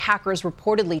Hackers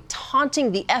reportedly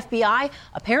taunting the FBI,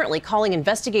 apparently calling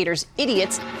investigators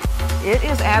idiots. It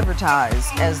is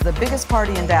advertised as the biggest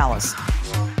party in Dallas.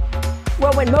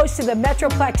 Well, when most of the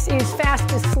Metroplex is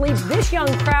fast asleep, this young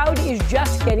crowd is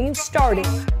just getting started.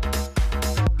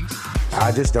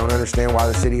 I just don't understand why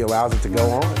the city allows it to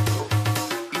go on.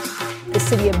 The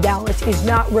city of Dallas is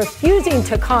not refusing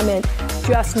to comment,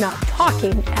 just not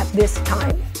talking at this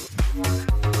time.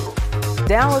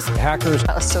 Dallas Hackers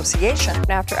Association.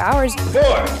 After hours.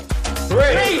 4, 3,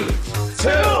 2,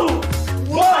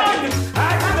 1.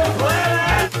 Hack the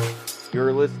planet!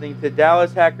 You're listening to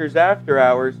Dallas Hackers After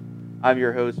Hours. I'm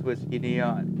your host, Whiskey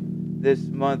Neon. This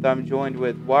month I'm joined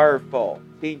with Wirefall,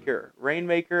 Tinker,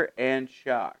 Rainmaker, and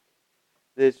Shock.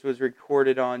 This was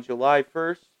recorded on July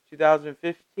 1st,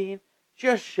 2015,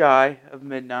 just shy of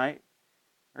midnight.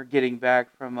 Or getting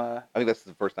back from I think that's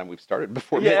the first time we've started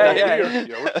before Yeah, midnight.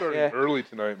 Yeah, we're starting early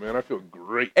tonight, man. I feel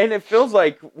great. And it feels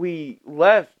like we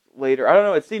left later. I don't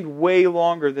know. It seemed way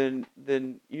longer than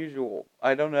usual.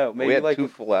 I don't know. Maybe we had like 2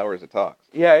 full hours of talks.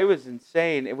 Yeah, it was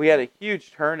insane. And we had a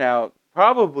huge turnout.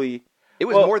 Probably It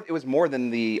was more than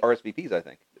the RSVPs, I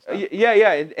think.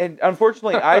 Yeah. And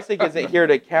unfortunately, Isaac isn't here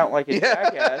to count like a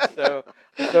jackass,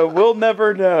 so we'll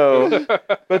never know.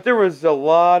 But there was a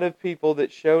lot of people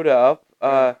that showed up.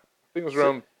 I think it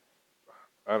was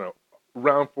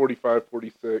around 45,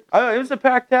 46. I don't know, it was a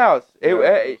packed house.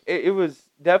 It was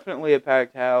definitely a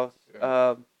packed house.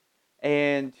 Yeah.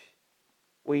 And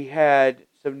we had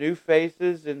some new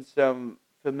faces and some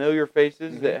familiar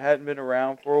faces that hadn't been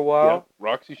around for a while. Yeah.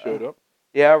 Roxy showed up.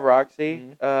 Yeah,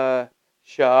 Roxy,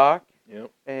 Shock,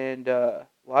 Yep. and a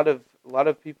lot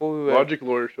of people who Logic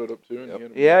Lawyer showed up too.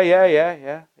 And yeah.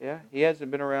 He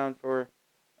hasn't been around for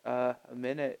a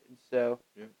minute, and so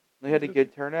we had a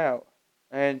good turnout,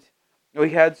 and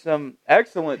we had some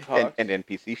excellent talks and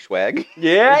NPC swag.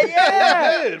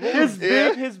 Yeah.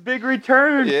 His big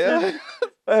return. Yeah.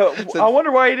 I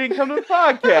wonder why he didn't come to the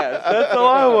podcast. That's all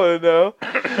I want to know.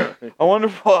 I wonder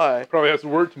why. Probably has to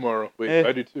work tomorrow. Wait,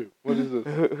 I do too. What is this?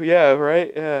 Yeah,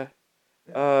 right. Yeah.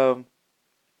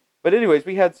 But anyways,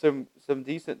 we had some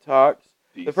decent talks.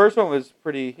 The first one was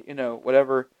pretty,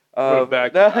 whatever. I'm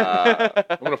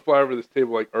gonna fly over this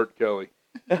table like Art Kelly.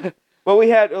 Well, we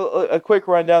had a quick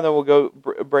rundown, then we'll go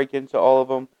break into all of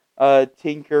them.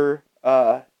 Tinker.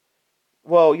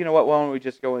 Well, you know what? Why don't we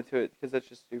just go into it? Because that's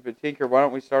just stupid. Tinker, why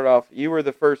don't we start off? You were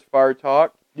the first fire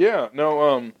talk. Yeah.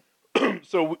 No.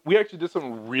 So we actually did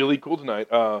something really cool tonight.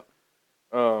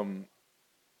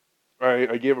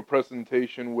 I gave a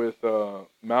presentation with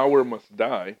Malware Must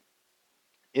Die.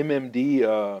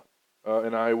 MMD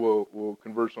and I will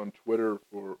converse on Twitter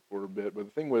for a bit. But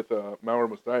the thing with Malware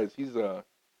Must Die is he's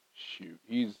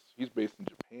based in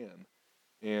Japan,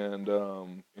 and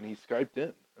he Skyped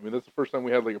in. I mean, that's the first time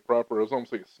we had like a proper. It was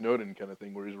almost like a Snowden kind of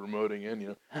thing where he's remoting in.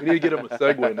 We need to get him a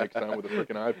Segway next time with a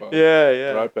freaking iPod.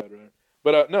 Yeah. Or iPad, right?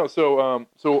 But no, so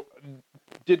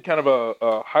did kind of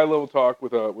a high level talk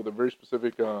with a very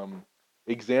specific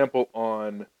example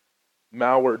on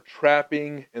malware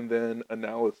trapping and then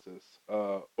analysis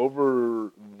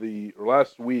over the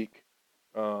last week.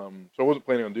 So I wasn't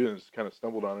planning on doing this, kind of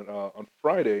stumbled on it. On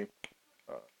Friday,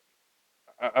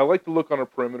 I like to look on a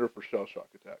perimeter for shell shock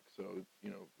attacks. So,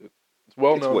 it's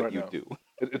well known right now.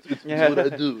 It's what I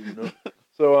do,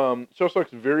 So shell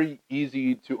shock is very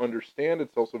easy to understand.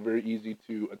 It's also very easy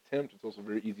to attempt. It's also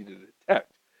very easy to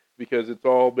detect because it's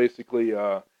all basically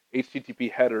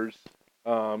HTTP headers.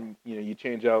 You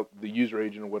change out the user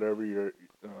agent or whatever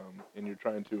and you're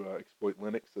trying to exploit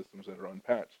Linux systems that are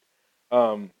unpatched.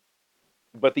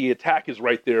 But the attack is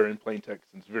right there in plain text,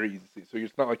 and it's very easy to see. So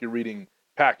it's not like you're reading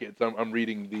packets. I'm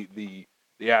reading the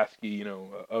ASCII,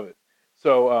 of it.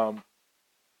 So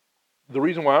the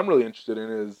reason why I'm really interested in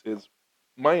is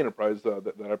my enterprise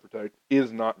that I protect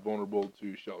is not vulnerable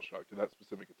to shell shock, to that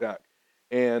specific attack.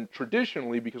 And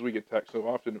traditionally, because we get attacked so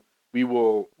often, we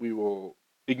will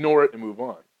ignore it and move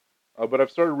on. But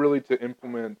I've started really to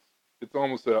implement. It's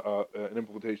almost an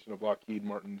implementation of Lockheed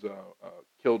Martin's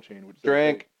kill chain, which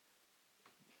drink.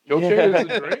 Kill chain is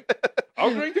a drink.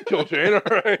 I'll drink the kill chain. All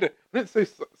right. I didn't say.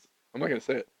 I'm not gonna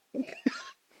say it. You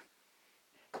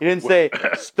didn't say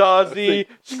Stasi,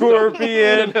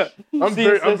 Scorpion. I'm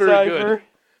very good.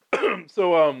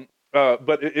 So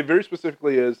but it very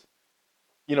specifically is,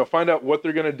 find out what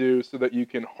they're gonna do so that you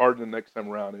can harden the next time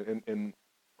around, and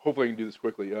hopefully I can do this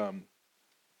quickly.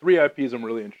 3 IPs I'm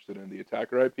really interested in: the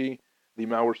attacker IP, the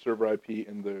malware server IP,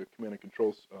 and the command and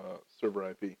control server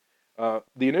IP.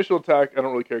 The initial attack, I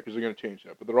don't really care because they're going to change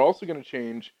that. But they're also going to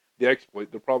change the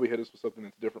exploit. They'll probably hit us with something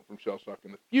that's different from shell shock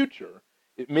in the future.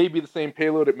 It may be the same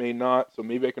payload, it may not, so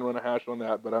maybe I can run a hash on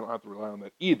that, but I don't have to rely on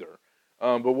that either.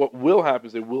 But what will happen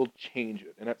is they will change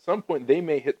it. And at some point, they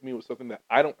may hit me with something that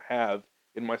I don't have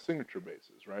in my signature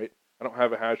bases, right? I don't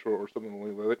have a hash or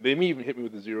something like that. They may even hit me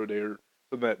with a 0-day or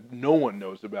something that no one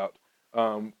knows about.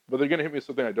 But they're going to hit me with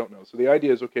something I don't know. So the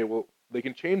idea is, okay, well, they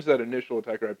can change that initial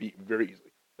attacker IP very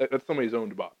easily. That's somebody's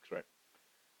owned box, right?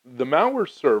 The malware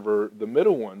server, the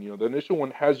middle one, the initial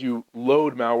one has you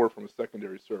load malware from a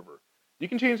secondary server. You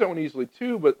can change that one easily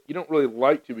too, but you don't really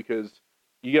like to because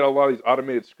you get a lot of these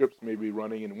automated scripts maybe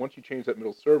running, and once you change that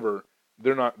middle server,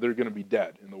 they're going to be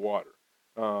dead in the water.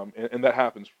 And that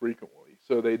happens frequently.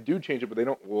 So they do change it, but they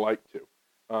don't like to.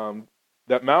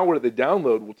 That malware that they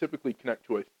download will typically connect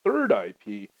to a third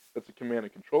IP that's a command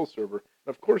and control server.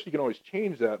 And of course, you can always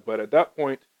change that, but at that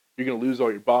point, you're going to lose all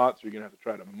your bots, or you're going to have to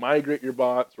try to migrate your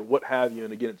bots, or what have you.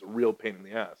 And again, it's a real pain in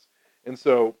the ass. And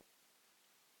so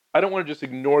I don't want to just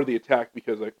ignore the attack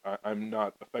because I'm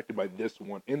not affected by this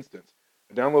one instance.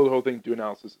 I download the whole thing, do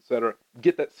analysis, etc.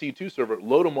 Get that C2 server,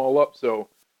 load them all up. So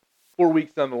 4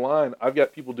 weeks down the line, I've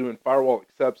got people doing firewall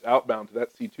accepts outbound to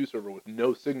that C2 server with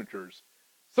no signatures.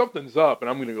 Something's up, and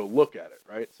I'm going to go look at it,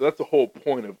 right? So that's the whole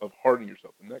point of hardening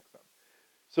yourself the next time.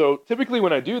 So typically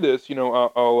when I do this,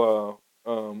 I'll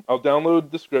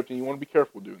download the script, and you want to be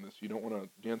careful doing this. You don't want to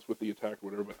dance with the attack or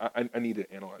whatever, but I need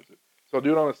to analyze it. So I'll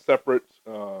do it on a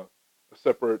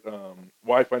separate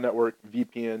Wi-Fi network,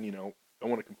 VPN. I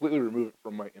want to completely remove it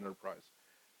from my enterprise.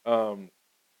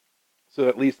 So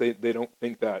at least they don't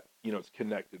think that, it's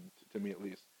connected to me at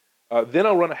least. Then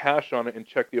I'll run a hash on it and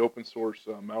check the open source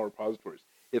malware repositories.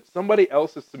 If somebody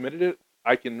else has submitted it,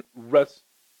 I can rest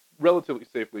relatively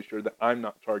safely assured that I'm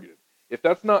not targeted. If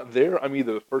that's not there, I'm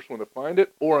either the first one to find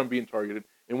it or I'm being targeted,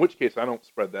 in which case I don't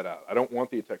spread that out. I don't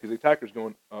want the attack, because the attacker's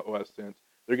going OS sense.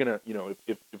 They're going to,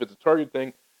 if it's a target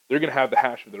thing, they're going to have the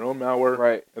hash of their own malware,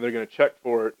 Right. and they're going to check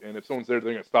for it, and if someone's there,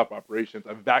 they're going to stop operations.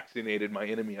 I've vaccinated my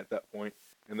enemy at that point,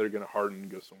 and they're going to harden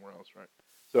and go somewhere else, right?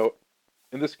 So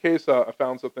in this case, I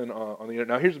found something on the internet.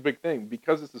 Now, here's a big thing.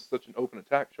 Because this is such an open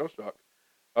attack, shell shock,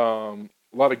 a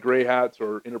lot of gray hats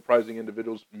or enterprising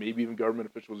individuals, maybe even government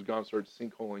officials, have gone and started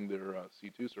sinkholing their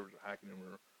C2 servers or hacking them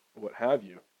or what have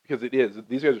you. Because it is.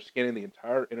 These guys are scanning the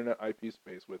entire internet IP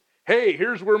space with, hey,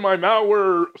 here's where my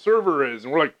malware server is.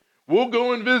 And we're like, we'll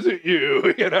go and visit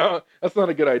you. That's not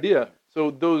a good idea.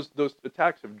 So those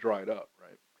attacks have dried up,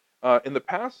 right? In the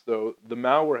past, though, the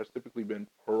malware has typically been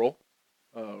Perl.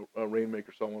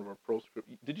 Rainmaker saw one of our Perl scripts.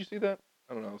 Did you see that?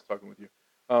 I don't know. I was talking with you.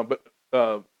 But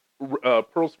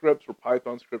Perl scripts or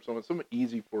Python scripts, something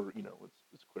easy for,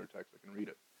 it's clear text. I can read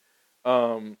it.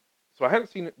 So I hadn't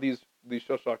seen these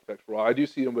shell shock attacks for a while. I do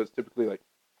see them, but it's typically like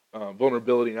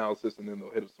vulnerability analysis, and then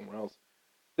they'll hit it somewhere else.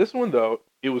 This one, though,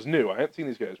 it was new. I hadn't seen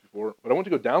these guys before, but I went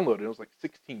to go download it, and it was like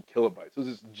 16 kilobytes. It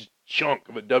was this chunk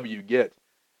of a wget.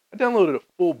 I downloaded a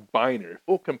full binary,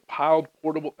 full compiled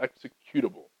portable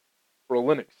executable for a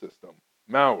Linux system.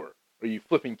 Malware. Are you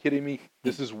flipping kidding me?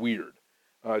 This is weird.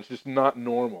 It's just not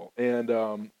normal.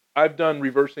 And I've done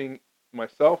reversing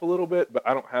myself a little bit, but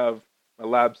I don't have my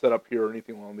lab set up here or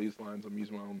anything along these lines. I'm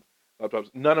using my own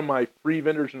laptops. None of my free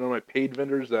vendors, none of my paid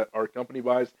vendors that our company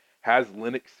buys has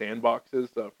Linux sandboxes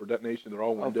for detonation. They're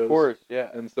all Windows. Of course, yeah.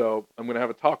 And so I'm going to have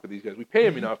a talk with these guys. We pay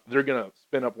them enough. They're going to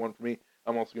spin up one for me.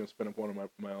 I'm also going to spin up one of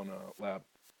my own lab.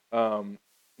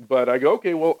 But I go,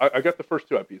 okay, well, I got the first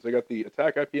two IPs. I got the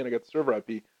attack IP and I got the server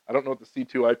IP. I don't know what the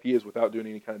C2 IP is without doing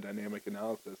any kind of dynamic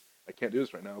analysis. I can't do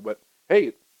this right now. But,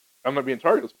 hey, I'm not being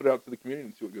targeted. Let's put it out to the community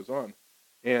and see what goes on.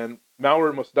 And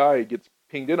Malware Must Die gets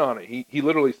pinged in on it. He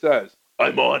literally says,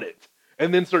 I'm on it.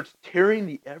 And then starts tearing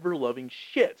the ever-loving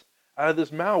shit out of this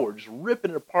malware, just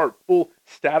ripping it apart, full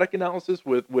static analysis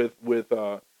with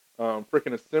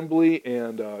frickin' assembly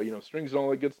and strings and all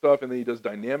that good stuff, and then he does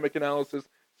dynamic analysis,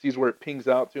 sees where it pings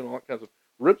out to and all that kind of stuff,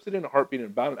 rips it in a heartbeat in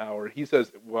about an hour. He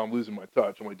says, well, I'm losing my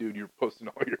touch. I'm like, dude, you're posting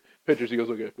all your pictures. He goes,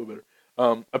 okay, I feel better.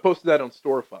 I posted that on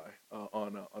Storify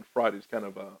on Fridays, kind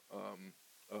of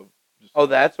just, oh,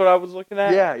 that's what I was looking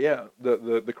at? yeah,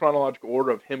 the chronological order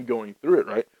of him going through it,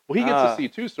 right? Well, he gets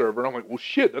a C2 server, and I'm like, well,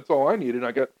 shit, that's all I needed.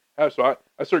 And so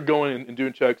I started going and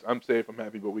doing checks. I'm safe, I'm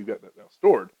happy, but we've got that now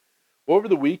stored. Well, over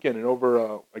the weekend and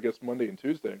over, I guess, Monday and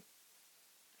Tuesday,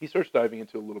 he starts diving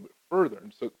into a little bit further.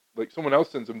 And so, like, someone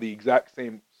else sends him the exact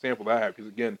same sample that I have, because,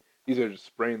 again, these are just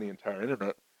spraying the entire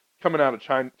internet, coming out of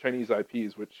Chinese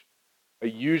IPs, which I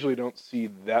usually don't see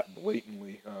that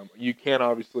blatantly. You can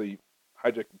obviously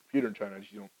hijack the computer in China,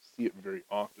 you don't see it very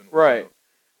often. Right.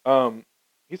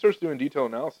 He starts doing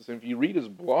detailed analysis, and if you read his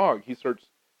blog, he starts,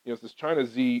 it's this China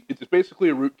Z, it's basically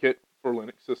a rootkit for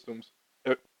Linux systems,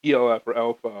 ELF or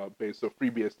ELF based, so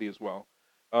FreeBSD as well.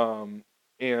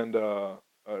 and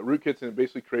rootkits, and it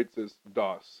basically creates this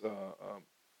DOS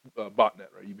botnet,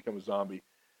 right? You become a zombie.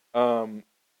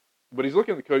 But he's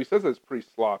looking at the code. He says that it's pretty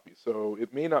sloppy, so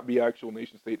it may not be actual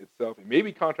nation state itself. It may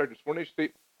be contractors for nation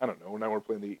state. I don't know. Now we're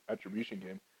playing the attribution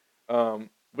game. But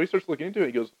he starts looking into it.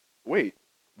 He goes, wait,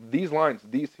 these lines,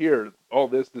 these here, all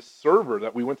this server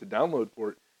that we went to download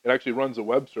for it, it actually runs a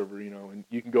web server, and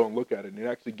you can go and look at it, and it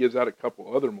actually gives out a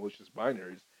couple other malicious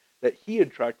binaries that he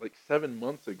had tracked like 7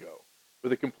 months ago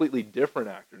with a completely different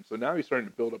actor. And so now he's starting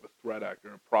to build up a threat actor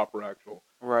and a proper actual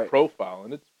profile.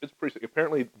 And it's pretty sick.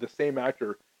 Apparently the same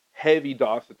actor, heavy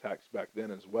DOS attacks back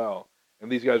then as well.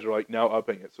 And these guys are like now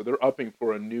upping it. So they're upping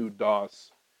for a new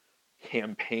DOS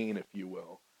campaign, if you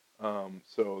will.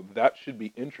 So that should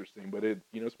be interesting. But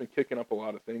it's been kicking up a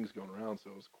lot of things going around. So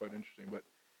it's quite interesting. But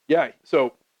yeah,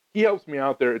 so he helps me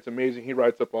out there. It's amazing. He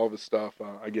writes up all of his stuff.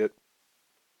 I get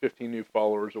 15 new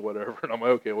followers or whatever, and I'm like,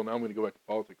 okay, well now I'm going to go back to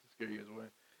politics and scare you guys away.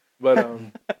 But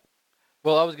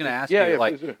well, I was going to ask you,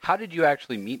 like, how did you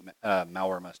actually meet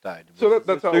Malware Must Die? So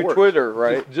that's how it works. Twitter,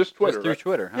 right? Just Twitter. Just through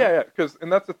Twitter, huh? Yeah,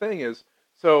 and that's the thing is,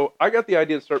 so I got the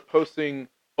idea to start posting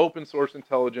open source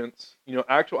intelligence,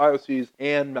 actual IOCs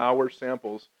and malware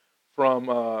samples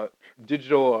from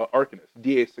Digital Arcanist,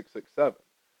 DA667,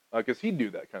 because he'd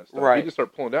do that kind of stuff. Right. He'd just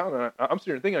start pulling down, and I'm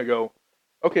sitting there thinking, I go,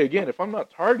 okay, again, if I'm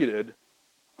not targeted,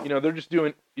 you're just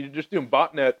doing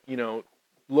botnet,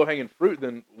 low hanging fruit,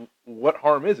 then what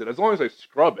harm is it? As long as I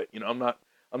scrub it, I'm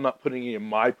not putting any of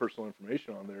my personal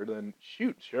information on there, then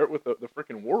shoot, share it with the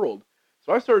freaking world.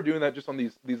 So I started doing that just on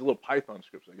these little Python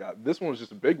scripts I got. This one was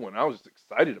just a big one. I was just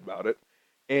excited about it.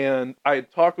 And I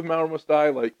had talked with Malware Must Die,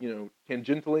 like,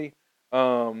 tangentially,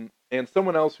 and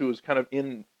someone else who was kind of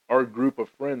in our group of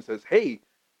friends says, hey,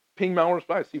 ping Malware Must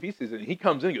Die, see if he sees it. And he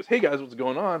comes in and goes, hey guys, what's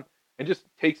going on? And just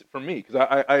takes it from me, because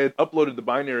I had uploaded the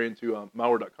binary into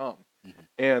malware.com. Mm-hmm.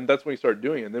 And that's when he started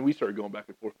doing it. And then we started going back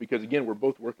and forth because, again, we're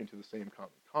both working to the same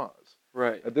common cause.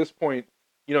 Right. At this point,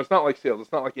 it's not like sales.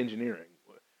 It's not like engineering.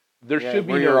 There should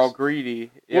be you're all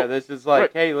greedy. Yeah, this is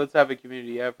like, hey, let's have a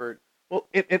community effort. Well,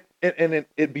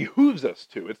 it behooves us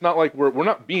to. It's not like we're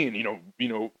not being,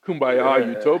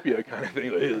 kumbaya utopia kind of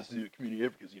thing. Like, hey, let's do a community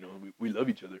effort because, we love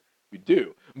each other. We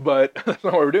do. But that's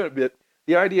not what we're doing. But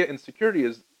the idea in security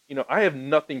is, I have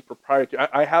nothing proprietary.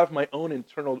 I have my own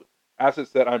internal assets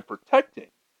that I'm protecting.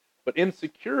 But in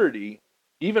security,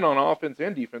 even on offense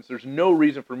and defense, there's no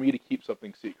reason for me to keep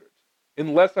something secret.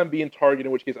 Unless I'm being targeted,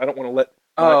 in which case I don't want to let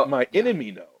my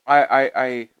enemy know.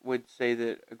 I would say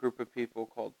that a group of people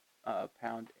called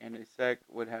Pound and a Sec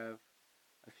would have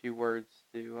a few words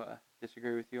to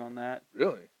disagree with you on that.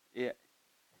 Really? Yeah.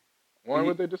 Why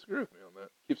would they disagree with me on that?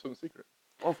 Keep something secret.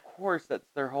 Of course, that's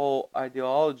their whole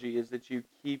ideology, is that you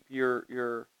keep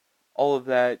your all of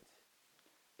that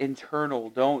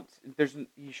internal.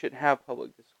 You shouldn't have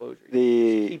public disclosure. Just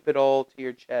keep it all to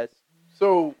your chest.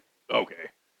 So, okay.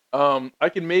 I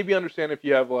can maybe understand if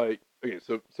you have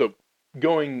so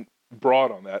going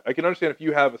broad on that, I can understand if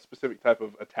you have a specific type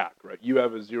of attack, right? You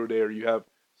have a 0 day, or you have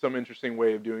some interesting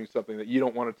way of doing something that you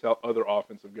don't want to tell other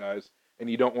offensive guys,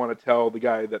 and you don't want to tell the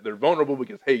guy that they're vulnerable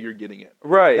because, hey, you're getting in.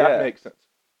 Right. That makes sense.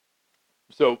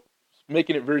 So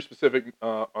making it very specific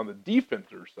on the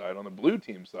defender side, on the blue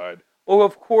team side. Well,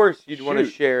 of course you'd want to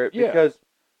share it because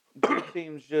blue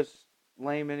team's just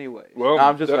lame anyway. Well, no,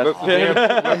 I'm just I'm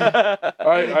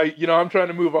trying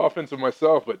to move offensive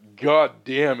myself, but god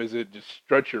damn, is it just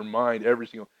stretch your mind every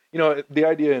single. The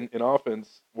idea in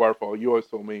offense, Wirefall, you always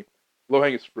told me, low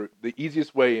hanging fruit. The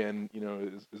easiest way in,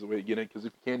 is the way to get in, because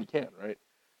if you can, right?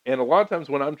 And a lot of times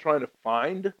when I'm trying to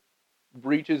find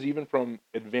breaches, even from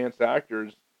advanced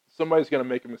actors, somebody's going to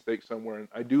make a mistake somewhere, and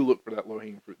I do look for that low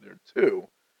hanging fruit there too.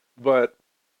 But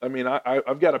I mean,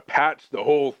 I've got to patch the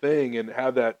whole thing and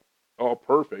have that all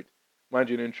perfect. Mind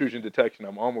you, in intrusion detection,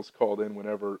 I'm almost called in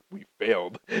whenever we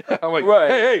failed. I'm like,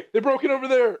 hey, they broke it over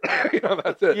there.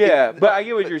 That's it. Yeah, but I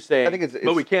get what you're saying. I think it's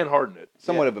but we can harden it.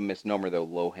 Somewhat of a misnomer, though.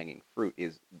 Low-hanging fruit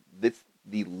is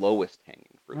the lowest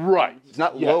hanging fruit. Right. It's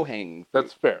not low-hanging fruit.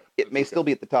 That's fair. It may still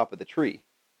be at the top of the tree,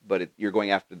 but you're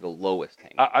going after the lowest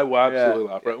hanging. I will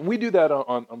absolutely laugh. Right. And we do that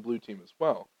on Blue Team as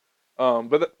well.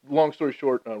 But long story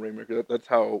short, Rainmaker, that's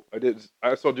how I did.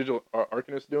 I saw Digital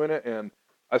Arcanist doing it, and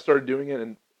I started doing it,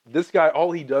 and this guy,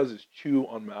 all he does is chew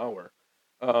on malware.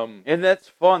 And that's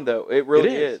fun, though. It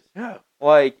really is. Yeah.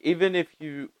 Like, even if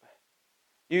you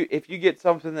get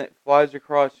something that flies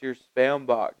across your spam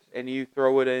box and you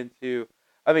throw it into,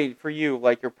 I mean, for you,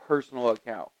 like your personal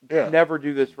account, never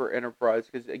do this for enterprise,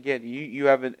 because, again, you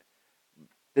haven't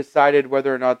decided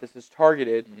whether or not this is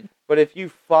targeted. Mm-hmm. But if you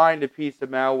find a piece of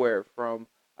malware from,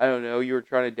 I don't know, you were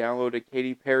trying to download a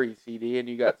Katy Perry CD and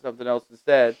you got something else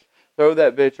instead, throw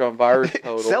that bitch on Virus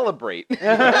Total. Celebrate. You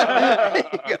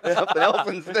got something else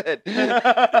instead.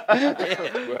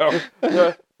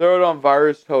 Throw it on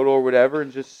Virus Total or whatever,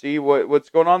 and just see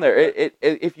what's going on there.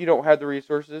 If you don't have the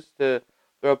resources to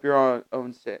throw up your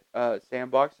own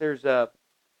sandbox, there's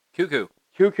Cuckoo.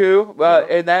 Cuckoo,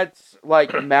 and that's like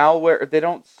malware. They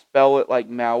don't spell it like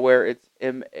malware. It's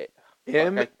MALWR.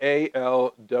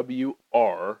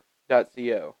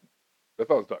 .co. I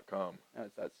thought it was .com. No,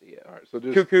 it's .co. All right, so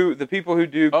just Cuckoo. The people who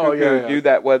do Cuckoo do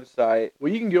that website.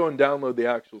 Well, you can go and download the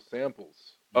actual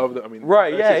samples of the. I mean,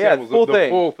 right? Yeah, samples, the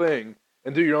full thing,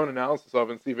 and do your own analysis of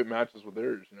it and see if it matches with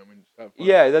theirs. You know, I mean, just have fun.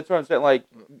 Yeah, that's what I'm saying. Like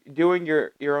doing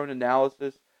your own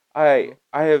analysis. I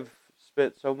have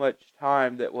spent so much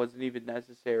time that wasn't even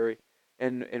necessary,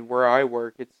 and where I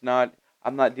work,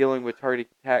 I'm not dealing with targeted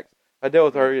attacks. If I dealt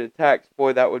with targeted attacks,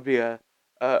 boy, that would be a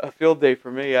field day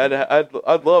for me.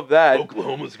 I'd love that.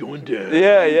 Oklahoma's going down.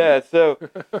 Yeah. So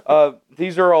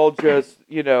these are all just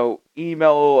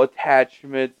email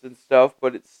attachments and stuff,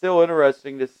 but it's still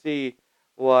interesting to see.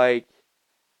 Like,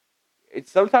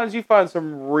 sometimes you find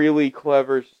some really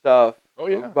clever stuff. Oh,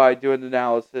 yeah. By doing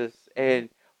analysis. And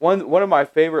one of my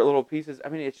favorite little pieces. I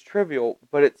mean, it's trivial,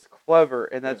 but it's clever,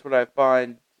 and that's what I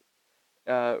find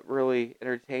really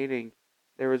entertaining.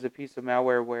 There was a piece of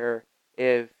malware where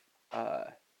if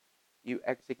you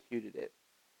executed it,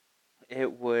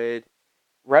 it would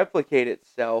replicate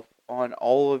itself on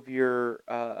all of your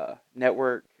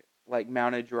network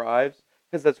mounted drives,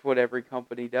 because that's what every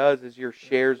company does. Is your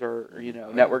shares are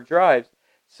network drives.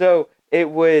 So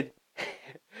it would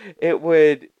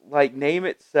name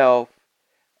itself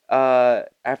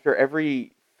after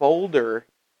every folder.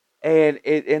 And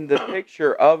in the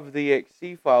picture of the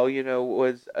 .exe file,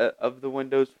 was of the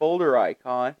Windows folder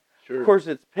icon. Sure. Of course,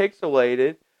 it's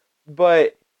pixelated,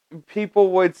 but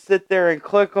people would sit there and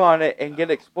click on it and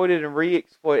get exploited and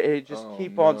re-exploited, and it just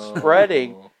keep on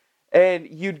spreading. And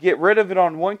you'd get rid of it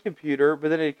on one computer, but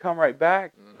then it'd come right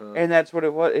back, and that's what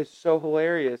it was. It's so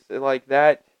hilarious. Like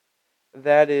that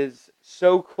is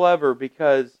so clever,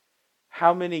 because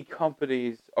how many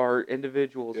companies or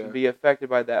individuals would be affected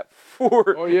by that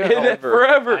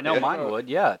forever? I know mine would.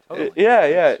 Yeah, totally. Yeah.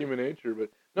 It's human nature, but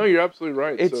no, you're absolutely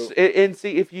right. And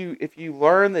see, if you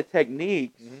learn the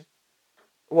techniques,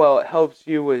 well, it helps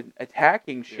you with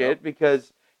attacking shit,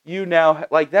 because you now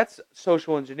that's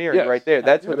social engineering right there.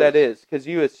 That's what that is, because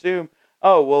you assume,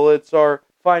 oh well, it's our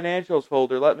financials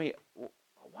folder.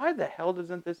 Why the hell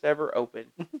doesn't this ever open?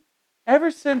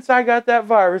 Ever since I got that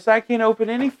virus, I can't open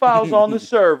any files on the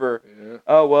server. Yeah.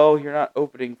 Oh well, you're not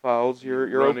opening files. You're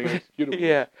running opening executables.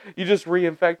 Yeah, you just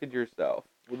reinfected yourself.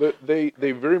 Well, they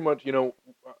very much,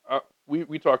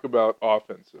 we talk about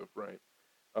offensive, right?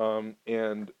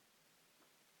 And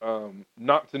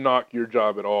not to knock your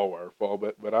job at all,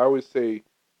 Wirefall, but I always say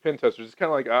pen testers. It's kind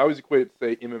of like I always equate it to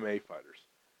say MMA fighters.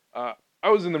 I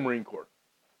was in the Marine Corps.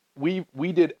 We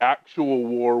did actual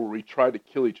war where we tried to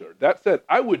kill each other. That said,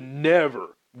 I would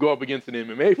never go up against an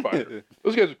MMA fighter.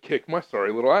 Those guys would kick my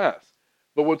sorry little ass.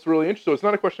 But what's really interesting, so it's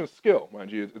not a question of skill,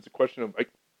 mind you. It's a question of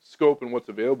scope and what's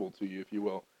available to you, if you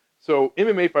will. So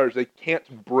MMA fighters, they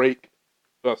can't break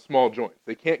small joints.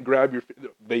 They can't grab your.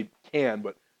 They can,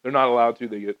 but they're not allowed to.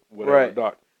 They get whatever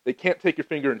docked. They can't take your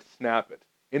finger and snap it.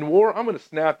 In war, I'm going to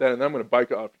snap that and then I'm going to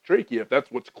bite it off your trachea if that's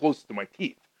what's close to my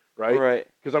teeth. Right?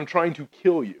 Because I'm trying to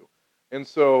kill you. And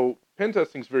so pen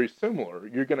testing is very similar.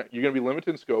 You're gonna be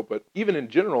limited in scope, but even in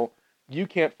general, you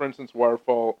can't, for instance,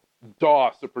 Wirefall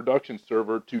DOS a production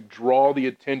server to draw the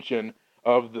attention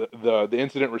of the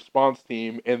incident response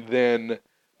team and then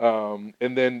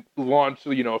launch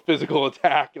a physical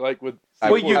attack with.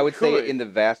 I would say in the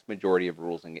vast majority of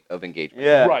rules of engagement.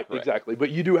 Yeah, right, correct. Exactly.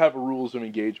 But you do have rules of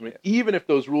engagement, even if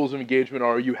those rules of engagement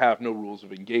are you have no rules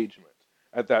of engagement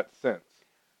at that sense.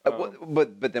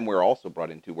 But then we're also brought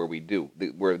into where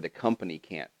where the company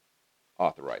can't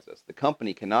authorize us. The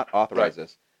company cannot authorize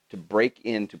us to break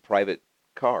into private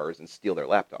cars and steal their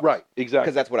laptops. Right, exactly.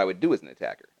 Because that's what I would do as an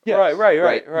attacker. Yes.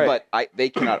 Right. But they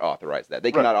cannot authorize that.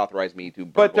 They cannot authorize me to.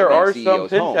 But there are some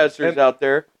pen testers out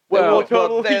there. Well, will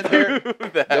totally do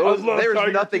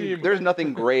that. There's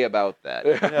nothing gray about that.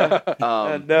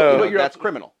 No, but that's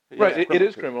criminal. Right, it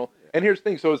is criminal. And here's the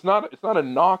thing: so it's not a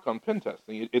knock on pen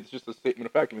testing. It's just a statement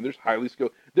of fact. I mean, there's highly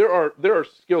skilled. There are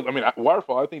skilled. I mean,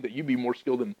 Wirefall. I think that you'd be more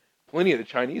skilled than plenty of the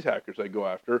Chinese hackers I go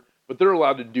after. But they're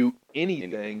allowed to do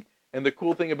anything. And the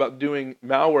cool thing about doing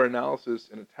malware analysis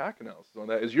and attack analysis on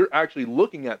that is you're actually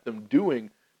looking at them doing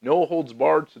no holds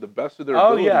barred to the best of their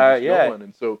ability.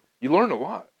 And so you learn a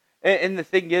lot. And the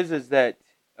thing is that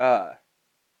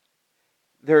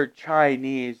they're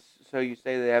Chinese, So you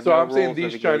say they have So no I'm saying rules these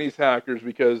against- Chinese hackers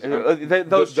because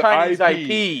those Chinese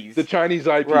IPs. The Chinese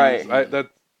IPs. Right.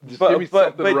 Just give me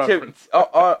something to reference.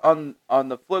 On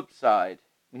the flip side,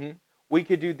 Mhm. we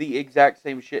could do the exact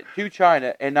same shit to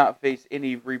China and not face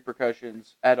any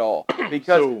repercussions at all.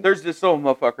 Because So- there's this little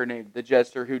motherfucker named the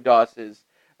Jester who dosses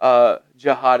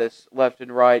jihadists left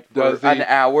and right for Does he? an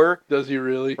hour. Does he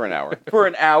really? For an hour. For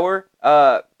an hour.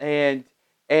 And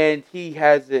he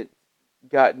hasn't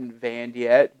gotten banned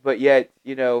yet, but yet,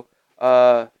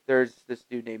 there's this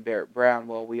dude named Barrett Brown.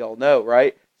 Well, we all know,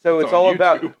 right? So It's it's on all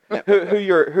about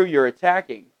YouTube. who you're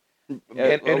attacking. and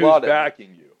A who's lot of-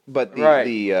 backing you? But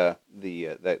Right.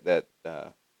 that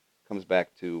comes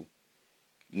back to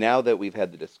now that we've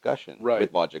had the discussion Right.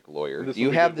 with Logic Lawyer. This Do you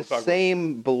will be have good. the We'll talk about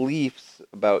same beliefs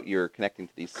about your connecting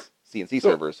to these CNC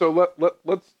servers? So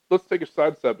let's take a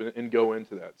sidestep and go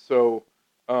into that. So,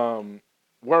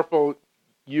 Warfel,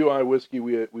 I Whiskey,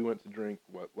 we went to drink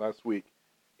last week,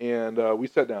 and we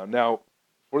sat down. Now,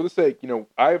 for the sake,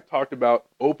 I have talked about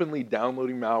openly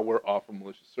downloading malware off a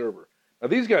malicious server. Now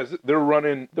these guys, they're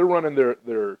running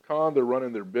their con, they're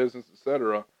running their business,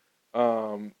 etc.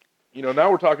 Now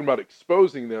we're talking about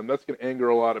exposing them. That's going to anger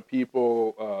a lot of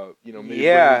people. Maybe bring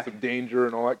in some danger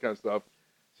and all that kind of stuff.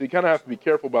 So you kind of have to be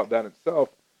careful about that itself.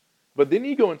 But then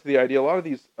you go into the idea, a lot of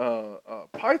these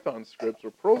Python scripts or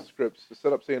Perl scripts to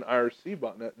set up, say, an IRC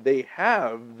botnet, they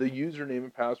have the username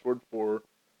and password for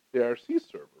the IRC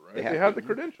server, right? They have the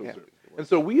credentials there. And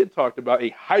so we had talked about a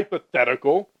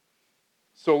hypothetical,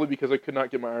 solely because I could not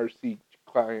get my IRC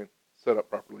client set up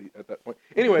properly at that point.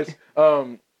 Anyways,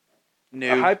 a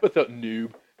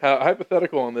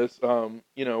hypothetical on this,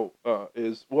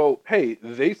 is, well, hey,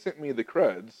 they sent me the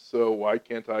creds, so why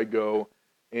can't I go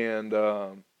and...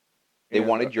 They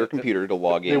wanted your computer to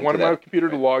log in. They wanted my computer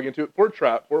to log into it for a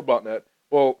trap, for a botnet.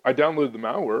 Well, I downloaded the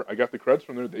malware. I got the creds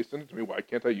from there. They sent it to me. Why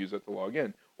can't I use that to log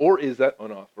in? Or is that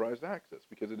unauthorized access?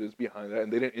 Because it is behind that.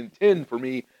 And they didn't intend for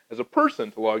me as a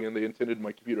person to log in. They intended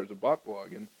my computer as a bot to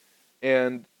log in.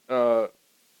 And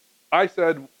I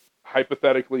said,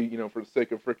 hypothetically, for the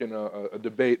sake of freaking a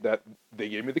debate, that they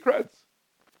gave me the creds.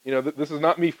 This is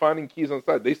not me finding keys on the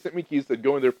side. They sent me keys that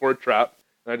go in there for a trap,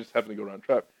 and I just happened to go around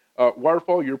trap.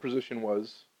 Waterfall, your position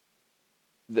was?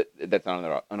 That's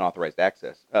not unauthorized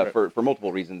access. For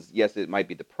multiple reasons. Yes, it might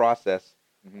be the process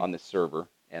on the server,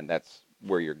 and that's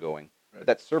where you're going. Right. But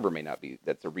that server may not be,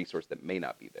 that's a resource that may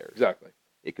not be there. Exactly.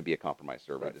 It could be a compromised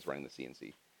server Right. that's running the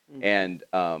CNC. And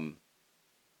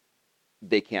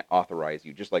they can't authorize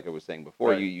you, just like I was saying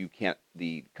before, Right. you can't,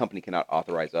 the company cannot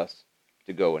authorize us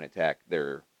to go and attack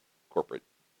their corporate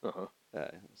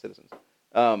citizens.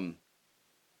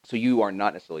 So you are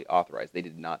not necessarily authorized. They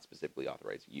did not specifically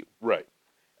authorize you. Right.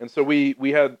 And so we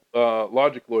had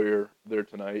Logic Lawyer there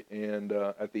tonight, and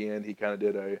at the end he kind of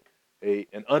did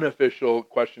an unofficial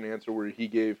question answer where he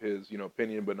gave his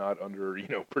opinion, but not under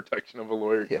protection of a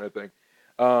lawyer kind of thing.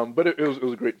 But it was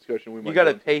a great discussion. You got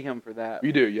to pay him for that.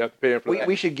 You do. You have to pay him for that.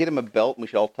 We should get him a belt, and we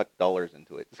should all tuck dollars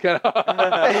into it. It's kind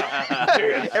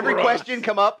of Every question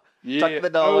come up, tuck the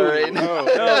dollar in.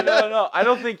 No. I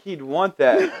don't think he'd want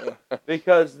that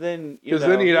because then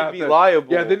then he'd be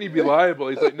liable. Yeah, then he'd be liable.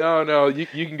 He's like, no, you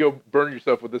can go burn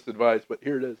yourself with this advice, but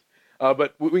here it is.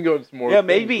 But we can go into some more. Yeah,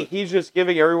 maybe he's just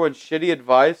giving everyone shitty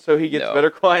advice so he gets better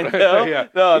clientele. Yeah.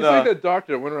 No, He's like that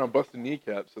doctor that went around busting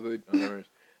kneecaps.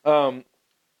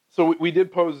 So we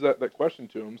did pose that question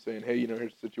to him, saying, hey,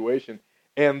 here's the situation.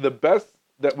 And the best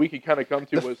that we could kind of come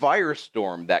to was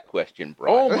firestorm that question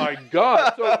brought. Oh my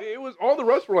God! So it was, all the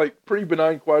rest were like pretty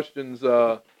benign questions.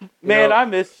 I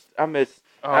missed. I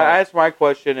asked my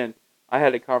question and I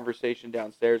had a conversation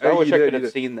downstairs. I wish I could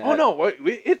have seen that. Oh no!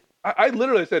 I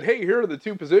literally said, "Hey, here are the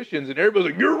two positions," and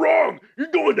everybody's like, "You're wrong. You're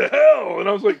going to hell." And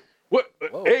I was like, "What?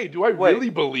 Whoa. Hey, do I really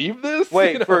believe this?"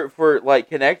 Wait, for like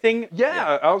connecting?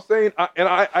 Yeah, I was saying,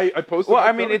 I posted. Well,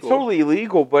 I mean, it's totally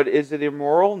illegal, but is it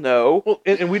immoral? No. Well,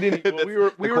 and we didn't. We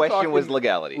were. The question was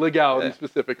legality. Legality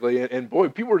specifically, and boy,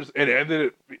 people were just, and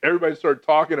then everybody started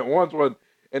talking at once.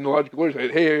 And the Logic Lawyer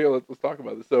said, "Hey, let's talk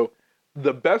about this." So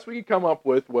the best we could come up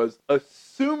with was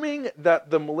assuming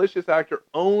that the malicious actor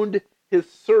owned his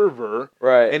server,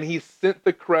 right, and he sent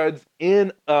the creds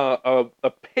in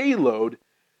a payload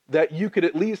that you could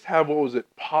at least have,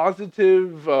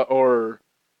 positive or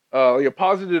like a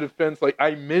positive defense, like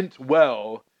I meant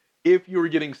well if you were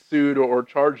getting sued or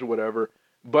charged or whatever,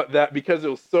 but that because it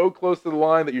was so close to the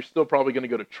line that you're still probably going to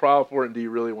go to trial for it, and do you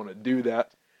really want to do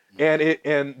that?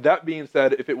 And that being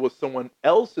said, if it was someone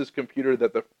else's computer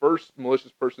that the first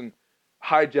malicious person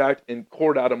hijacked and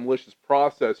cored out a malicious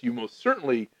process, you most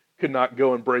certainly could not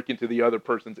go and break into the other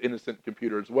person's innocent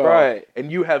computer as well. Right. And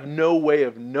you have no way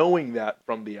of knowing that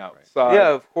from the outside. Yeah,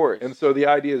 of course. And so the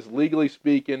idea is, legally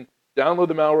speaking, download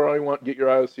the malware all you want, get your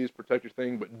IOCs, protect your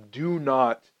thing, but do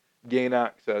not gain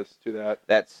access to that.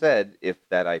 That said, if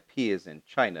that IP is in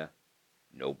China,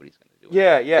 nobody's going to do it.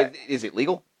 Yeah, yeah. Is it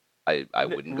legal? I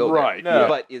wouldn't go right, there. no.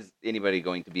 But is anybody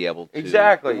going to be able to?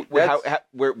 Exactly.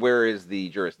 Where is the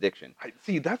jurisdiction?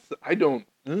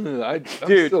 Dude, I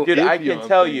can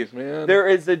tell you, man. There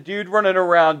is a dude running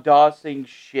around dossing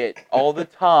shit all the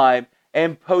time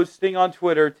and posting on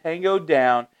Twitter, Tango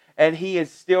down, and he is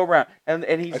still around. And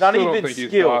he's not even He's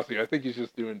skilled. dossing. I think he's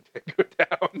just doing Tango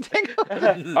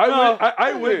down.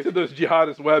 I went to those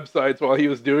jihadist websites while he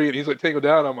was doing it. He's like, Tango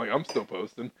down. I'm like, I'm still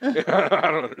posting. I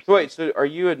don't understand. Wait, so are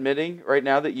you admitting right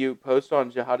now that you post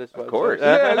on jihadist websites? Of course.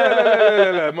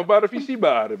 I'm about to see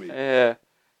bad me. Yeah.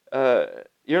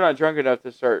 You're not drunk enough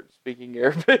to start speaking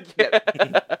Arabic.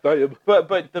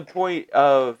 but the point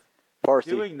of Farsi.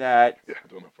 doing that, Yeah, I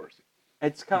don't know Farsi.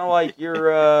 it's kind of like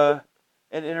you're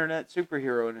an internet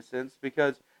superhero in a sense,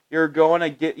 because you're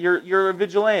going to you're a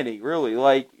vigilante, really.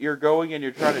 Like, you're going and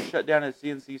you're trying to shut down a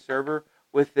CNC server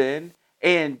within,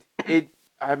 and And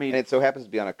it so happens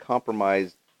to be on a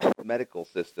compromised medical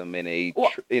system in a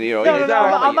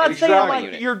I'm not saying like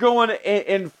unit. you're going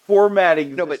and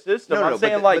formatting the system. I'm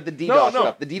saying but the DDoS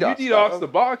stuff. The DDoS you stuff. DDoS the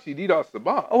box. You DDoS the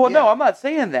box. Oh, well, no, I'm not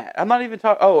saying that. I'm not even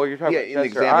talking. Oh, you're talking Yeah, about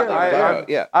in the Tester.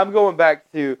 example. I'm going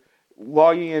back to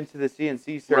logging into the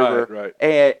CNC server. Right.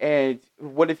 And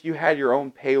what if you had your own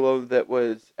payload that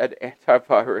was an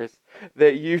antivirus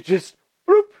that you just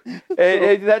boop,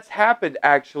 and that's happened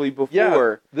actually before.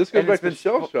 Yeah, this goes And back it's to been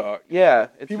shell shock. Yeah,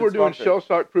 People are doing shell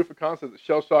shock proof of concept,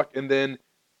 shell shock, and then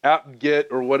apt-get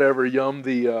or whatever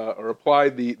or apply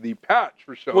the patch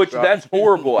for shell which shock. that's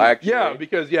horrible, actually. Yeah,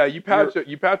 because you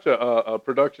patch a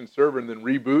production server and then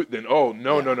reboot. Then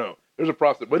no, there's a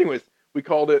process. But anyways, we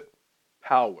called it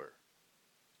Palware.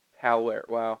 Palware.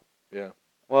 Wow. Yeah.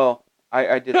 Well,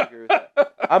 I disagree with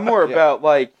that. I'm more about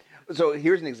like. So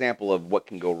here's an example of what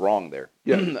can go wrong there.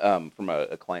 Yeah. From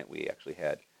a client we actually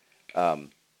had.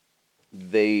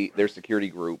 Their security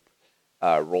group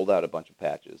rolled out a bunch of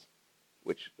patches,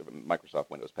 which Microsoft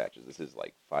Windows patches. This is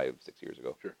like 5-6 years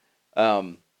ago. Sure.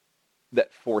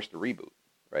 That forced a reboot,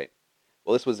 right?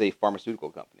 Well, this was a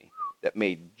pharmaceutical company that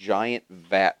made giant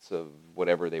vats of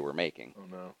whatever they were making. Oh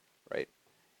no. Right?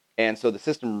 And so the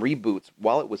system reboots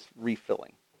while it was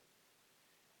refilling.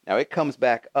 Now it comes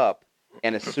back up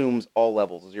and assumes all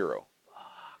levels 0.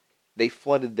 They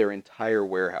flooded their entire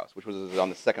warehouse, which was on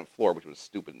the second floor, which was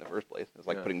stupid in the first place. It's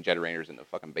like putting generators in the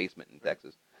fucking basement in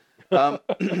Texas. I'll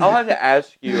have to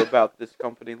ask you about this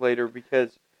company later,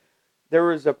 because there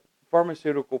was a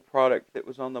pharmaceutical product that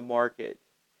was on the market,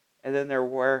 and then their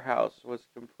warehouse was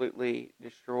completely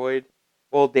destroyed,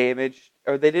 damaged,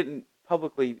 or they didn't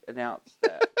publicly announce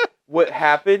that what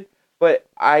happened, but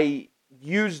I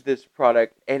used this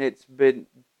product, and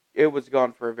it was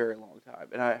gone for a very long time,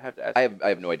 and I have to ask. I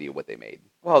have no idea what they made.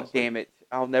 Well, honestly. damn it!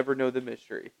 I'll never know the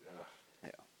mystery. Yeah.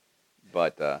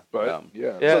 But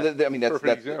yeah. So that's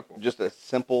example. just a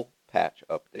simple patch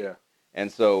update. Yeah.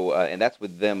 And so and that's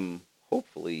with them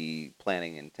hopefully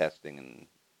planning and testing and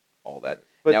all that.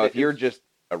 But now, if you're just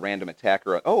a random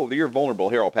attacker, you're vulnerable.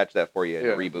 Here, I'll patch that for you. And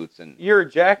Yeah. it reboots and You're a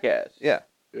jackass. yeah.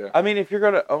 I mean, if you're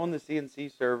going to own the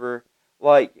CNC server,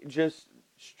 like, just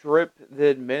strip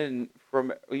the admin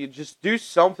from. You just do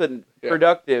something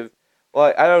productive.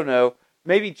 Like, I don't know,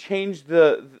 maybe change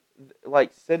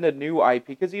send a new IP,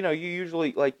 because you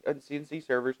usually, like, on CNC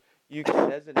servers, you can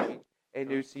designate a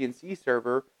new CNC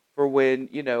server for when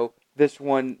this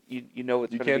one you know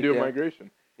it's. You gonna can't be do a down.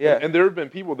 migration. Yeah, And there have been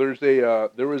people. There was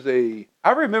a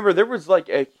I remember there was like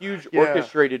a huge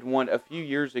orchestrated one a few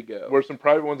years ago. where some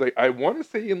private ones, I want to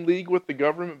say in league with the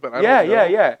government, but I yeah, don't know.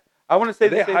 yeah. I want to say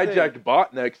They the same hijacked thing.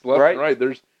 botnets left Right. and right.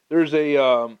 There's a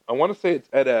I want to say it's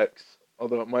edX,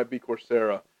 although it might be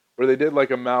Coursera, where they did like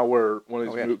a malware one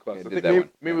of these boot classes. Yeah, I did think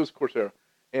that maybe one. it was Coursera.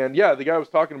 And the guy was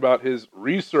talking about his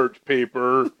research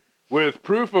paper with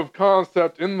proof of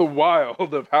concept in the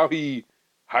wild of how he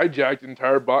hijacked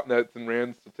entire botnets and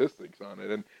ran statistics on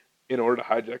it. And in order to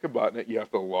hijack a botnet, you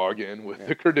have to log in with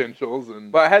the credentials.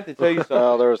 And But I had to tell you something.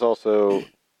 Well, there was also,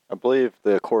 I believe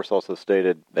the course also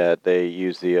stated that they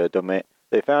used the domain.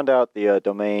 They found out the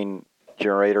domain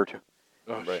generator.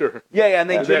 Sure. Yeah, and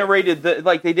they generated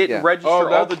they didn't register all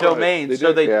that's the right. domains, They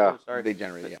so did. they They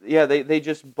generated. yeah they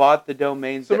just bought the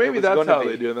domains. So that it maybe was that's gonna how be.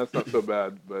 they do it. That's not so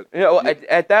bad. But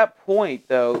At that point,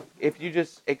 though, if you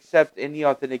just accept any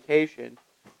authentication,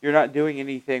 you're not doing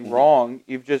anything wrong.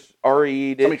 You've just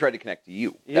RE'd it. Somebody tried to connect to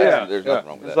you. There's nothing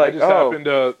wrong with It's that. like, I just happened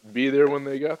to be there when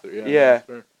they got there. Yeah. That's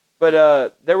fair.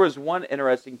 But there was one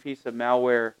interesting piece of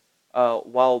malware a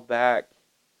while back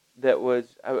that was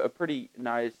a pretty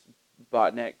nice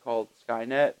botnet called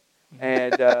Skynet.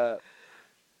 And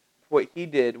what he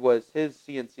did was his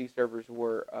CNC servers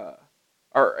were,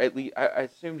 or at least I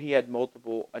assume he had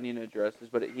multiple Onion addresses,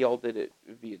 but he all did it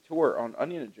via Tor on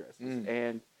Onion addresses.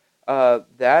 And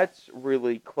that's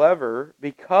really clever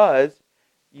because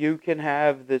you can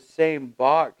have the same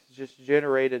box just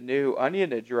generate a new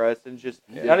Onion address and just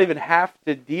not even have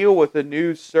to deal with a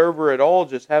new server at all.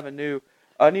 Just have a new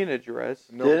Onion address.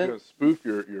 No one's going to spoof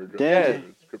your address.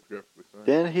 It's cryptographically signed.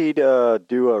 Didn't he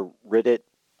do a Reddit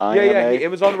IMA? Yeah, it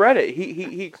was on Reddit.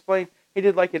 He explained. He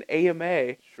did like an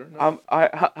AMA. Sure enough.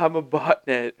 I'm a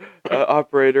botnet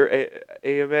operator,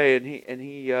 AMA, and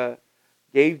he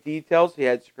gave details. He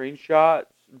had screenshots,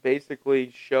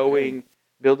 basically showing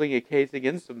building a case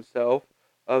against himself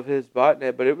of his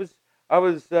botnet. But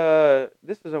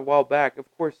this was a while back. Of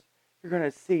course, you're going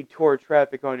to see Tor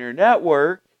traffic on your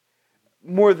network,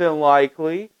 more than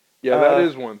likely. Yeah, that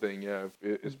is one thing. Yeah,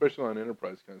 especially on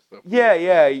enterprise kind of stuff.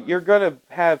 Yeah, you're going to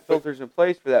have filters in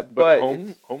place for that. But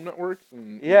home networks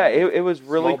and it was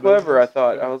really clever. business, I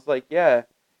thought. I was like, have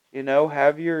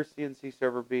your CNC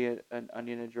server be an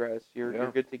Onion address. You're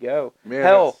good to go. Man,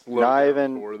 hell, not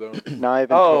even.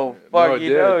 Oh,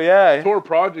 fuck, Tor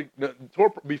Project.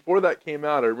 Before that came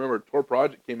out, I remember Tor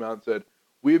Project came out and said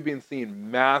we have been seeing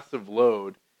massive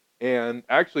load, and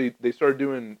actually they started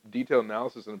doing detailed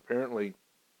analysis, and apparently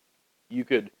you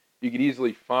could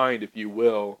easily find, if you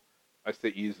will, I say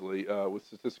easily, with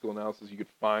statistical analysis, you could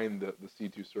find the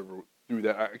C2 server through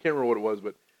that. I can't remember what it was,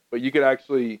 but you could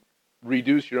actually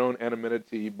reduce your own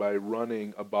anonymity by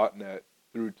running a botnet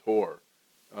through Tor.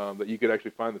 That you could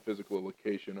actually find the physical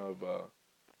location of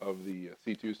the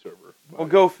C2 server. Well,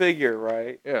 go figure,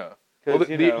 right? Yeah. Because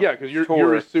because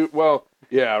you're assuming. Well,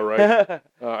 yeah, right.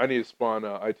 I need to spawn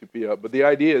I2P up, but the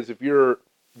idea is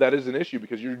that is an issue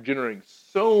because you're generating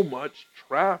so much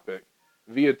traffic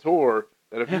via Tor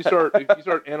that if you start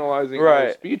analyzing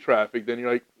speed traffic, then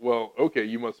you're like, well, okay,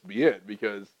 you must be it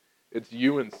because it's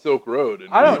you and Silk Road.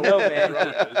 And I don't know, man.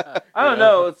 I don't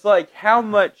know. It's like how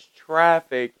much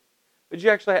traffic would you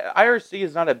actually have? IRC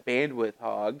is not a bandwidth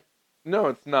hog. No,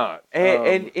 it's not.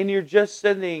 And you're just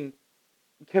sending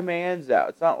commands out.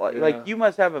 It's not like you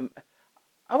must have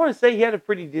I want to say he had a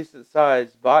pretty decent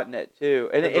sized botnet too,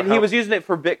 and he was using it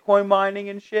for Bitcoin mining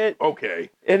and shit. Okay.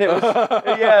 And it was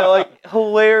like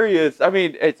hilarious. I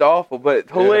mean, it's awful, but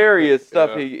hilarious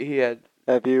stuff he had.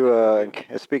 Have you,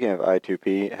 speaking of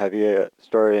I2P, have you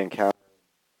started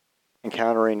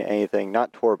encountering anything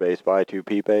not Tor based but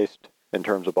I2P based in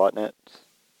terms of botnets?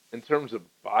 In terms of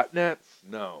botnets,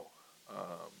 no.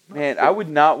 Man, I would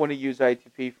not want to use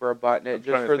I2P for a botnet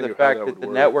just for the fact that the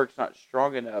network's not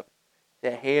strong enough to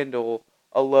handle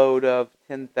a load of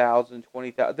 10,000,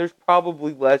 20,000. There's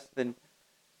probably less than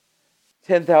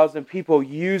 10,000 people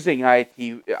using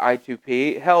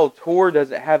I2P. Hell, Tor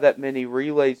doesn't have that many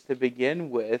relays to begin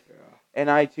with, and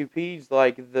I2P's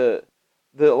like the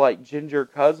like ginger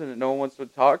cousin that no one wants to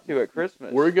talk to at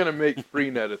Christmas. We're gonna make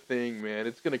Freenet a thing, man.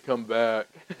 It's gonna come back.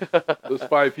 Those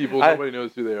 5 people, nobody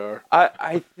knows who they are.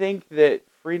 I think that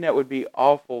Freenet would be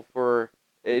awful for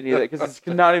any of that because it's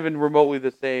not even remotely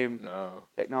the same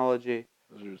technology.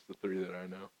 Those are just the 3 that I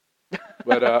know.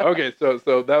 But okay, so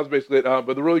that was basically it.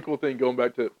 But the really cool thing, going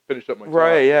back to finish up my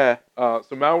talk,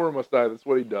 so Malware Must Die. That's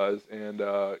what he does, and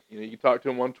you talk to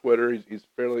him on Twitter. He's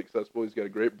fairly accessible. He's got a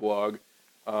great blog,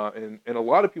 and a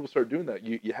lot of people start doing that.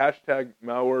 You hashtag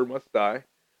Malware Must Die,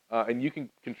 and you can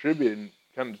contribute and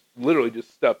kind of literally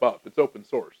just step up. It's open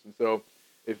source, and so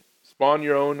if spawn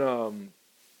your own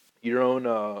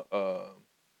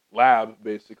lab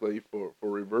basically for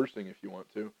reversing if you want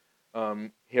to.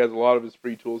 He has a lot of his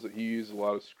free tools that he uses, a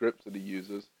lot of scripts that he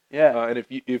uses. Yeah. And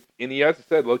he has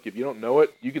said, look, if you don't know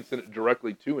it, you can send it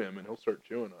directly to him, and he'll start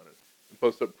chewing on it and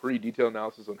post up pretty detailed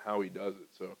analysis on how he does it.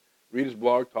 So read his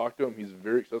blog, talk to him. He's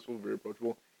very accessible, very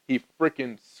approachable. He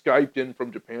freaking Skyped in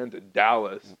from Japan to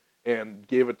Dallas and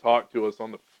gave a talk to us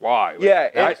on the fly.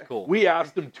 That's cool. We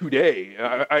asked him today.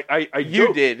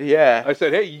 You did, yeah. I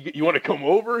said, hey, you want to come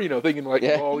over? Thinking like,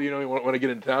 you want to get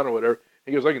in town or whatever.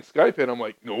 He goes, I can Skype in. I'm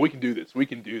like, no, we can do this. We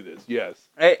can do this. Yes.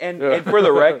 And for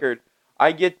the record,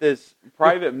 I get this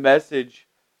private message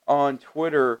on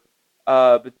Twitter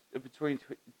between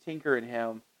Tinker and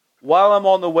him while I'm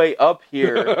on the way up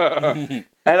here. And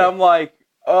I'm like,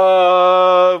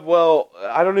 well,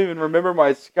 I don't even remember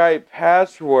my Skype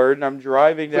password, and I'm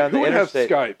driving down the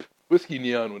interstate. Skype. Whiskey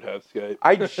Neon would have Skype.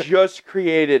 I just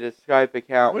created a Skype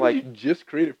account. What like, did you just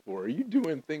create it for? Are you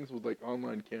doing things with like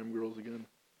online cam girls again?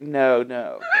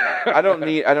 no. I don't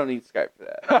need Skype for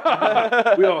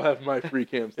that. We all have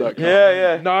myfreecams.com.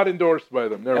 Yeah. Not endorsed by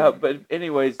them. Never mind. But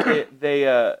anyways,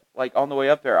 they like on the way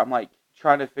up there, I'm like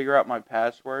trying to figure out my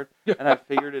password, and I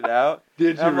figured it out.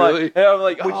 Did you I'm really? Like, I'm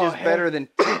like, Which oh, is better than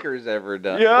Tinker's ever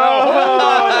done. Yeah.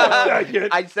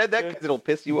 I said that because it'll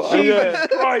piss you off. Jesus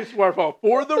Christ, Warfall.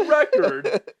 For the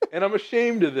record, and I'm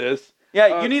ashamed of this.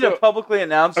 Yeah, you need to publicly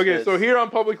announce Okay, this. so here I'm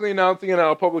publicly announcing it, and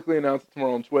I'll publicly announce it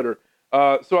tomorrow on Twitter.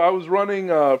 So I was running,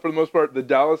 for the most part, the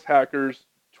Dallas Hackers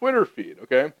Twitter feed,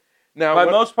 okay? Now, by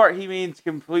most part, he means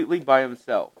completely by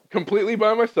himself. Completely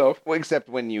by myself. Well, except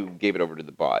when you gave it over to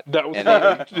the bot. That was And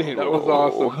that was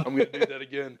awesome. I'm going to do that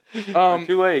again.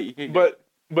 Too late. You can't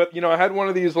But you know, I had one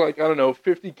of these, like, I don't know,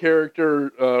 50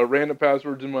 character random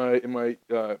passwords in my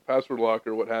password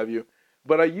locker, what have you.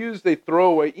 But I used a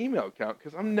throwaway email account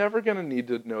because I'm never going to need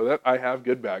to know that. I have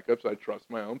good backups. I trust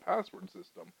my own password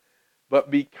system.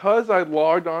 But because I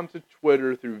logged onto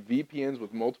Twitter through VPNs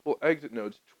with multiple exit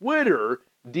nodes, Twitter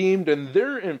deemed in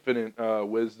their infinite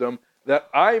wisdom that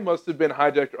I must have been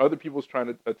hijacked or other people's trying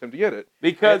to attempt to get it.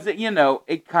 Because,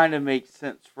 it kind of makes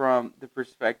sense from the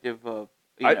perspective of,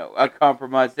 a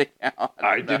compromised account.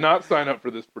 I did not sign up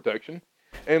for this protection.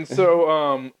 And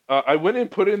so I went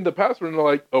and put in the password, and they're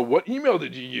like, oh, what email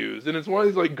did you use? And it's one of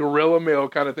these, like, guerrilla mail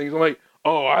kind of things. I'm like,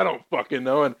 oh, I don't fucking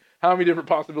know. And how many different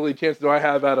possibility chances do I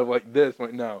have out of, like, this? I'm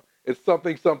like, no. It's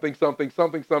something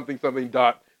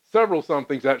dot several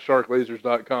somethings at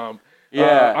sharklasers.com.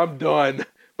 Yeah. I'm done.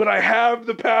 But I have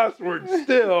the password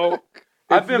still.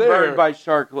 I've been burned by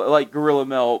Guerrilla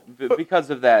Mail because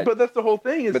of that. But that's the whole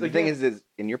thing. But the thing is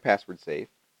in your password safe,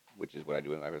 which is what I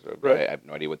do in my password. Right. I have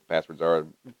no idea what the passwords are. I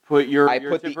put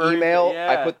the email.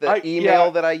 Yeah. I put the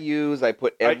email that I use. I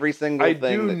put every single thing.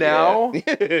 I do that, now, yeah.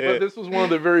 but this was one of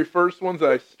the very first ones that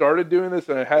I started doing this,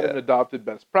 and I hadn't adopted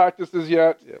best practices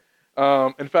yet.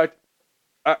 Yep. In fact,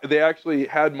 they actually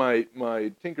had my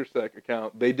TinkerSec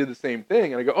account. They did the same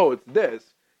thing, and I go, oh, it's this.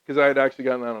 Because I had actually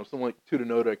gotten, I don't know, some like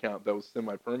Tutanota account that was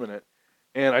semi-permanent.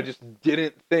 And I just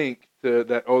didn't think that,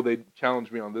 they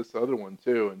challenged me on this other one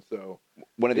too. And so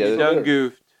one of the other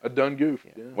goofed. I done goofed.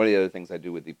 Yeah. One of the other things I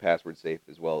do with the password safe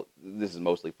as well, this is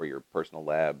mostly for your personal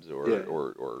labs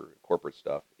or corporate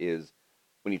stuff, is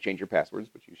when you change your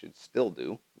passwords, which you should still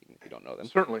do, even if you don't know them.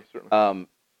 Certainly.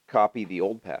 Copy the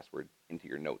old password into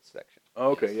your notes section.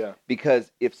 Oh, okay, yeah.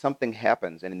 Because if something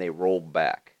happens and they roll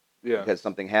back, because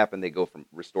something happened, they go from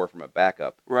restore from a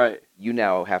backup. Right. You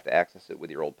now have to access it with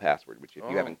your old password, which if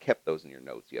you haven't kept those in your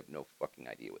notes, you have no fucking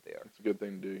idea what they are. It's a good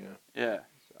thing to do, yeah. Yeah.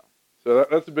 So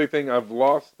that's a big thing. I've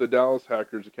lost the Dallas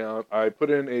Hackers account. I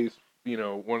put in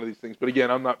one of these things, but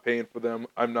again, I'm not paying for them.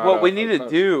 I'm not. What we need to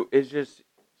do is just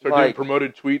start doing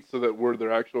promoted tweets so that we're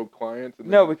their actual clients.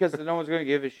 No, because no one's going to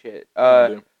give a shit.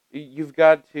 You've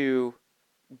got to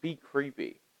be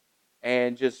creepy.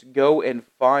 And just go and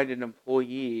find an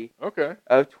employee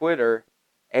of Twitter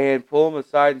and pull them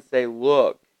aside and say,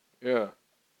 look,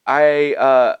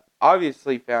 I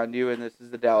obviously found you, and this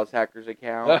is the Dallas Hackers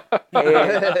account. And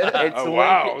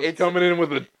it's coming in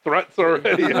with the threats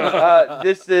already.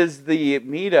 This is the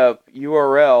meetup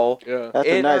URL. Yeah. That's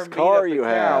a nice car you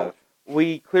have.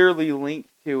 We clearly linked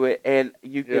to it, and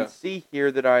you can see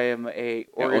here that I am a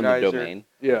organizer. On the domain.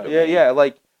 Yeah.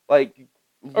 Like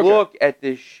look at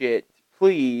this shit,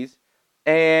 please.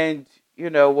 And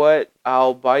you know what?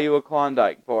 I'll buy you a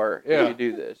Klondike bar if you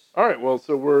do this. All right. Well,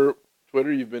 so we're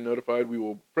Twitter. You've been notified. We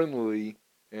will friendly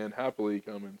and happily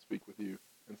come and speak with you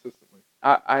consistently.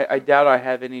 I doubt I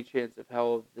have any chance of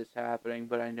hell of this happening,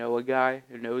 but I know a guy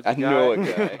who knows a guy. I know a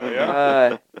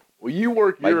guy. Well, you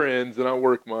work your ends, and I'll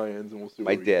work my ends, and we'll see.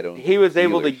 My dad owns. He was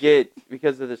able to get,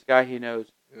 because of this guy he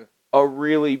knows, a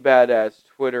really badass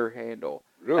Twitter handle,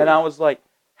 and I was like,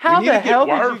 "How the hell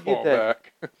did you get that?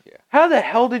 How the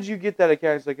hell did you get that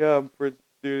account?" He's like, "Oh, I'm for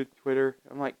Twitter."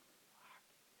 I'm like,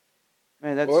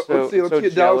 "Man, that's let's get jelly.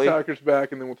 Dallas Hackers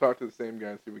back, and then we'll talk to the same guy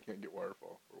and see if we can't get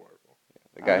Wirefall for Wirefall.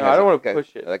 The guy I don't want to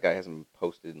push it. That guy hasn't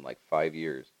posted in like 5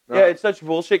 years. No. Yeah, it's such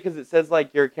bullshit because it says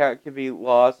like your account can be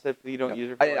lost if you don't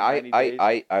use it for 90 days.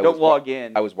 I don't log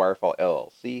in. I was Wirefall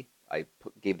LLC. I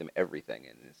gave them everything,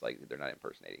 and it's like they're not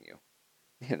impersonating you.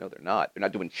 You know, they're not. They're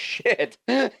not doing shit.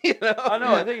 You know? I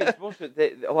know. I think it's bullshit.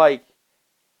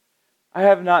 I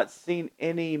have not seen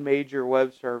any major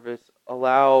web service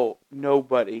allow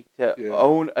nobody to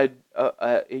own a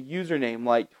username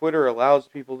like Twitter allows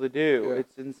people to do. Yeah.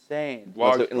 It's insane.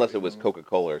 Unless it was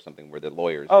Coca-Cola or something where the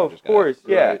lawyers. Oh, of course,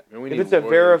 yeah. Right. If it's a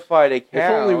verified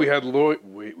account. If only we had lawyers.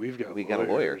 We've got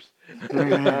lawyers.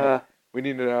 We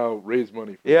need to now raise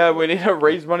money. Yeah, we need to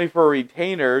raise money for a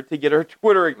retainer to get our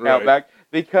Twitter account Right. back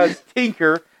because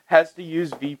Tinker has to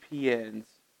use VPNs.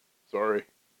 Sorry.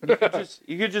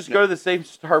 You could just go to the same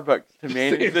Starbucks to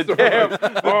manage the Same damn.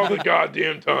 all the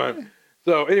goddamn time.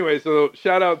 So anyway,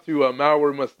 shout out to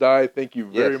Malware Must Die. Thank you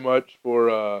very much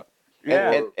for.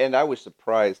 And I was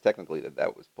surprised technically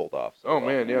that was pulled off. So Oh,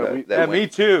 man, yeah, Me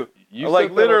too. You Like set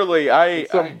that literally, up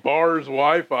some bars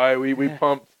Wi-Fi. We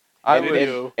pumped.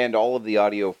 And all of the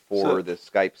audio for the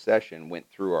Skype session went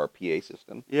through our PA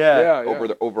system. Yeah.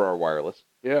 Over our wireless.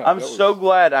 Yeah. I'm so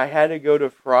glad I had to go to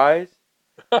Fry's.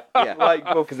 Yeah, Like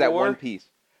before. because that one piece.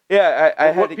 Yeah, I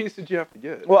had What to, piece did you have to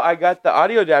get? Well, I got the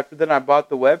audio adapter, then I bought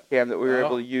the webcam that we were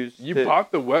able to use. You to,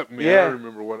 bought the web, man. Yeah. I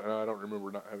remember I don't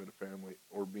remember not having a family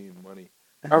or being money.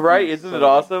 All right, isn't it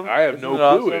awesome? I have Isn't no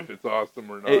it clue awesome? if it's awesome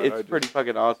or not. It's pretty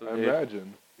fucking awesome. I dude.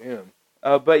 imagine. Damn.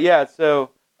 But yeah, so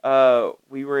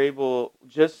we were able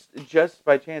just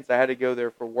by chance. I had to go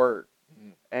there for work,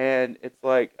 and it's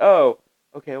like, oh,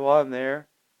 okay. Well, I'm there.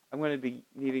 I'm going to be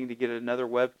needing to get another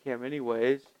webcam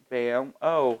anyways. Bam.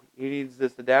 Oh, he needs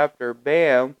this adapter.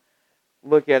 Bam.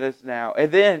 Look at us now.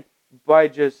 And then by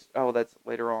that's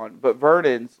later on. But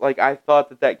Vernon's, like, I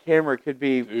thought that camera could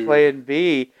be Plan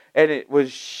B, and it was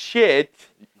shit.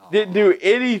 Didn't do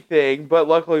anything, but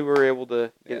luckily we were able to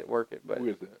get it working. But Who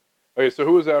is that? Okay, so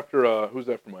who's after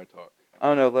my talk?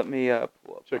 oh no, let me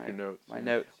pull up Check your notes. my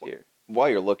notes here. While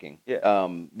you're looking,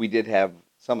 we did have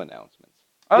some announcements.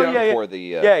 Oh yeah, Before the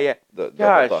yeah. the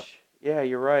Gosh, talk. yeah,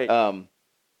 you're right.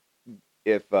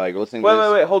 If you're listening, wait, to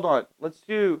this, wait, hold on. Let's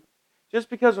do. Just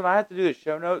because when I have to do the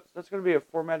show notes, that's going to be a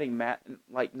formatting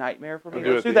nightmare for me. I'll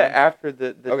do Let's it do at the that after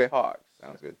the Okay. talks.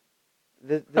 Sounds good.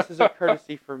 This is a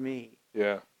courtesy for me.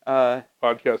 Yeah. Uh,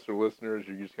 Podcaster listeners,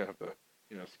 you're just gonna have to,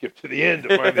 skip to the end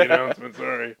to find the announcement.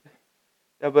 Sorry.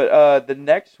 yeah, but the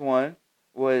next one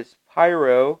was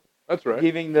Pyro. That's right.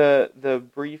 Giving the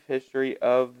brief history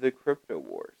of the crypto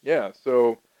wars. Yeah.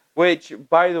 So. Which,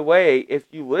 by the way, if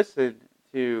you listen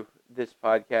to this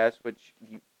podcast, which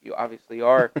you obviously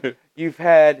are, you've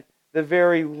had the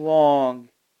very long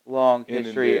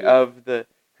history Inundated. of the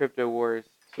crypto wars.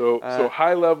 So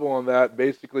high level on that.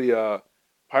 Basically,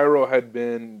 Pyro had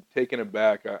been taken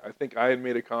aback. I think I had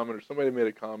made a comment, or somebody made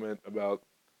a comment about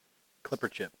Clipper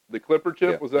chip. the Clipper chip.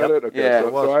 Yeah. Was that it? Okay. Yeah, so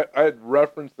it was. so I had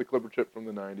referenced the Clipper chip from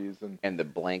the '90s, and and the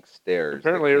blank stares.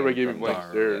 apparently that everybody came gave me from blank the-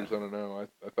 stares. yeah. I don't know.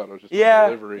 I thought it was just Yeah, a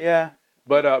delivery. yeah.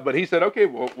 But he said, okay,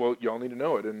 well, y'all need to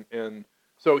know it, and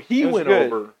so he It was went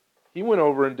good. over. He went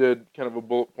over and did kind of a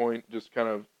bullet point, just kind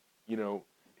of, But he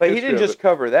history didn't of just it.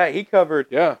 cover that. He covered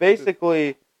Yeah.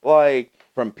 basically like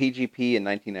From PGP in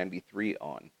 1993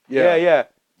 on. yeah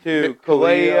to Kalea,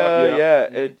 Kalea,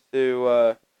 yeah. and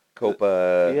to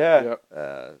Copa. yeah.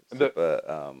 And the-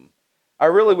 Sipa, I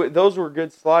really those were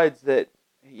good slides that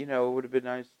would have been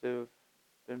nice to have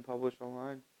been published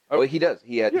online. well, he does.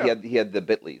 He had Yeah. he had the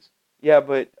Bitleys. Yeah,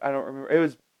 but I don't remember. It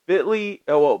was bit.ly.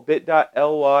 Oh well,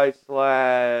 bit.ly/ It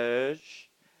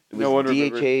was no one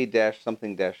remembers. DHA dash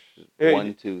something dash Hey,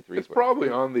 1 2 3. it's probably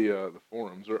on the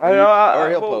forums. Or I know. or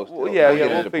he'll we'll- post it. we'll- Yeah, We'll yeah,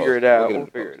 get it we'll to figure post. it out. We'll get it We'll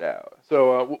to figure post. it out.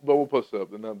 So, but we'll post it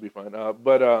up, and that'll be fine.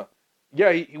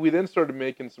 Yeah, we then started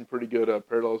making some pretty good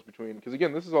parallels between, because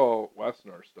again, this is all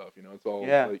Wassenaar stuff. It's all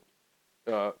like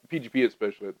PGP,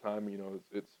 especially at the time.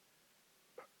 It's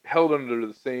held under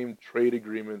the same trade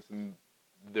agreements and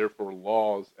therefore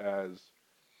laws as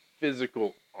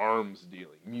physical arms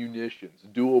dealing, munitions,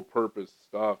 dual purpose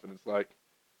stuff, and it's like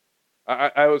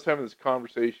I was having this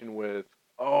conversation with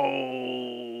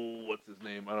what's his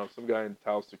name? I don't know, some guy in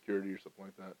Tau Security or something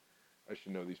like that. I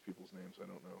should know these people's names. I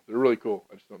don't know. They're really cool.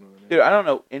 I just don't know their names. Dude, I don't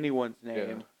know anyone's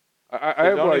name. I So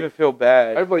have don't like, even feel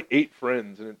bad. I have like 8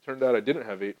 friends, and it turned out I didn't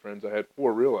have 8 friends. I had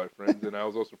 4 real life friends, and I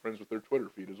was also friends with their Twitter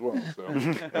feed as well. So,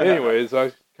 anyways, I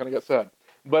kind of got sad.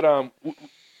 But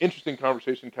interesting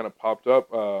conversation kind of popped up.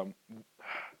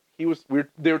 They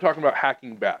were talking about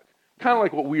hacking back, kind of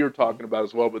like what we were talking about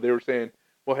as well. But they were saying,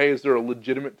 well, hey, is there a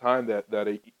legitimate time that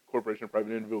a corporation or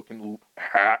private individual can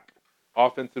hack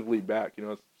offensively back?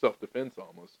 It's self-defense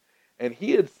almost. And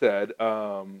he had said,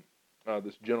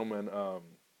 this gentleman,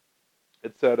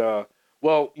 it said,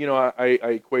 well, I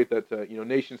equate that to,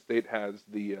 nation state has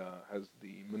the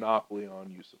monopoly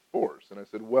on use of force. And I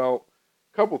said, well,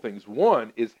 a couple things.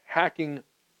 One is hacking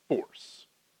force.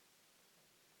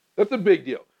 That's a big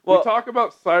deal. Well, we talk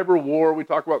about cyber war. We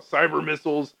talk about cyber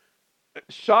missiles.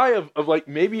 Shy of like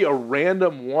maybe a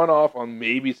random one-off on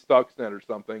maybe Stuxnet or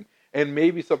something, and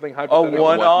maybe something hypothetical.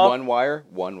 One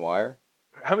wire.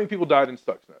 How many people died in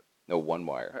Stuxnet? No, one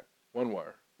wire. One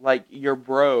wire. Like your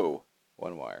bro.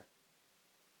 One wire.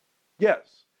 Yes.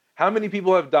 How many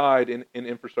people have died in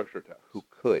infrastructure attacks? Who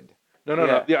could?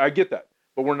 No. Yeah, I get that,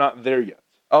 but we're not there yet.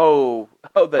 Oh,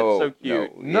 that's so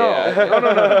cute.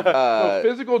 No. No,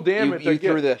 physical damage. You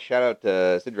threw the shout out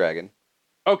to Sid Dragon.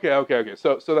 Okay.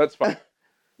 So that's fine.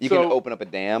 You can open up a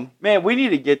dam. Man, we need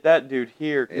to get that dude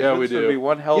here. Yeah, we do. Would be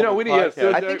one hell of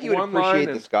a I think he would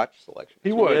appreciate the Scotch selection.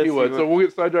 He would. So we'll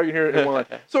get Side Dragon here in one line.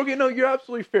 So you're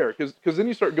absolutely fair because then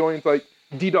you start going into like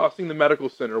DDoSing the medical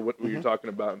center, what you're talking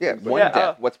about. Yeah,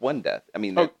 death. What's one death? I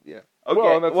mean, yeah. Okay,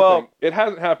 well, that's the thing. It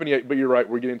hasn't happened yet, but you're right.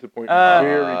 We're getting to the point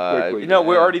very quickly.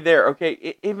 We're already there.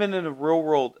 Okay, even in a real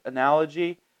world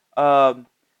analogy,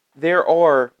 there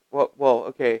are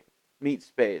meat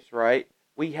space, right?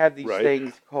 We have these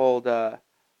things called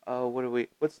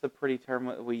what's the pretty term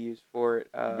that we use for it?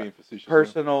 Being facetious.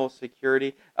 Personal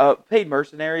security. Paid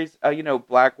mercenaries.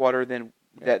 Blackwater, then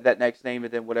that next name,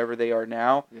 and then whatever they are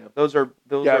now. Yeah. Those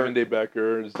Gavin Day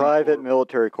Beckers. Private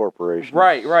military corporations.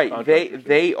 Right.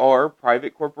 They are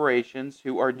private corporations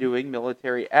who are doing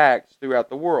military acts throughout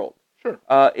the world. Sure.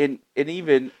 And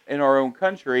even in our own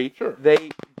country,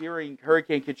 they during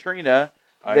Hurricane Katrina,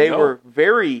 they were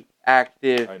very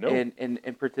active in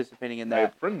participating in that. I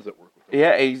have friends that work with them.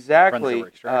 Yeah, exactly. Friends that were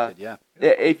extracted,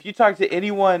 If you talk to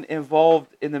anyone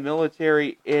involved in the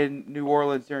military in New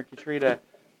Orleans during Katrina,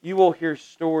 you will hear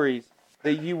stories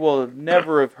that you will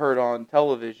never have heard on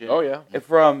television. Oh, yeah.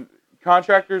 From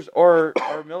contractors or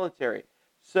military.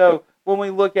 So when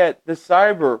we look at the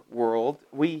cyber world,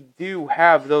 we do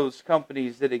have those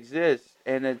companies that exist,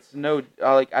 and it's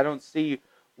I don't see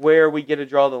where we get to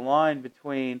draw the line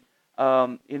between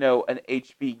an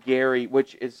HB Gary,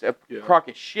 which is a crock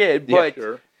of shit, but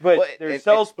their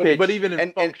sales pitch. But even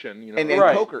in function,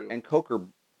 and Coker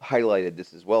highlighted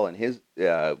this as well in his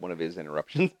one of his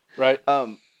interruptions, right?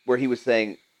 Where he was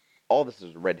saying all this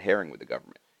is a red herring with the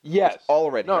government. Yes, it's all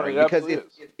a red herring because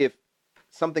if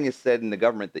something is said in the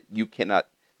government that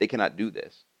they cannot do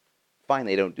this, fine,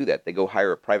 they don't do that. They go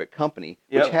hire a private company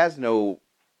which has no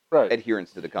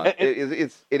adherence to the contract.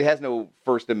 It has no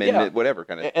First Amendment, whatever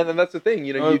kind of. And then that's the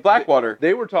thing, Blackwater.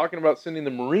 They were talking about sending the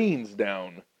Marines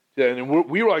down, and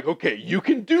we were like, okay, you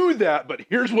can do that, but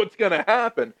here's what's going to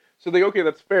happen. So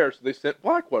that's fair. So they sent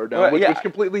Blackwater down, which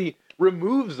completely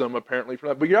removes them apparently from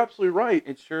that. But you're absolutely right.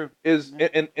 It's true.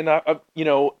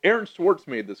 Aaron Swartz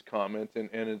made this comment,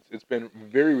 and it's been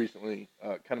very recently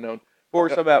kind of known. Pour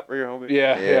some out for your homie.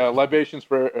 Yeah. Libations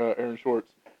for Aaron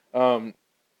Swartz.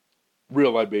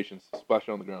 Real libations, splash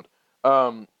on the ground.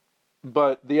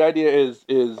 But the idea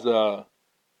is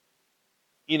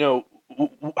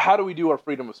how do we do our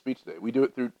freedom of speech today? We do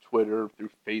it through Twitter,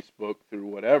 through Facebook, through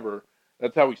whatever.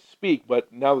 That's how we speak.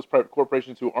 But now there's private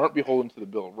corporations who aren't beholden to the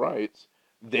Bill of Rights.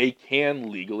 They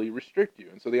can legally restrict you.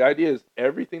 And so the idea is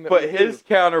everything that. But his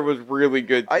counter was really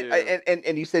good too.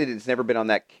 And you said it's never been on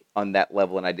that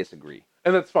level, and I disagree.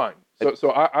 And that's fine. So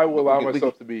I will allow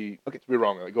myself to be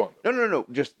wrong. Go on. No.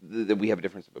 Just that we have a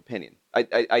difference of opinion.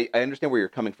 I understand where you're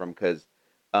coming from because,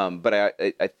 but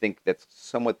I think that's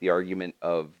somewhat the argument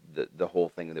of the whole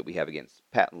thing that we have against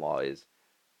patent law is,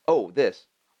 this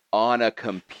on a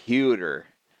computer,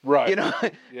 right?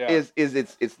 Is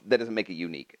that doesn't make it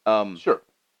unique. Sure.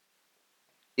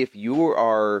 If you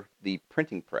are the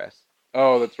printing press,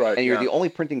 that's right, and you're the only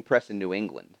printing press in New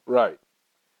England, right?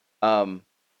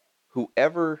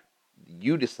 Whoever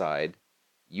you decide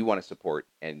you want to support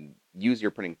and use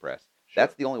your printing press,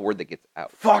 that's the only word that gets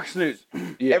out. Fox News.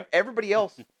 Everybody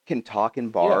else can talk in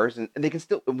bars, and we can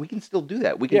still do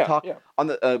that. We can talk on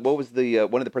the what was the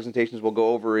one of the presentations we'll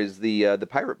go over is the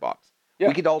pirate box. Yeah,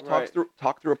 we could all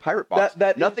talk through a pirate box.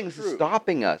 Nothing's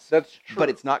stopping us. That's true. But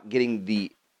it's not getting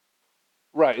the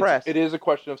press. It is a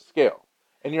question of scale,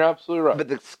 and you're absolutely right. But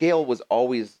the scale was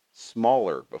always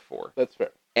smaller before. That's fair.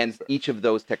 And each of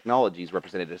those technologies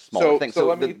represented a smaller thing.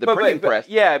 So the printing press.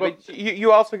 But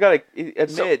you also got to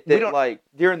admit that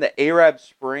during the Arab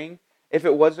Spring, if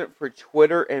it wasn't for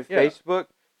Twitter and Facebook,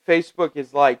 Facebook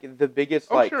is like the biggest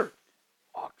fuck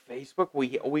Facebook.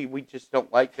 We just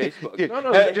don't like Facebook. Dude,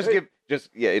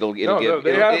 it'll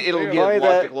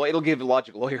give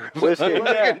Logic Lawyer.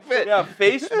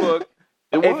 Facebook.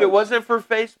 If it wasn't for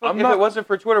Facebook, it wasn't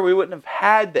for Twitter, we wouldn't have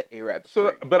had the Arab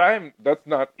Spring. That's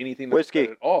not anything that's said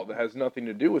at all. That has nothing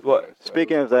to do with what.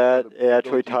 Speaking of that, it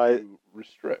actually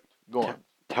restrict. Go on.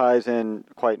 Ties in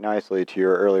quite nicely to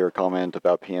your earlier comment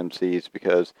about PMCs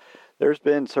because there's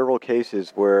been several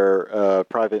cases where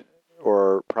private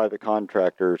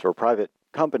contractors or private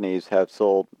companies have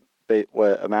sold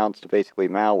what amounts to basically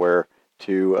malware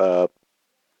to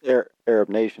Arab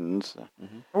nations.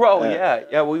 Mm-hmm. Well,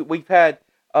 we've had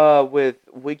with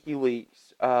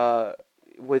WikiLeaks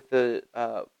with the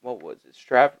what was it?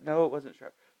 No, it wasn't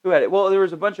who had it. Well, there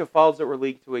was a bunch of files that were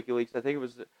leaked to WikiLeaks. I think it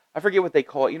was, I forget what they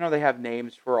call it. You know, they have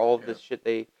names for all of this shit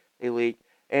they leak.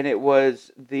 And it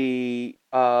was the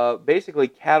basically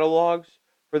catalogs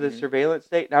for the surveillance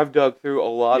state. And I've dug through a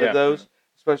lot of those,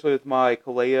 especially with my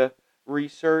Kalea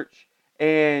research.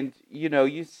 And, you know,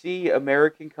 you see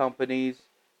American companies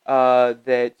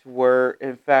that were,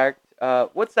 in fact,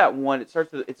 what's that one? It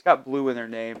starts with, it's got blue in their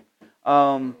name.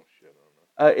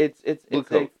 It's Blue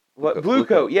Coat. Blue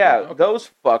Coat, yeah. Okay.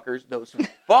 Those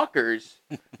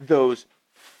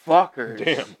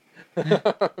fuckers. Damn.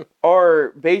 Are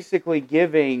basically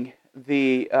giving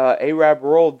the Arab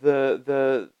world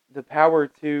the power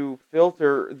to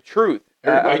filter truth.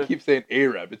 Everybody keeps saying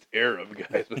Arab. It's Arab,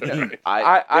 guys.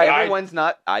 Everyone's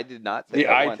not. I did not say the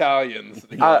that once. Italians.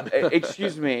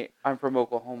 Excuse me, I'm from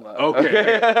Oklahoma.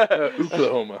 Okay.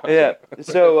 Oklahoma. Yeah.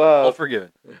 So All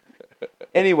forgiven.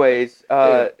 anyways,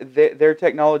 their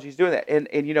technology is doing that,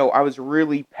 and you know, I was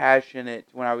really passionate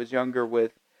when I was younger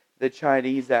with the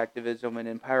Chinese activism and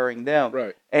empowering them.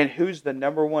 Right. And who's the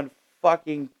number one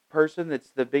fucking person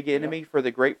that's the big enemy for the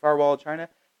Great Firewall of China?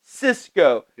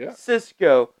 Cisco. Yeah.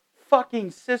 Fucking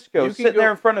Cisco. You can Sitting go-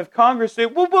 there in front of Congress saying,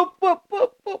 we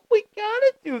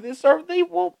gotta do this or they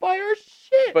won't buy our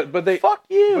shit. But they Fuck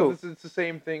you. But it's the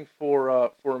same thing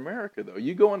for America though.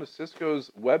 You go onto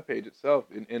Cisco's webpage itself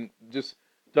and just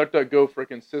DuckDuckGo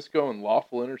frickin' Cisco and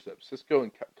lawful intercept, Cisco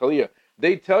and Kalea.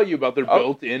 They tell you about their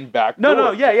built-in backdoor.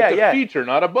 No, yeah, it's yeah. a feature,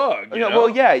 not a bug. You know? Well,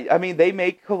 yeah. I mean, they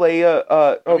make Kalea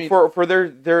for their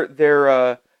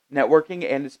networking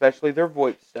and especially their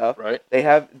VoIP stuff. Right. They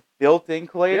have built-in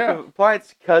Kalea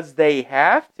compliance because they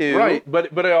have to. Right,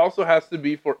 but it also has to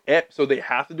be for so they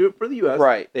have to do it for the U.S.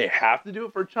 Right. They have to do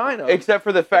it for China. Except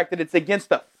for the fact that it's against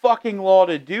the fucking law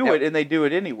to do it, and they do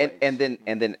it anyway. And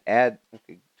then add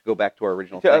to go back to our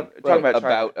original Talking thing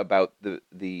about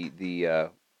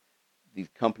these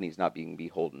companies not being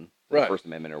beholden to the Right. First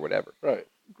Amendment or whatever. Right.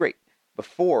 Great.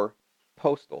 Before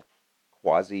postal,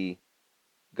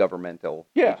 quasi-governmental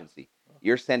agency,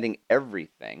 you're sending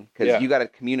everything because you got to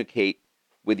communicate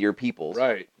with your peoples.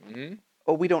 Right. Mm-hmm.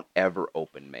 Oh, we don't ever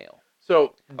open mail.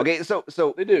 So okay, so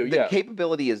they do. The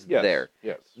capability is there.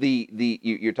 Yes.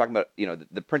 You're talking about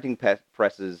the printing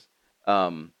presses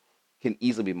can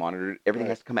easily be monitored. Everything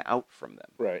has to come out from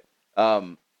them. Right.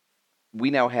 We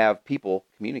now have people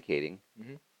communicating.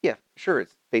 Mm-hmm. Yeah, sure,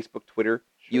 it's Facebook, Twitter.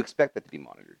 Sure. You expect that to be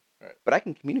monitored. Right. But I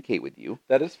can communicate with you.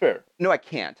 That is fair. No, I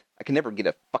can't. I can never get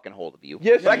a fucking hold of you.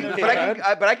 Yes, but you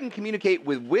I can communicate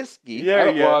with whiskey. Yeah,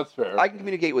 yeah. Well, that's fair. I can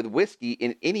communicate with whiskey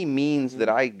in any means that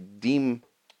I deem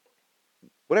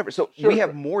whatever. So Sure. we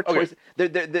have more Okay. choice.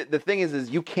 The thing is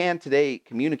you can today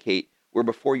communicate where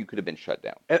before you could have been shut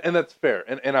down. And that's fair.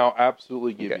 And I'll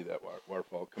absolutely give you that,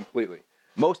 Waterfall, completely.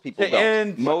 Most people don't.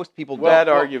 And Most people don't. bad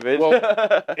argument.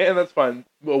 And that's fine.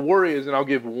 Well, worry is, and I'll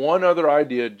give one other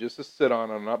idea just to sit on.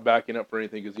 I'm not backing up for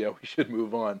anything because, we should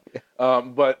move on.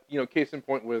 But, case in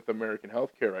point with American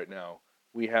healthcare right now,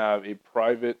 we have a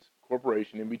private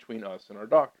corporation in between us and our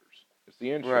doctors. It's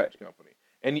the insurance company.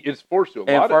 And it's forced to.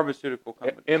 Pharmaceutical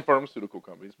companies. And pharmaceutical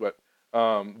companies. But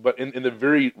in the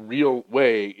very real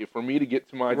way, for me to get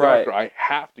to my Right. doctor, I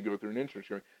have to go through an insurance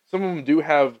company. Some of them do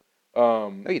have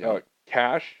No, you don't.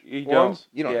 cash You ones.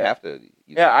 You don't Yeah. have to.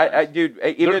 Use I dude.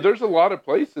 Even There's a lot of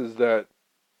places that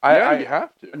you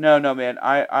have to. No, man.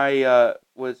 I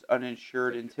was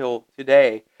uninsured until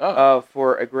today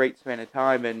for a great span of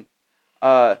time, and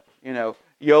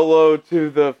YOLO to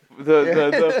the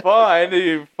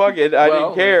fine. Fuck it, I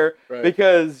didn't care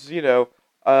because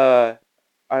I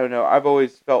don't know. I've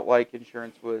always felt like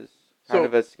insurance was kind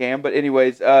of a scam, but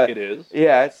anyways, it is.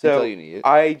 Yeah, so Until you need it.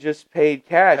 I just paid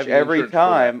cash Having every insurance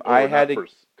time. for that, I or had not to.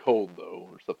 for cold though,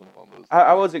 or something along those.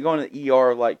 I wasn't going to the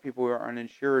ER like people who are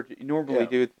uninsured normally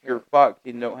do if you're fucked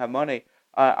and don't have money.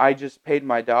 I just paid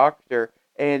my doctor,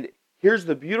 and here's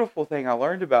the beautiful thing I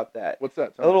learned about that. What's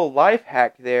that? A little life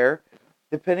hack there.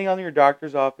 Depending on your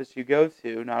doctor's office you go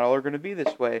to, not all are going to be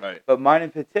this way, Right. but mine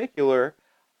in particular,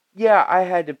 I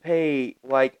had to pay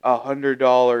like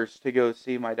 $100 to go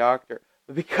see my doctor.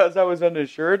 But because I was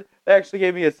uninsured, they actually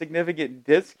gave me a significant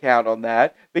discount on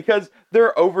that because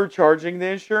they're overcharging the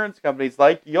insurance companies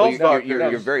like y'all's doctors.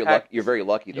 You're very lucky. You're very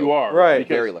lucky. Though. You are Right.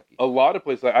 because Very lucky. A lot of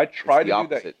places. I tried It's to the do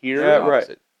that opposite. here. Yeah,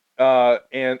 right.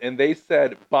 And they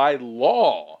said by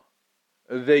law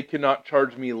they cannot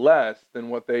charge me less than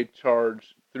what they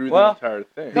charge through the entire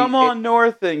thing. Come on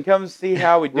north and come see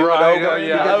how we do Right, it over in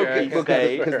yeah, the okay. Okie Because-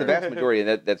 State. Because the vast majority,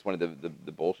 and that's one of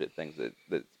the bullshit things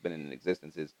that's been in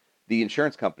existence is the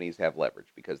insurance companies have leverage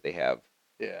because they have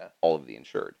all of the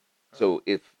insured. So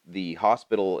if the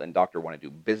hospital and doctor want to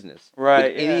do business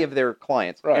Right, with any of their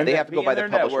clients, Right. they have to go by the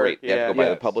published rate. They have to go by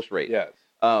the Yes. published rate. Yes.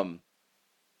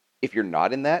 If you're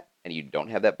not in that and you don't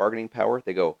have that bargaining power,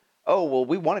 they go, "Oh, well,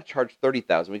 we want to charge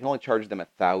 30,000. We can only charge them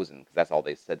 1,000 because that's all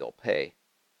they said they'll pay."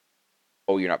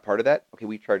 Oh, you're not part of that? Okay,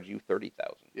 we charge you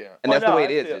 30,000. Yeah. And that's the way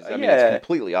it is. I mean, it's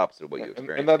completely opposite of what you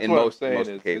experience And that's in what most I'm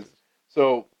saying cases.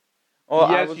 So, Well,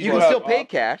 yes, You can still pay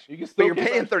cash, You can but still you're pay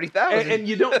paying cash. 30,000. And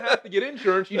you don't have to get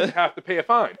insurance. You just have to pay a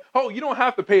fine. Oh, you don't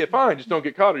have to pay a fine. Just don't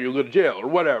get caught or you'll go to jail or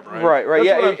whatever. Right. Right. That's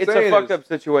Yeah, what I'm it's a saying fucked is- up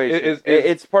situation.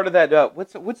 It's part of that.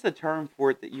 What's the term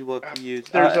for it that you love to use?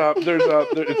 It's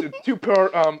a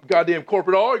two-part goddamn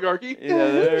corporate oligarchy. Yeah,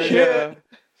 there you Shit. go.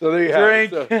 So there you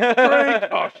Drink. have it. So, drink.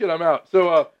 Oh shit, I'm out.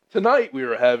 So tonight we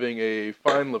are having a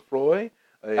fine Lefroy,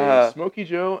 a Smoky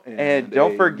Joe, and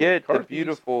don't a forget the McCarthy's-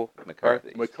 beautiful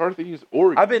McCarthy's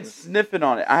Oregon. I've been sniffing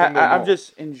on it. I'm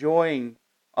just enjoying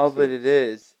all that it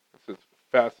is. This is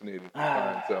fascinating.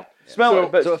 Fine, so Smell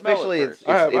it, but so smell officially, it it's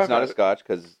first. I've not had a it. Scotch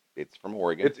because it's from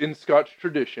Oregon. It's in Scotch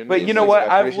tradition. But you It's know in what?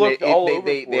 Scotch I've tradition. looked all over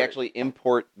They for it. actually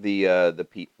import the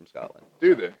peat from Scotland.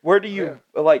 Do they? Where do you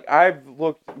like? I've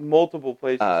looked multiple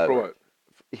places For what?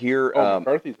 Here,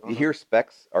 McCarthy's. here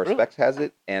Specs, our Really? Specs has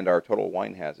it, and our Total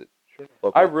Wine has it. Sure. I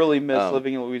locally. really miss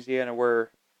living in Louisiana,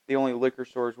 where the only liquor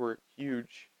stores were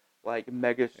huge, like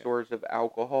mega stores of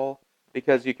alcohol,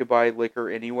 because you could buy liquor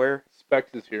anywhere.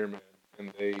 Specs is here, man,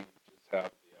 and they just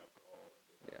have the alcohol.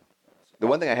 Yeah. The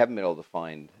one thing I haven't been able to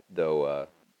find, though,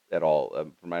 at all,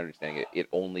 from my understanding, it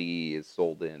only is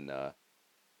sold in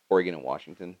Oregon and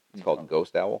Washington. It's called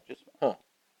Ghost Owl.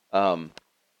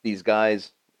 These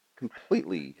guys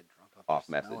completely off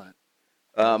message.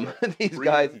 These Breathe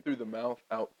guys in through the mouth,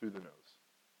 out through the nose.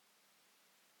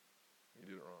 You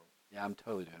did it wrong. Yeah, I'm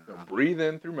totally doing it No, wrong. breathe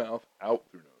in through mouth, out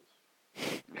through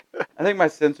nose. I think my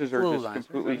sensors are Little just nicer.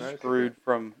 completely Nicer. screwed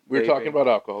from. We were talking vaping. about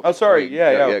alcohol. Oh, sorry.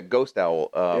 Yeah. Ghost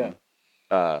Owl.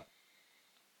 It's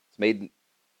made in,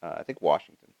 I think,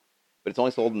 Washington, but it's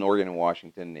only sold in Oregon and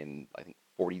Washington in, I think,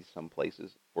 40-some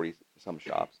places, 40-some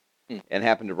shops, and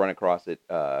happened to run across it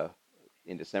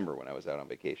in December when I was out on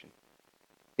vacation.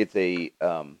 It's a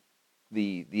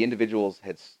the individuals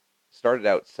had started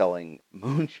out selling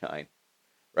moonshine,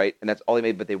 right, and that's all they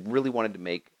made, but they really wanted to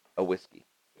make a whiskey,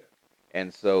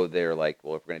 and so they're like,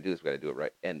 well, if we're gonna do this, we got to do it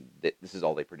right, and this is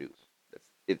all they produce.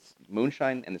 It's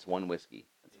moonshine and this one whiskey.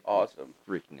 It's awesome,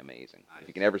 freaking amazing. Nice. If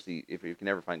you can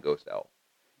ever find Ghost Owl,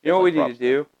 you know what we need to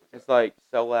do? It's like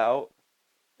sell out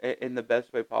in the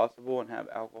best way possible and have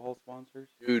alcohol sponsors.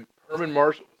 Dude, Herman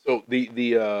Marshall. So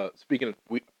the speaking of,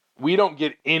 we don't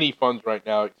get any funds right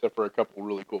now except for a couple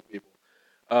really cool people.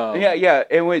 Yeah,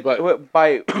 and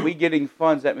by we getting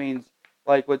funds, that means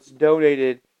like what's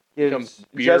donated gives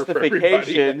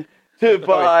justification to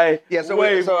buy. Yeah, so I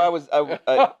had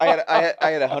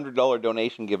 $100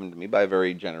 donation given to me by a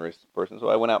very generous person, so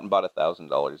I went out and bought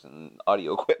 $1,000 in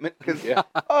audio equipment because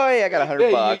I got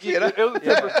 $100. You know? It was a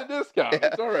 10% discount.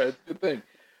 It's all right. It's a good thing.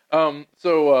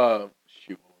 So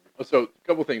a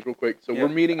couple things real quick. So we're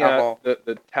meeting at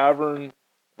the tavern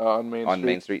on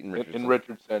Main Street in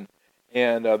Richardson.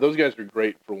 And those guys are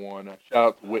great for one. Shout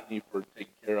out to Whitney for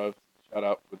taking care of. Shout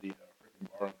out for the freaking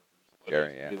bar.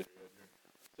 Jerry, yeah.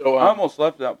 So I almost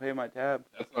left without paying my tab.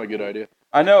 That's not a good idea.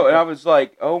 I know, and I was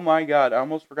like, oh my god, I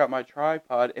almost forgot my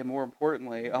tripod, and more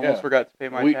importantly, I almost forgot to pay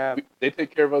my tab. They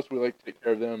take care of us. We like to take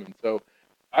care of them. And so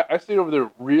I stayed over there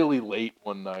really late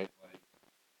one night.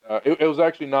 It was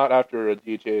actually not after a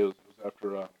DHA. It was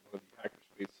after one of the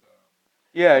Hackerspace.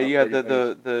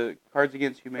 The Cards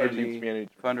Against Humanity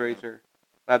fundraiser.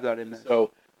 Lab.ms. So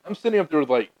I'm sitting up there with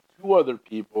like two other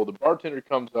people. The bartender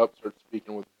comes up, starts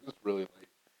speaking with us. It's really late.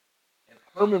 And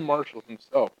Herman Marshall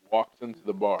himself walks into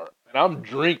the bar. And I'm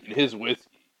drinking his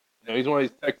whiskey. You know, he's one of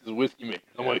these Texas whiskey makers.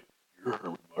 I'm like, you're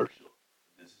Herman Marshall.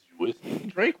 This is your whiskey. He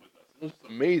drank with us. It was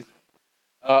amazing.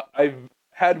 I've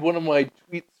had one of my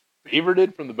tweets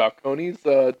favorited from the Balcones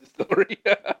distillery.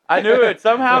 I knew it.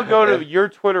 Somehow go to your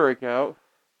Twitter account.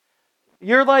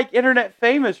 You're like internet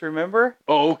famous, remember?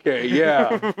 Oh, okay,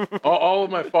 yeah. all of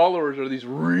my followers are these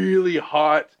really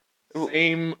hot,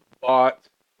 same bot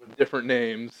with different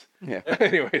names. Yeah.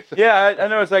 Anyways. Yeah, I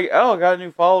know. It's like, oh, I got a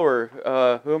new follower.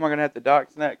 Who am I going to have to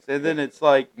dox next? And then it's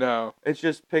like, no. It's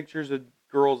just pictures of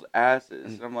girls'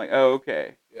 asses. And I'm like, oh,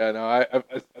 okay. Yeah, no, I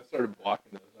started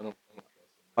blocking those. I don't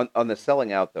on the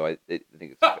selling out, though, I think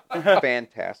it's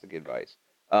fantastic advice.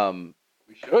 We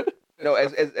should? No,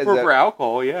 as for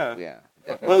alcohol, yeah. Yeah.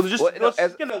 Well,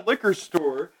 let's get a liquor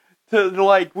store to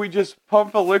like we just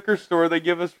pump a liquor store. They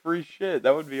give us free shit.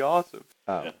 That would be awesome.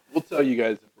 Yeah, we'll tell you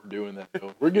guys if we're doing that.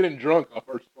 Though. We're getting drunk off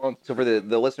our sponsor. So for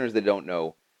the listeners that don't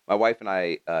know, My wife and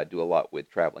I do a lot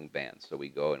with traveling bands. So we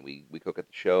go and we cook at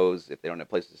the shows. If they don't have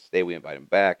places to stay, we invite them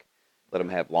back. Let them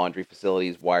have laundry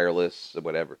facilities, wireless,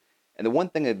 whatever. And the one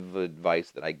thing of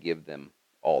advice that I give them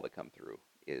all that come through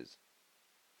is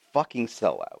fucking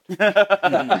sell out.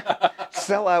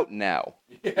 Sell out now,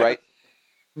 right?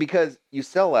 Because you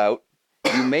sell out,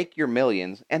 you make your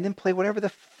millions, and then play whatever the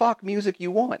fuck music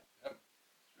you want.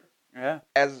 Yeah.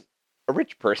 As a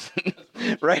rich person,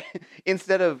 right?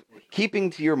 Instead of keeping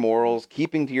to your morals,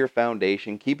 keeping to your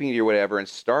foundation, keeping to your whatever, and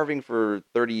starving for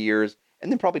 30 years, and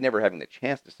then probably never having the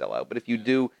chance to sell out. But if you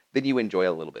do, then you enjoy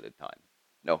a little bit of time.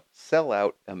 No, sell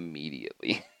out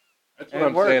immediatally. That's what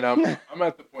I'm saying. I'm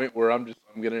at the point where I'm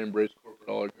going to embrace corporate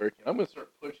oligarchy. I'm going to start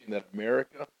pushing that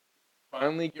America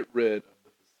finally get rid of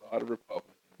the facade of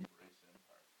republic and embrace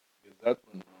empire, because that's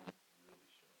when Rome really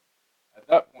shone. At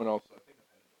that point, also, I think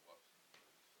I've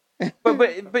had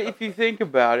enough. But if you think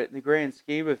about it in the grand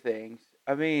scheme of things,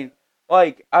 I mean,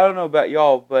 like, I don't know about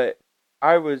y'all, but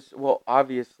I was, well,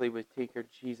 obviously with Tinker,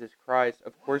 Jesus Christ,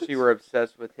 of course you were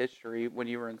obsessed with history when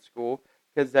you were in school,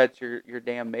 because that's your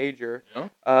damn major. Yeah.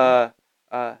 I'm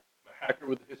a hacker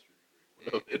with a history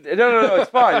degree. No, it's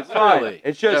fine, it's fine. Really?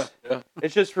 It's just,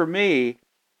 it's just for me,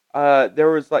 that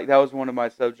was one of my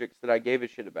subjects that I gave a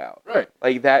shit about. Right.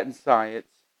 Like that in science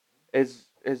is,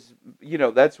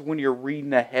 that's when you're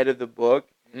reading ahead of the book,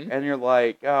 and you're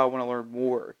like, oh, I want to learn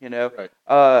more, Right.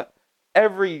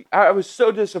 I was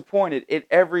so disappointed in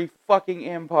every fucking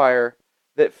empire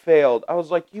that failed. I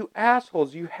was like, you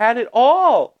assholes, you had it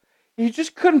all. You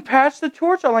just couldn't pass the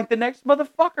torch on. Like, the next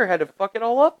motherfucker had to fuck it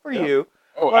all up for you.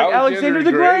 Oh, like Alexander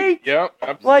the Great. Yeah,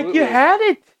 absolutely. Like, you had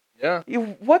it. Yeah.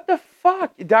 What the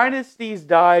fuck? Dynasties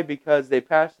die because they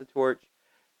pass the torch,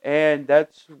 and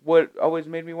that's what always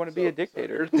made me want to be a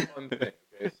dictator. So here's the one thing,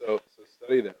 okay? So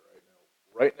study that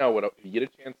right now. Right now, if you get a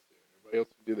chance to, everybody else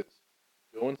can do this,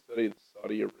 go and study the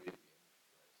Saudi Arabian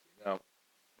dynasty. Now,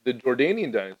 the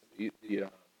Jordanian dynasty, the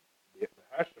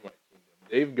Hashemite kingdom,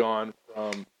 they've gone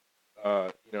from,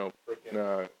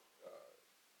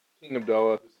 King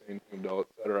Abdullah, Hussein, King Abdullah,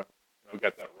 etc. I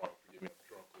got that wrong. Forgive me. I'm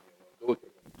drunk. Go look at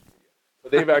Wikipedia.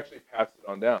 But they've actually passed it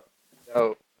on down.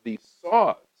 Now, the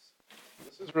Sauds,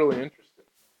 this is really interesting.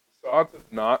 The Sauds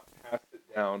have not passed it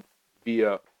down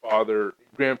via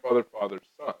grandfather, father,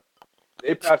 son.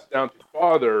 They passed it down to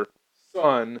father,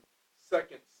 son,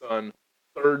 second son,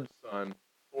 third son,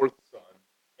 fourth son,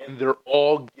 and they're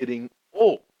all getting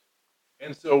old.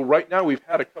 And so right now we've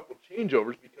had a couple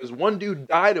changeovers because one dude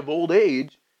died of old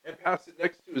age and passed it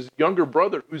next to his younger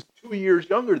brother, who's 2 years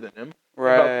younger than him,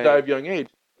 about to die of young age.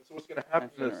 And so what's going to happen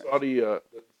in the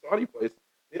Saudi place?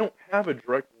 They don't have a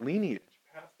direct lineage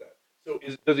past that. So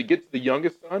does it get to the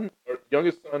youngest son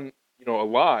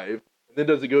alive, and then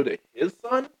does it go to his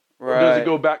son? Or does it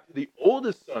go back to the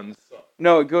oldest son's son?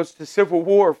 No, it goes to civil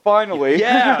war, finally.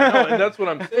 Yeah, and that's what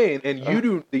I'm saying. And you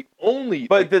do the only...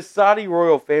 But the Saudi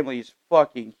royal family is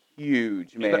fucking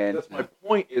huge, man. That's my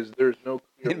point, is there's no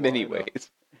clear in many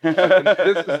ways. And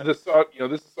this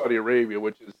is Saudi Arabia,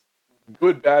 which is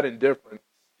good, bad, indifferent,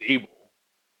 stable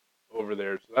over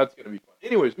there. So that's going to be fun.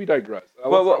 Anyways, we digress. I do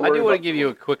want to give you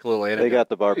a quick little anecdote. They got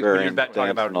the barbarian talking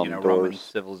about Roman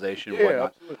civilization and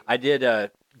whatnot. Absolutely. I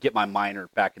did get my minor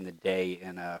back in the day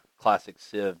in Classic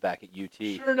Civ back at UT.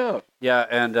 Sure enough. Yeah,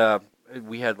 and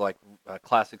we had like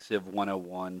Classic Civ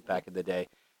 101 back in the day.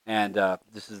 And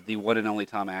this is the one and only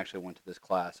time I actually went to this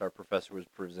class. Our professor was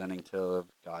presenting to,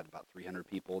 about 300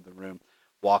 people in the room.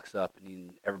 Walks up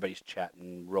and everybody's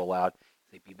chatting real loud.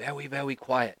 He's like, be very, very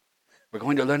quiet. We're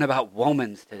going to learn about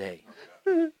Romans today.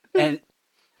 And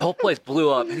the whole place blew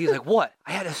up. And he's like, what?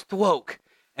 I had a stroke.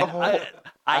 And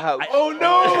oh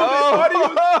no!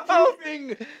 The body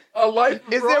was a life.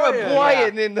 Is there a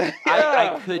Brian in the?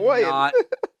 I could not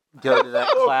go to that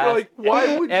class. Like,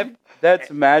 why would you?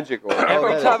 That's magical.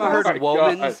 Every time I heard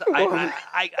Womans,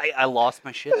 I lost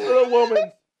my shit.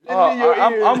 Womans.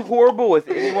 I'm horrible with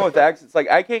anyone with accents.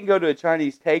 Like, I can't go to a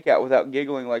Chinese takeout without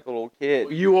giggling like a little kid.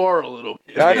 You are a little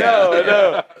kid. I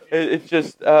know. It's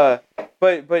just, but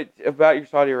about your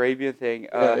Saudi Arabia thing.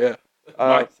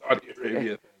 My Saudi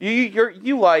Arabia thing.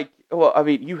 You like, well, I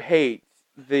mean, you hate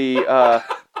the.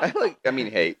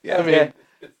 hate. Yeah. I mean,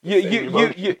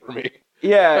 you for me.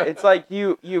 Yeah, it's like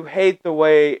you hate the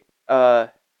way,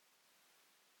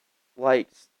 like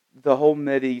the whole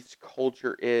Mideast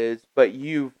culture is, but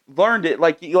you've learned it.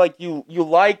 Like you like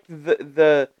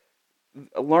the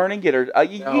learning it, or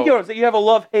you know what I'm saying. You have a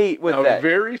love-hate with that.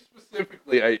 Very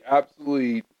specifically, I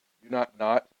absolutely do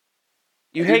not.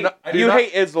 You hate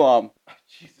Islam.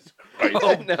 Jesus Christ.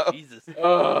 Oh, No. Jesus.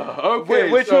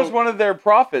 Okay, Which so was one of their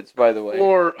profits, by the way.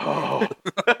 for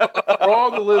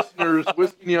all the listeners,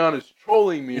 Whiskey Neon is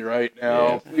trolling me right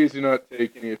now. Yes. Please do not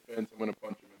take any offense. I'm going to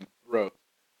punch him in the throat.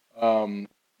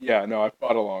 Yeah, no, I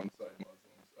fought alongside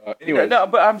Muslims. Anyway, No,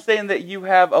 but I'm saying that you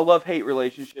have a love-hate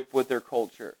relationship with their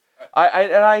culture.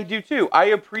 I do too.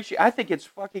 I think it's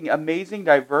fucking amazing,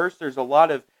 diverse. There's a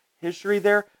lot of history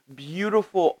there,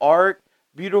 beautiful art,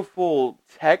 beautiful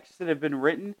texts that have been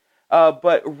written,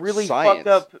 but really Science fucked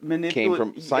up came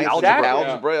manipulation. from science, Exactly.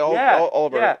 algebra, all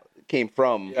of our came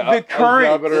from. The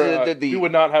current- we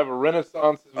would not have a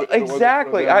Renaissance. if it wasn't for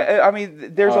Exactly. them. I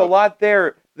mean, there's a lot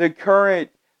there. The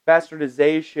current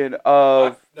bastardization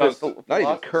of No, the so- Not even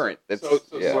philosophy. current. That's So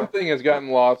yeah. something has gotten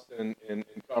lost in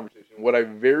conversation. What I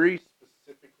very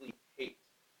specifically hate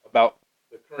about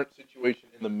the current situation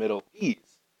in the Middle East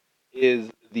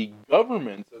is the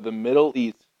governments of the Middle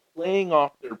East playing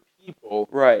off their people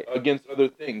Right. against other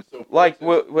things. So, for Like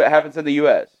instance, what happens in the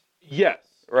U.S. yes,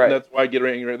 Right. and that's why I get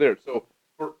angry right there. So,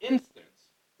 for instance,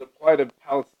 the plight of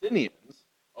Palestinians,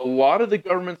 a lot of the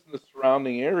governments in the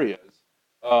surrounding areas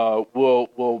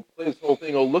will play this whole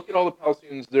thing. Oh, look at all the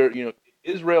Palestinians.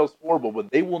 Israel's horrible,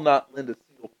 but they will not lend a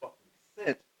single fucking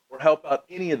cent or help out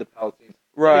any of the Palestinians.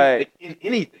 Right. In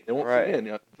anything, they won't Right. sit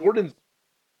in. Jordan's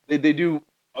they do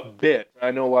a bit.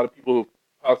 I know a lot of people,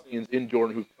 Palestinians in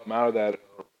Jordan, who've come out of that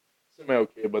are semi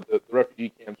okay, but the refugee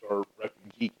camps are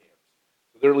refugee camps,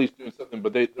 so they're at least doing something.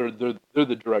 But they're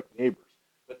the direct neighbors.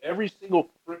 But every single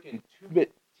freaking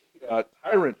two-bit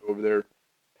tyrant over there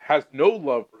has no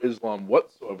love for Islam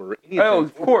whatsoever. Oh,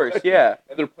 of course, yeah.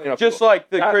 And they're playing off Just like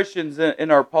the Christians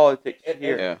in our politics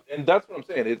here. Yeah. and that's what I'm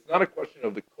saying. It's not a question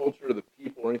of the culture of the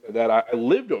people or anything like that. I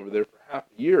lived over there for half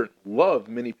a year and loved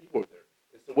many people over there.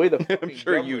 It's the way the fucking I'm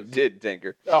sure you governments- did,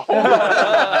 Tinker. Oh, hold on.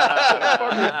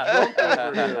 I'm fucking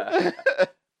drunk over here.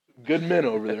 Good men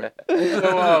over there.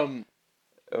 So,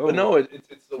 but no,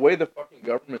 it's the way the fucking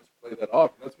governments play that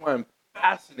off. That's why I'm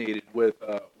fascinated with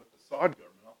the Assad government.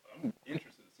 I'm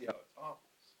interested to see how it topples.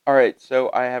 All right, so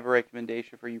I have a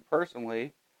recommendation for you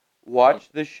personally. Watch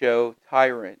the show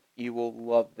Tyrant. You will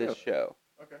love this show.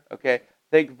 Okay. Okay?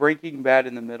 Think Breaking Bad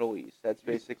in the Middle East. That's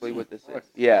basically what this is.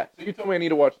 Christ. Yeah. So you told me I need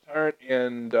to watch Tyrant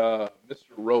and Mr.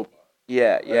 Robot.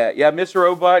 Yeah. Mr.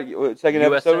 Robot, second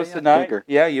USA, episode was yeah. tonight. Tinker.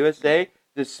 Yeah, USA.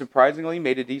 Just surprisingly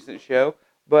made a decent show.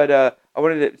 But I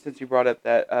wanted to, since you brought up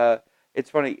that, it's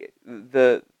funny,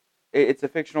 it's a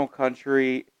fictional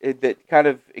country that kind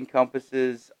of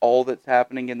encompasses all that's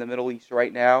happening in the Middle East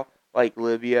right now, like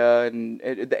Libya and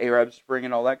the Arab Spring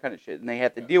and all that kind of shit, and they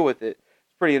have to deal with it.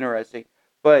 It's pretty interesting.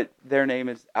 But their name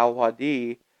is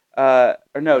Al-Wadi. Or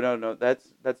no, that's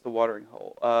the watering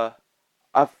hole.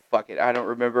 Fuck it, I don't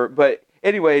remember. But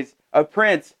anyways,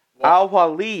 Prince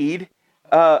Al-Walid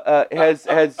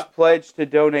has pledged to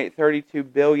donate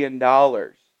 $32 billion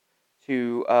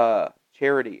to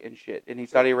charity and shit in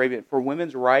Saudi Arabia for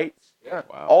women's rights. Yeah.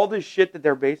 Wow. All the shit that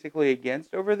they're basically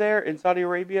against over there in Saudi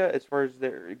Arabia, as far as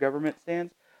their government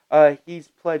stands, he's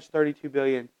pledged $32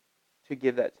 billion to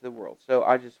give that to the world. So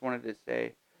I just wanted to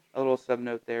say a little sub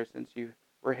note there, since you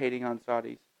were hating on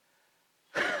Saudis.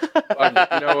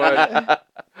 You know what?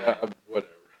 Whatever.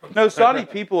 No, Saudi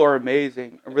people are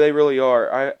amazing. They really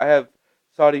are. I have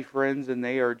Saudi friends, and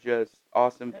they are just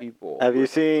awesome people. Have you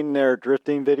seen their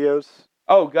drifting videos?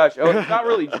 Oh gosh, it's not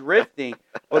really drifting.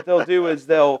 What they'll do is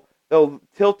they'll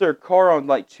tilt their car on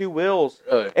like two wheels,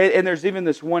 Really? and there's even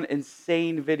this one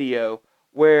insane video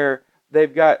where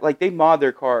they've got, like, they mod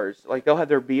their cars. Like, they'll have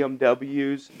their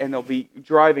BMWs and they'll be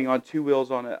driving on two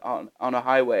wheels on a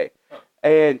highway.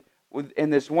 And in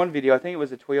this one video, I think it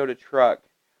was a Toyota truck,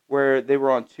 where they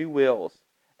were on two wheels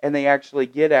and they actually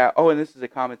get out. Oh, and this is a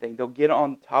common thing. They'll get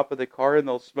on top of the car and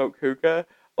they'll smoke hookah,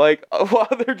 like, while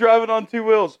they're driving on two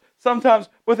wheels. Sometimes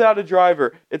without a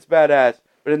driver. It's badass.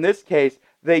 But in this case,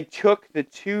 they took the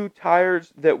two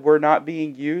tires that were not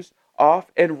being used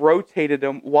off and rotated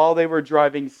them while they were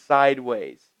driving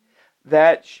sideways.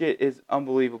 That shit is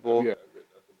unbelievable. Yeah.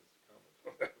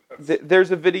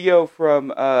 There's a video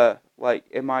from like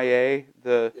MIA,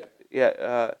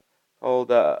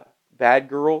 called Bad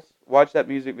Girls. Watch that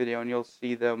music video and you'll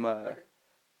see them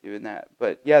doing that.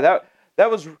 But yeah, that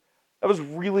was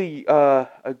really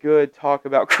a good talk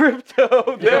about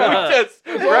crypto. Yeah. We just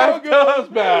It all wrapped up. goes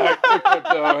back to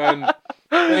crypto, and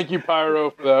thank you,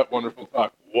 Pyro, for that wonderful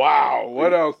talk. Wow,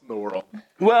 what else in the world?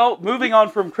 Well, moving on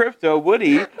from crypto,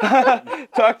 Woody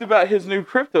talked about his new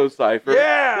crypto cipher.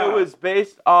 Yeah! It was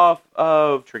based off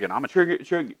of Trigonometry.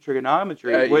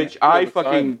 trigonometry, Yeah, which you I have a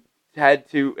fucking had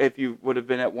to, if you would have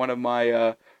been at one of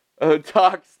my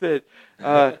talks that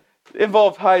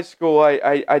involved high school,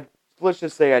 I let's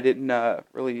just say I didn't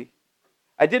really.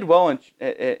 I did well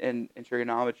in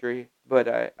trigonometry, but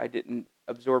I didn't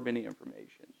absorb any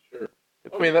information. Sure.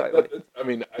 I mean,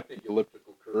 I think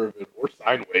elliptical curve or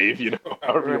sine wave,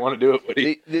 however you want to do it,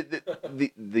 Woody.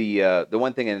 The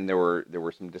one thing, and there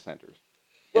were some dissenters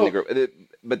in the group,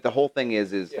 but the whole thing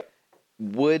is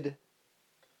would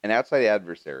an outside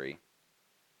adversary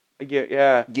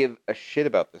give a shit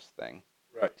about this thing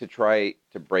to try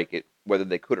to break it, whether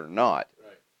they could or not?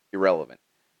 Irrelevant.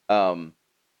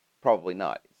 Probably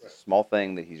not. It's a small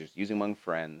thing that he's just using among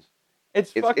friends.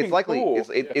 It's likely cool.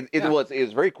 It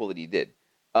was very cool that he did.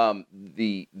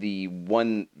 The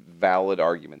one valid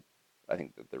argument I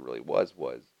think that there really was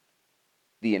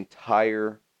the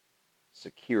entire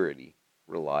security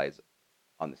relies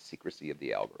on the secrecy of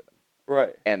the algorithm.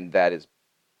 Right. And that is,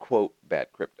 quote,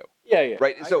 bad crypto. Yeah.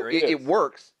 Right. So it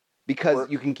works because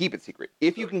you can keep it secret.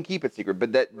 If you can keep it secret,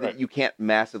 but that you can't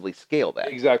massively scale that.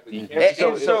 Exactly. You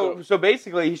And so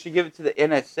basically, he should give it to the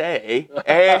NSA.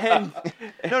 And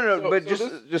but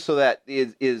just so that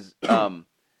is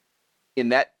in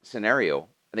that scenario,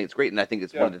 I think it's great, and I think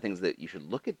it's one of the things that you should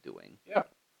look at doing. Yeah.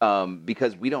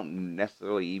 Because we don't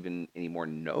necessarily even anymore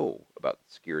know about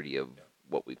the security of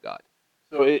what we've got.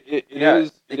 So it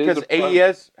is because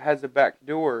AES has a back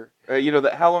door.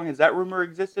 How long has that rumor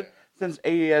existed? Since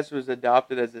AES was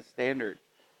adopted as a standard.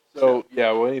 So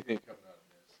anything coming out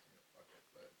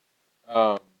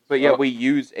of this, but we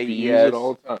use AES. We use it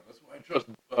all the time. That's why I trust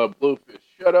Blowfish.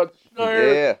 Shout out to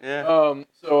Schneider. Yeah.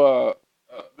 So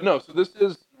this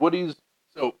is Woody's.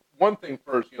 So one thing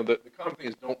first, the common thing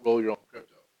is don't roll your own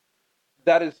crypto.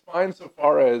 That is fine so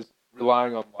far as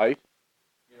relying on life,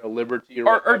 liberty,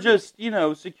 or just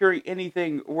securing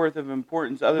anything worth of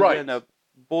importance other than a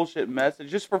bullshit message,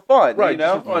 just for fun, right?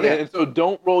 Just for fun. And so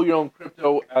don't roll your own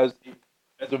crypto as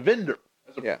a vendor,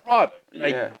 as a product. And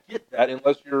I get that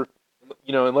unless you're,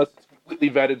 unless it's completely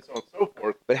vetted, so on and so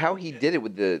forth. But how he did it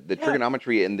with the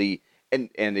trigonometry and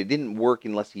and it didn't work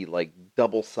unless he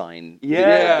double sign.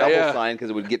 Sign because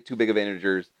it would get too big of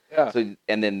integers. Yeah. So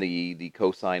and then the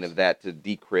cosine of that to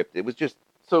decrypt. It was just.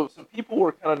 So people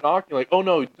were kind of knocking like, oh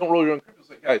no, don't roll your own crypto. It's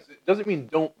like, guys, it doesn't mean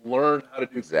don't learn how to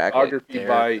do cryptography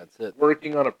by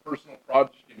working on a personal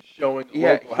project and showing. He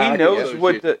knows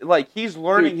what he's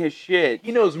learning his shit.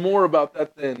 He knows more about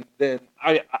that than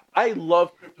I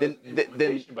love crypto.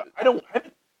 But I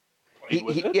haven't played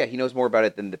with it. Yeah, he knows more about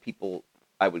it than the people.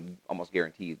 I would almost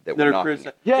guarantee that we're knocking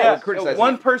it. Yeah,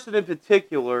 one person in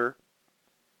particular,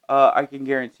 I can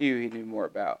guarantee you he knew more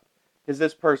about. Because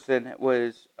this person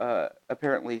was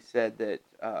apparently said that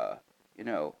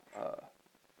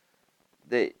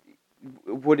that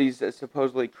Woody's a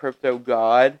supposedly crypto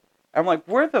god. I'm like,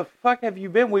 where the fuck have you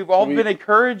been? We've all been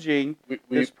encouraging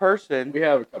this person. We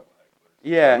have a couple hecklers.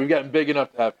 Yeah, we've gotten big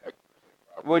enough to have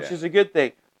hecklers, which is a good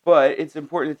thing. But it's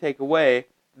important to take away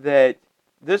that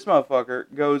this motherfucker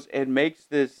goes and makes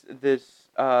this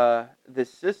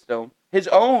system his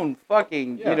own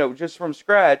fucking just from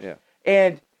scratch,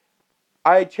 and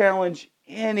I challenge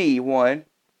anyone.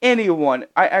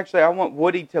 I want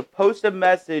Woody to post a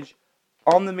message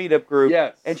on the meetup group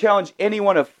and challenge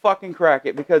anyone to fucking crack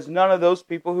it, because none of those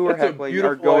people who are heckling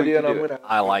are going to do it.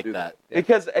 I like that.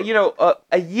 Because,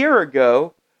 a year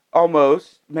ago,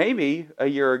 maybe a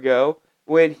year ago,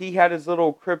 when he had his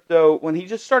little crypto, when he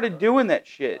just started doing that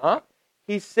shit,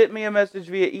 he sent me a message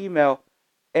via email,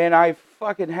 and I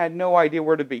fucking had no idea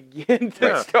where to begin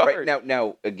to start. Right.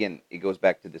 Now, again, it goes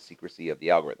back to the secrecy of the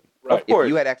algorithm. Right. Of course. If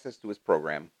you had access to his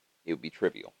program, it would be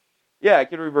trivial. Yeah, it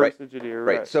could reverse engineer.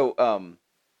 Right. So,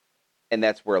 and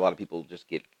that's where a lot of people just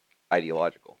get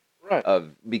ideological. Right.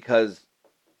 Because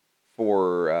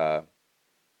for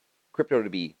crypto to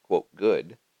be, quote,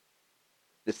 good,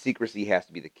 the secrecy has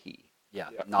to be the key. Yeah,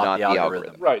 not the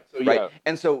algorithm. Right. So right.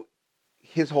 And so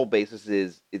his whole basis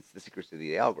is it's the secrecy of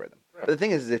the algorithm. Right. But the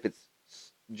thing is if it's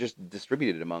just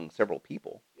distributed among several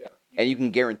people, and you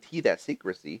can guarantee that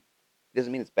secrecy, it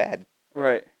doesn't mean it's bad.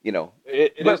 Right.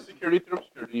 It is security through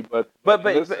obscurity, but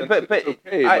it's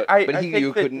okay.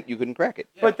 You couldn't crack it.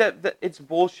 Yeah. But that it's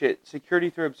bullshit. Security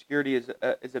through obscurity is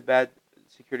a bad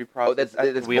security process. Oh,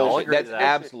 that's we all bullshit. agree That's that.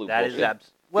 absolute That bullshit. is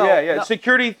absolute. Well, no.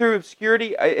 Security through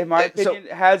obscurity, in my opinion,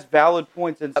 has valid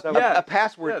points in some. A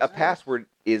password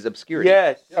is obscurity.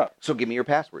 Yes. Yeah. So give me your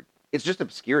password. It's just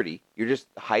obscurity. You're just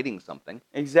hiding something.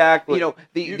 Exactly.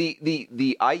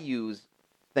 The I use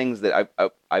things that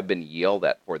I've been yelled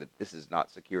at for that this is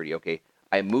not security. Okay,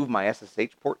 I move my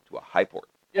SSH port to a high port.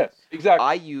 Yes, exactly.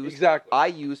 I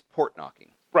use port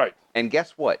knocking. Right. And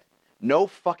guess what? No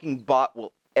fucking bot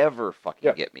will ever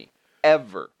fucking get me.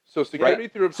 Ever. So security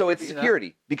through obscurity. So it's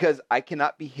security because I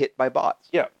cannot be hit by bots.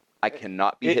 Yeah. I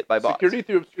cannot be hit by bots. Security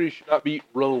through obscurity should not be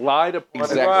relied upon.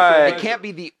 Exactly. Right. It can't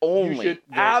be the You only. should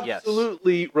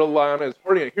absolutely rely on it as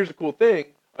hardening. And here's a cool thing.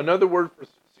 Another word for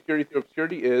security through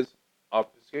obscurity is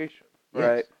obfuscation.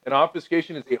 Right. And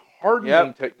obfuscation is a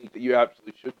hardening technique that you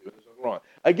absolutely should do. There's nothing wrong.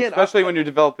 Again, especially when you're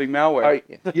developing malware.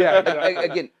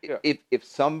 Exactly. If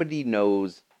somebody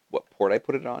knows what port I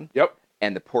put it on,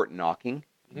 and the port knocking,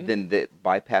 then they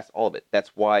bypass all of it.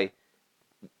 That's why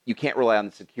you can't rely on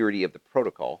the security of the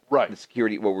protocol. Right. The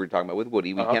security, what we were talking about with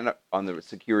Woody, we cannot on the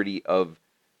security of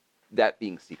that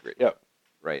being secret. Yep.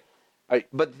 Right.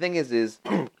 But the thing is,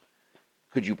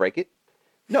 could you break it?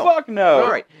 No. Fuck no.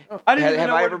 Right. I didn't even have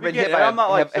know I where ever to been begin. hit by I'm not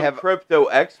like some crypto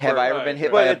expert. Have I ever been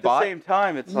hit but by a at bot? the same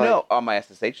time, it's like No, on my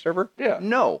SSH server? Yeah.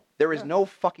 No, there is no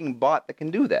fucking bot that can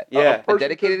do that. Yeah. A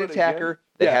dedicated person attacker again?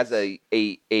 that has a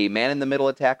man-in-the-middle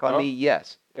attack on me,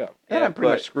 yes. Yeah. And I'm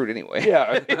pretty much screwed anyway.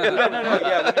 Yeah. no,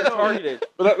 yeah, when you're targeted.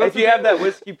 But if you have that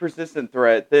whiskey persistent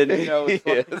threat, then you know. It's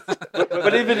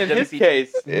but even in his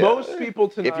case, most people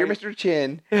tonight. If you're Mr.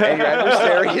 Chin and your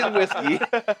adversary is whiskey,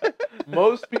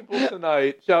 most people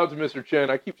tonight. Shout out to Mr. Chin.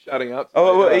 I keep shouting out.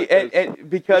 And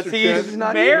because Mr. he's Chin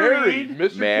not married.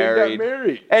 Mr. Chin got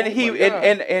married. And Oh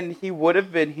he would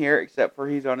have been here except for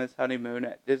he's on his honeymoon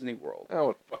at Disney World.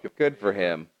 Oh, fucking good for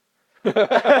him. I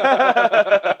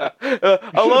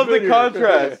love the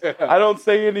contrast. I don't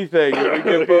say anything. We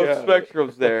get both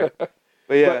spectrums there.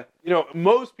 But yeah. But,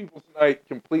 most people tonight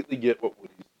completely get what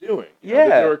Woody's doing. Yeah.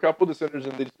 There are a couple dissenters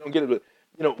and they just don't get it.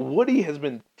 But, Woody has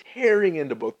been tearing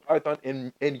into both Python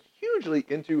and hugely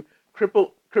into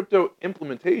crypto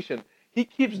implementation. He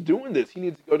keeps doing this. He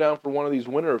needs to go down for one of these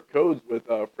winter of codes with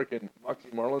frickin' Moxie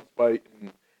Marlinspike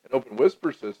and Open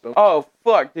Whisper system. Oh,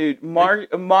 fuck, dude.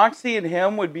 Moxie and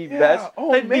him would be best.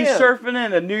 They'd be surfing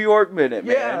in a New York minute,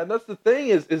 man. Yeah, and that's the thing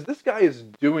is this guy is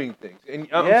doing things. And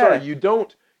I'm sorry, you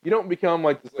don't become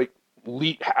like this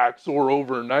elite hacksaw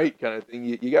overnight kind of thing.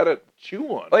 You got to chew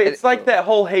on it. It's like that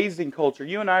whole hazing culture.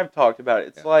 You and I have talked about it.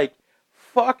 It's like,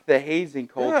 fuck the hazing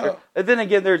culture. And then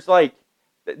again, there's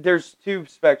two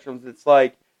spectrums. It's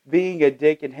like being a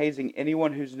dick and hazing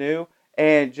anyone who's new.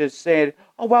 And just saying,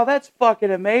 oh, wow, that's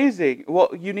fucking amazing. Well,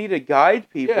 you need to guide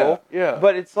people. Yeah.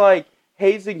 But it's like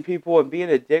hazing people and being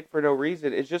a dick for no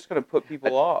reason is just going to put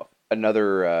people off.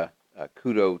 Another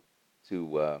kudo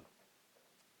to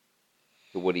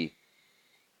Woody.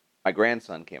 My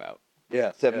grandson came out.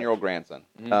 Yeah. 7-year-old grandson,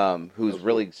 who's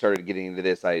really started getting into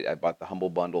this. I bought the Humble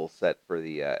Bundle set for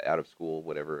the out of school,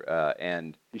 whatever.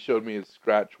 And he showed me his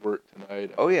Scratch work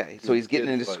tonight. Oh, yeah. So he's getting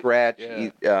into Scratch.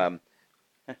 Yeah.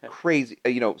 Crazy,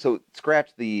 so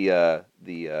Scratch the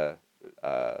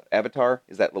Avatar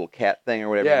is that little cat thing or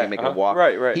whatever. Yeah, you make it walk.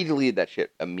 Right. He deleted that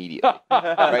shit immediately.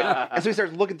 Right, and so he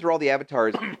starts looking through all the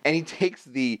avatars, and he takes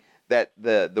the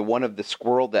one of the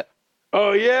squirrel that.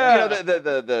 Oh yeah.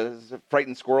 The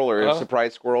frightened squirrel or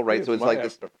surprised squirrel, right? So it's like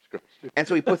this, and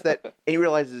so he puts that, and he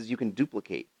realizes you can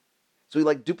duplicate. So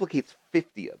he duplicates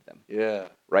 50 of them. Yeah.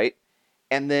 Right,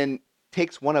 and then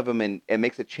takes one of them and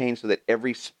makes a change so that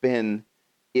every spin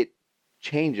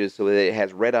changes so that it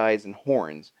has red eyes and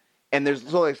horns, and there's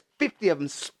 50 of them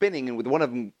spinning, and with one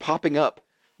of them popping up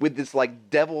with this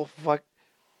devil fuck.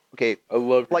 Okay, I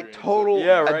love total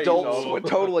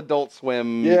total Adult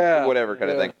Swim, whatever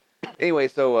kind of thing. Anyway,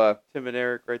 so Tim and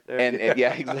Eric right there, and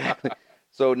yeah, exactly.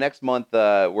 So next month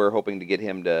we're hoping to get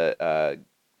him to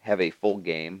have a full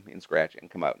game in Scratch and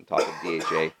come out and talk with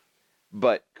DHA.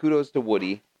 But kudos to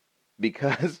Woody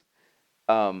because.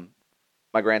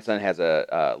 My grandson has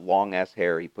a long ass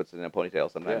hair. He puts it in a ponytail.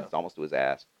 Sometimes it's almost to his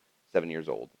ass. 7 years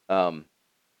old.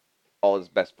 All his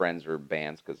best friends are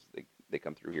bands because they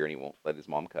come through here and he won't let his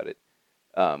mom cut it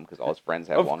because all his friends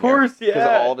have long hair. Of course, yeah.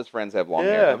 Because all of his friends have long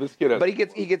hair. This kid but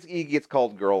he gets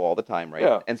called girl all the time, right?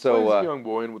 Yeah. And so he's a young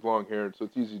boy and with long hair, so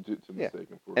it's easy to mistake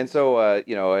him for. And so I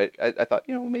thought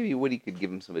maybe Woody could give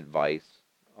him some advice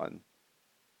on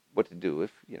what to do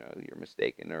if you're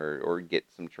mistaken or get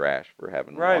some trash for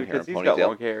having long hair and he's ponytail. got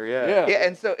long hair, Yeah,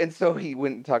 and so he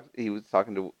went and talked. He talked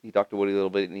to Woody a little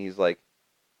bit, and he's like,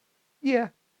 "Yeah,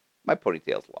 my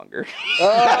ponytail's longer."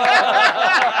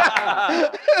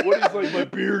 Woody's like, "My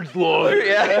beard's longer."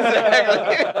 Yeah,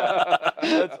 exactly.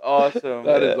 That's awesome.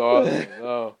 That is awesome.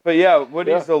 Oh. But yeah,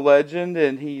 Woody's a legend,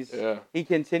 and he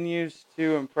continues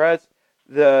to impress.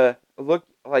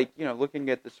 Looking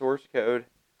at the source code.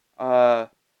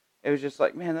 It was just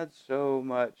like, man, that's so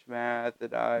much math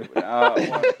that I would not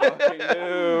want to fucking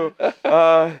do.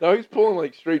 No, he's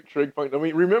pulling straight trig function. I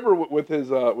mean, remember with his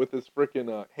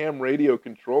frickin' ham radio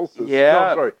control system? Yeah. No,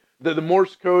 I'm sorry. The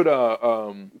Morse code.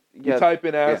 You type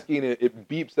in ASCII and it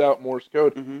beeps out Morse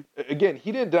code. Mm-hmm. Again,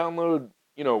 he didn't download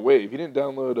Wave. He didn't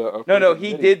download a No, freaking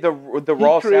he MIDI. did the He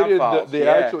raw sound created files. He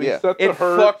actually set the in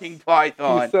hertz. fucking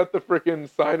Python. He set the freaking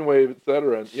sine wave,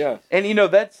 etc. Yeah. And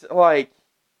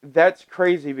that's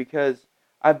crazy because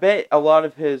I bet a lot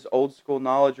of his old school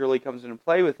knowledge really comes into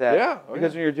play with that. Yeah.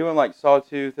 Because when you're doing like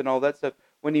Sawtooth and all that stuff,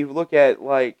 when you look at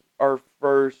like our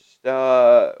first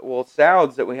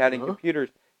sounds that we had in computers,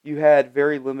 you had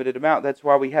very limited amount. That's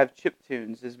why we have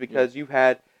chiptunes, is because you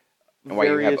had and why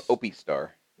you have Opie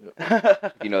Star.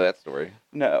 You know that story?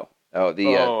 No. Oh, the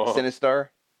Sinistar?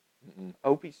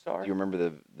 Opie Star? Do you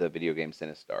remember the video game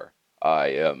Sinistar? I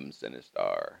am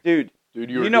Sinistar. Dude,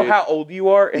 you know how old you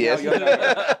are and Yes. how young I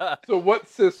am? So what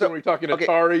system are we talking? Okay.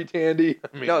 Atari, Tandy?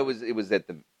 I mean, No, it was at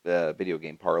the video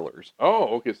game parlors.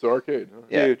 Oh, okay. So arcade. Huh?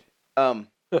 Yeah. Dude.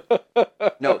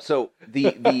 No, so the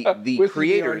Whiskey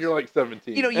creators. Neon, you're like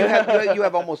 17. You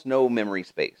have almost no memory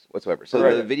space whatsoever. So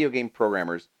Right. the video game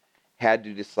programmers had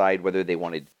to decide whether they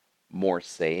wanted more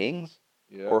sayings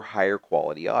or higher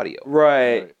quality audio.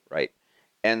 Right. Right.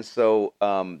 And so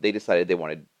they decided they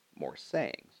wanted more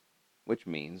sayings, which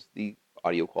means the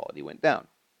audio quality went down.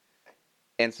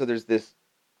 And so there's this.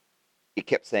 It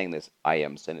kept saying this, I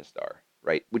am Sinistar,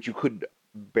 right? Which you could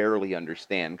barely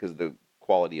understand because the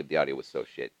quality of the audio was so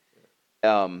shit.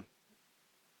 And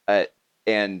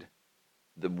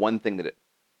the one thing that it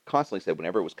constantly said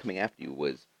whenever it was coming after you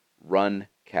was, run,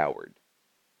 coward.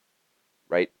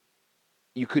 Right?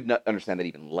 You could not understand that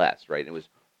even less, right? It was,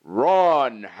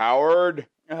 run, Howard.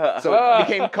 So it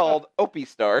became called Opie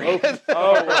Star. Oh,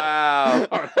 wow.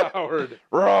 Howard.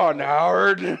 Run,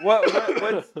 Howard. What's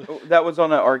that was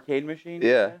on an arcade machine?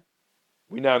 Yeah.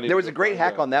 We now need There was a great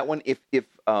hack on that one. If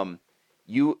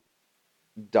you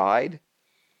died,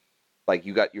 like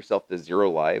you got yourself to 0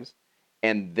 lives,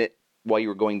 and that while you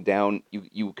were going down,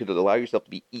 you could allow yourself to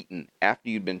be eaten after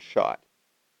you'd been shot,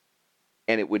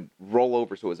 and it would roll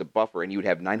over, so it was a buffer, and you would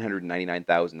have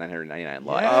 999,999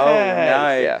 lives. Oh,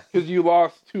 nice. Yeah. Because you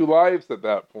lost 2 lives at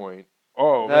that point.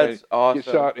 Oh, That's man. awesome.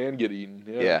 Get shot and get eaten.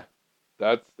 Yeah.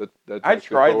 That's I actually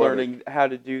tried poetic. learning how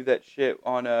to do that shit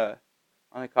on a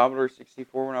Commodore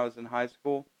 64 when I was in high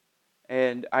school,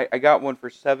 and I got one for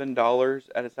 $7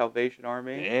 at a Salvation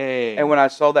Army. Dang. And when I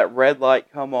saw that red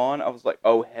light come on, I was like,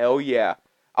 "Oh hell yeah!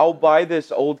 I'll buy this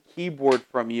old keyboard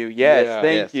from you." Yes, Yeah.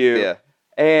 thank you. Yeah.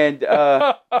 And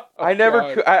I never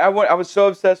God. could. I was so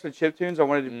obsessed with chiptunes. I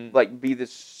wanted to like be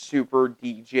this super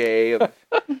DJ of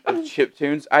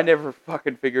chiptunes. I never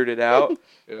fucking figured it out,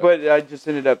 Yeah. but I just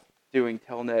ended up doing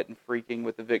Telnet and freaking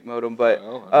with the VIC modem. But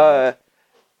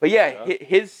Well, yeah,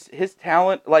 his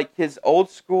talent, like his old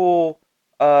school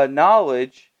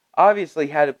knowledge, obviously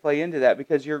had to play into that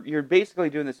because you're basically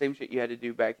doing the same shit you had to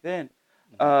do back then,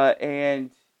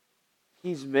 and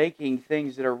he's making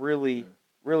things that are really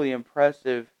really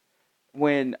impressive.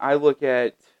 When I look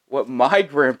at what my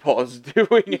grandpa's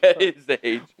doing at his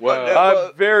age,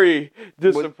 I'm very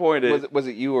disappointed. Was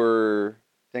it you or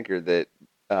Thinker that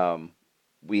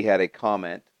we had a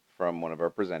comment from one of our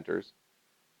presenters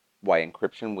why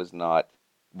encryption was not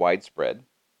widespread?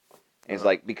 And it's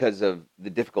like because of the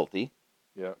difficulty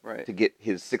Right. to get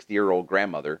his 60-year-old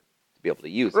grandmother to be able to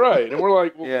use it. Right, and we're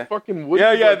like, well, Yeah. fucking what?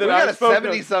 Yeah, like, then We I got a spoke to-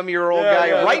 70-some-year-old Yeah, guy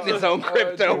yeah, writing that's his own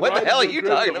crypto. What the hell are you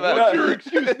talking about? What's your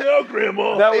excuse now,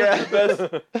 Grandma? That was the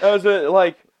best. That was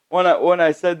like when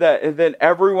I said that, and then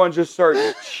everyone just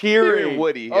started cheering.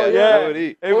 Woody. Oh yeah,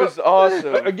 it was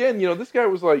awesome. Again, this guy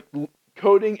was like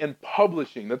coding and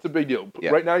publishing. That's a big deal. Yeah.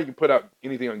 Right now, you can put out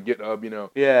anything on GitHub.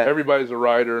 Yeah. Everybody's a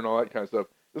writer and all that kind of stuff.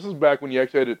 This is back when you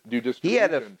actually had to do distribution. He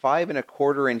had a 5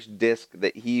 1/4-inch disc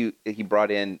that he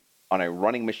brought in on a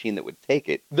running machine that would take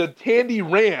it. The Tandy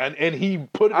ran, and he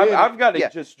put it in. I've got to Yeah.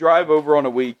 just drive over on a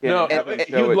weekend. No, and have him and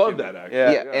show you it love to that, me. actually.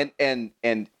 Yeah. Yeah,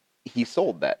 and he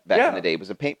sold that back in Yeah. the day. It was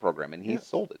a paint program, and he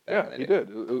sold it back Yeah, in the he day. did.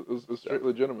 It was straight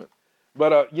legitimate.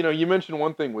 But you mentioned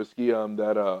one thing, Whiskey,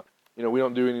 that we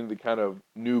don't do any of the kind of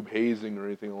noob hazing or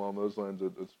anything along those lines.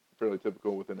 It's fairly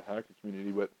typical within the hacker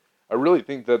community. But I really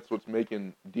think that's what's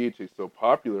making DHA so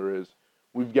popular is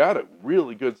we've got a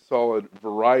really good, solid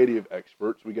variety of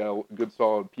experts. We got a good,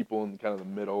 solid people in kind of the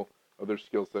middle of their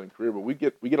skill set and career. But we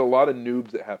get a lot of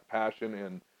noobs that have passion,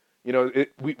 and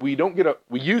we don't get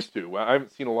we used to. I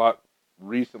haven't seen a lot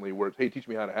recently where it's, hey, teach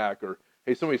me how to hack, or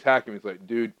hey, somebody's hacking me. It's like,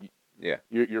 dude,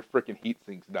 your freaking heat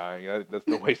sink's dying. That's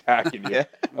no way's hacking you.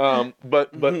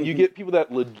 But you get people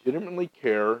that legitimately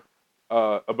care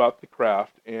about the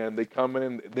craft, and they come in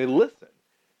and they listen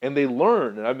and they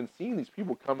learn. And I've been seeing these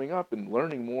people coming up and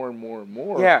learning more and more and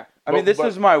more. Yeah. I mean, But- this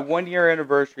is my 1-year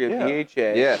anniversary of Yeah.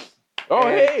 DHA. Yes. Oh,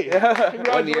 hey! Yeah.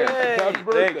 Congratulations! Happy Hey,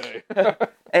 birthday!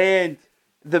 And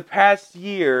the past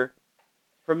year,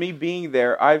 for me being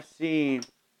there, I've seen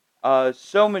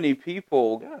so many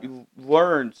people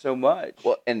learned so much.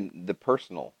 Well, and the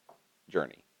personal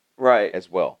journey, right, as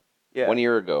well. Yeah. 1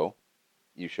 year ago,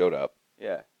 you showed up.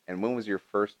 Yeah. And when was your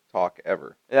first talk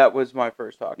ever? That was my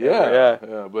first talk. Yeah, ever.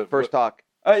 yeah. But First talk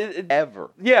ever.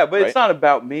 Yeah, but right? it's not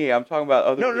about me. I'm talking about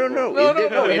other people.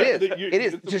 No, it is. It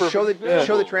is. Just show the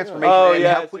transformation and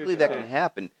how quickly that can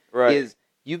happen. Right. Is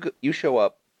you show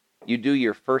up, you do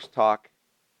your first talk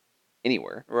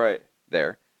anywhere. Right.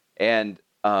 There, and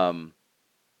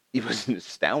it was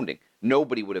astounding.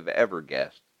 Nobody would have ever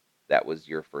guessed that was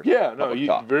your first public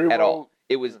talk very at well. all.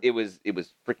 It was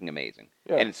freaking amazing,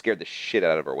 Yeah. and it scared the shit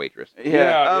out of our waitress.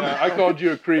 Yeah, I called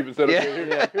you a creep and said,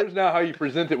 okay, here's now how you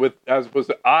present it with, as opposed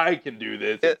to I can do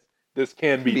this. This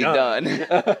can be done.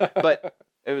 But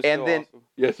it was and so then awesome.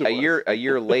 Yes, it was. a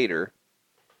year later,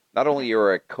 not only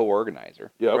you're a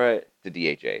co-organizer Right. to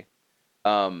DHA,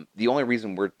 the only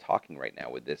reason we're talking right now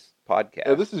with this podcast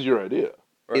Yeah, this is your idea.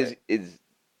 is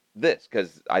this,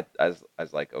 because I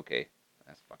was like, okay,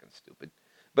 that's fucking stupid.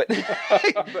 But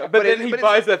but then he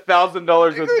buys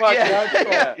 $1,000 with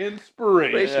podcast.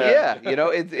 Inspiration. Yeah, you know,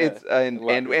 it's and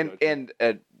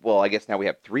well, I guess now we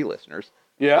have 3 listeners.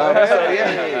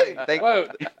 Yeah.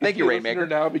 Thank you, Rainmaker.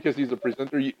 Now because he's a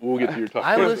presenter, we'll get to your talk.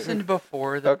 I listened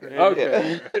before the.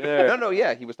 Okay. No,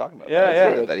 he was talking about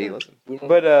that he listened.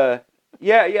 But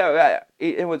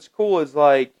and what's cool is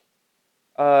like,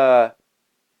 DHA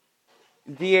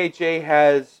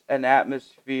has an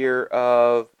atmosphere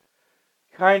of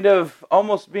kind of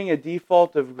almost being a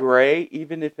default of gray,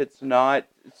 even if it's not.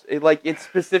 It's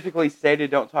specifically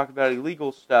stated, don't talk about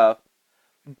illegal stuff,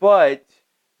 but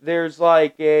there's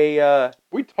like a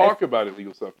we talk about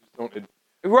illegal stuff, just don't.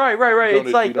 Right. Don't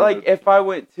It's like if I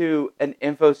went to an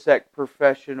InfoSec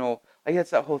professional, like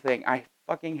that's that whole thing. I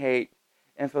fucking hate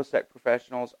InfoSec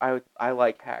professionals. I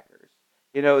like hackers.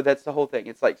 You know, that's the whole thing.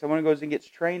 It's like someone who goes and gets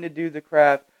trained to do the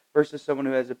craft versus someone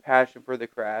who has a passion for the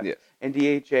craft. Yes. And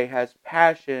DHA has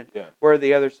passion, where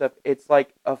the other stuff, it's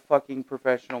like a fucking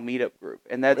professional meetup group.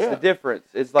 And that's the difference.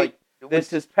 It's like,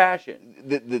 this is passion.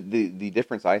 The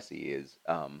difference I see is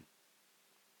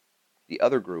the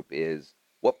other group is,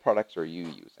 what products are you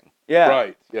using? Yeah.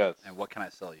 Right, yes. And what can I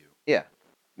sell you? Yeah.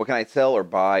 What can I sell or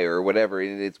buy or whatever?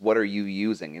 And it's, what are you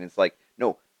using? And it's like,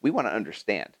 no, we want to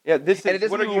understand. Yeah, this and is, it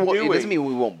doesn't what are mean you doing? It doesn't mean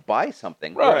we won't buy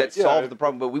something that solves the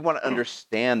problem, but we want to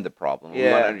understand the problem. We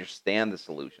want to understand the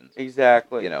solutions.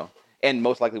 Exactly. You know, and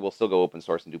most likely we'll still go open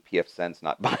source and do PF Sense,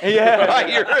 not buy. Yeah. buy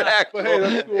your actual. But hey,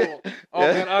 that's cool. Oh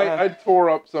man, I tore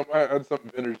up some. I had some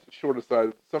vendors, short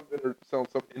aside, some vendors selling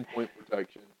some endpoint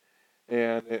protection,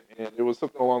 and it was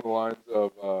something along the lines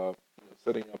of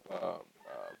setting up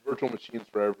virtual machines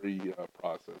for every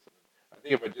process. I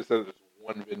think if I just said there's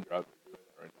one vendor out there doing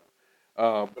that right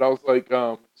now, but I was like,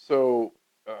 so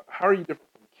how are you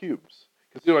different from Cubes?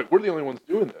 Because you're like, we're the only ones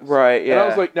doing this, right? Yeah. And I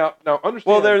was like, now understand.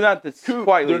 Well, they're not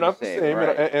quite they're not the same.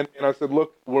 right. And I said,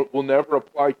 look, we'll never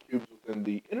apply Cubes within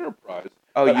the enterprise.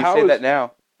 Oh, but you say that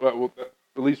now? Well,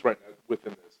 at least right now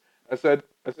within this. I said,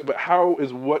 but how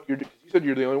is what you're doing? Because you said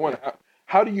you're the only one.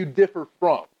 How do you differ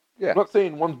from? Yeah. I'm not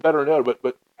saying one's better than the other,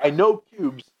 but I know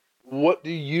Cubes. What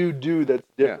do you do that's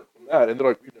different from that? And they're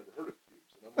like, we've never heard of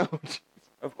Cubes. And I'm like,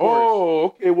 of course. Oh,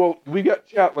 okay. Well, we got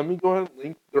chat. Let me go ahead and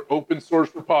link their open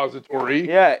source repository.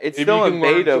 Yeah, it's still in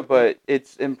beta, but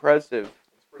it's impressive.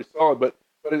 It's pretty solid, but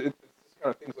it's just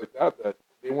kind of things like that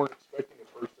they weren't expecting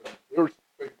a person. They were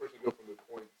expecting a person to go from the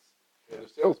points to the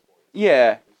sales points.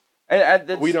 Yeah, and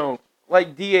that's, we don't.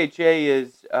 Like DHA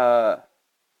is,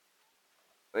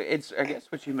 it's I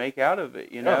guess what you make out of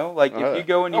it. You know, like if you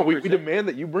go and you we demand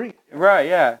that you bring it. Right.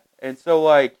 Yeah, and so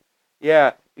like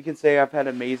you can say I've had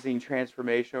amazing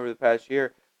transformation over the past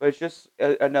year, but it's just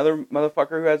another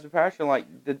motherfucker who has a passion. Like,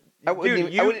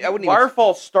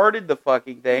 Wirefall started the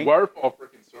fucking thing. Wirefall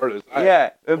freaking started.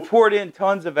 And poured in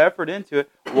tons of effort into it.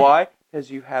 Why? Because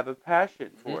you have a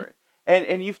passion for it.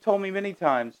 And you've told me many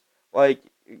times, like,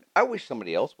 I wish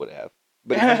somebody else would have,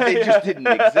 but it just didn't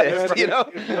exist. You know,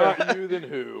 if not you, then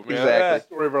who? Man? Exactly. That's the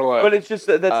story of our life. But it's just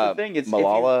that's the thing. It's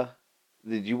Malala.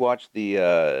 Did you watch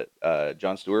the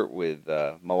Jon Stewart with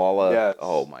Malala? Yes.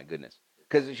 Oh my goodness!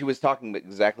 Because she was talking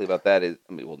exactly about that. This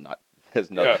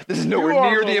is nowhere You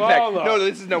are near the impact. Malala. No,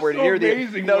 this is nowhere You're near so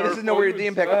amazing, this is nowhere near the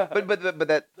impact. Mark. But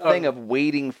that thing of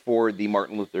waiting for the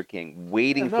Martin Luther King,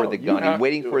 waiting for the gunning,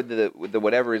 waiting for the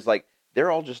whatever is like,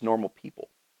 they're all just normal people.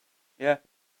 Yeah.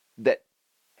 That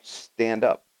stand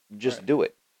up. Just do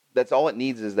it. That's all it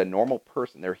needs is a normal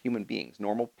person. They're human beings,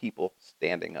 normal people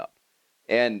standing up.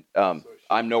 And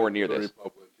I'm nowhere near this. Is that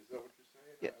what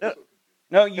you're saying?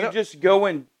 No, you just go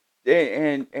and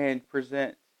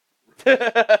present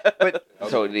but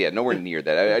So yeah, nowhere near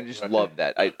that. I just love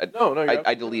that.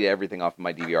 I deleted everything off of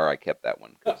my DVR. I kept that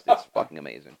one because it's fucking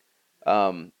amazing,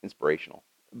 inspirational.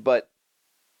 But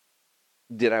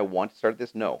did I want to start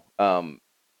this? No.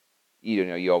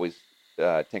 You always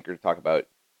tinker to talk about,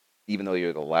 even though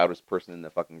you're the loudest person in the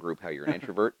fucking group, how you're an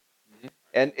introvert,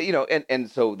 and and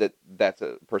so that's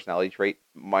a personality trait.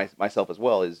 Myself as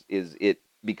well is it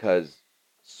because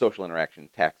social interaction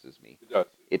taxes me. It does.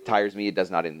 It tires me. It does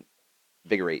not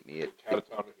invigorate me.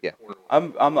 Yeah.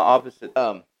 I'm the opposite.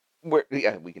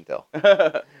 We can tell.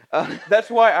 That's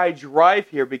why I drive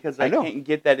here, because I know. can't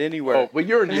get that anywhere. Oh, but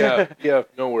you're in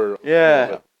nowhere.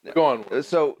 Yeah. Go on.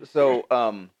 So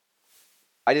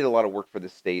I did a lot of work for the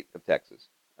state of Texas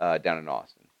down in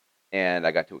Austin, and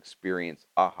I got to experience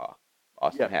AHA,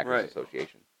 Austin Hackers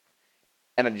Association,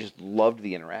 and I just loved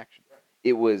the interaction.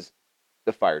 It was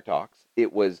the fire talks.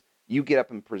 It was you get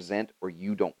up and present or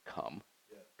you don't come,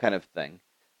 kind of thing.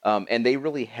 And they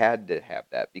really had to have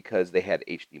that because they had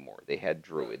HD Moore, they had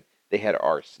Druid, they had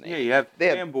R-Snake. Yeah, you have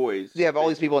fanboys. You have all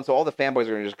these people, and so all the fanboys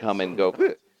are going to just come and go,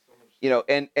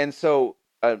 and so,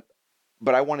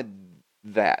 but I wanted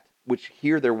that, which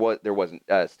here there wasn't.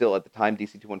 Still at the time,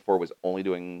 DC214 was only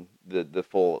doing the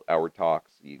full hour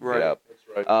talks. You get up.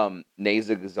 That's right.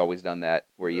 NASIG has always done that,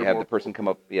 where you have the person come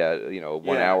up,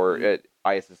 1 hour at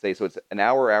ISSA, so it's an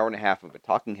hour and a half of a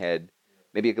talking head,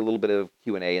 maybe a little bit of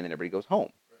Q&A, and then everybody goes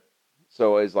home.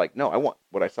 So I was like, no, I want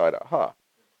what I saw at AHA,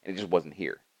 and it just wasn't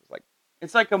here.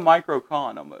 It's like a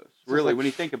micro-con almost, really, when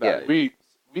you think about it. We've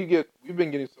been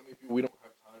getting so many people. We don't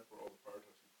have time for all the fire talks.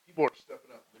 People are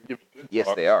stepping up. They're giving good Yes,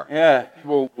 talks. they are. Yeah.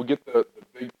 People will get the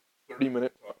big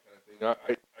 30-minute talk kind of thing.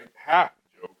 I half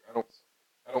joke.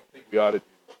 I don't think we ought to do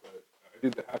this, but I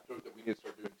did the half joke that we need to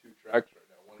start doing 2 tracks right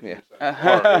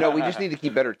now. We just need to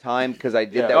keep better time, because I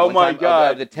did that Oh one my time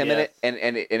God. of the 10-minute, and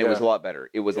it was a lot better.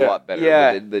 It was a Yeah. lot better.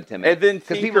 Yeah. With the 10 minutes. And then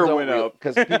because Tinker went up.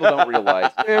 Because people don't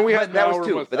realize. Man, we but had that an was hour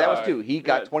 2. But that was aside. 2. He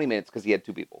got 20 minutes because he had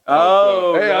 2 people.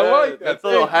 Oh, Hey, I like that. That's a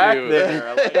little Thank hack you. there.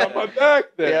 I like Got my back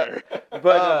there.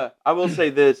 But I will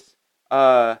say this,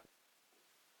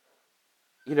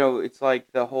 it's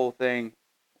like the whole thing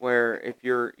where if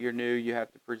you're new, you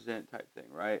have to present type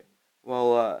thing, right?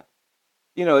 Well,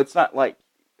 it's not like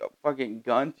a fucking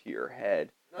gun to your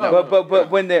head. No.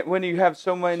 But when you have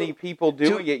so many people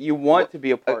doing it, you want to be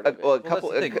a part of it. Well, that's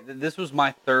the thing. This was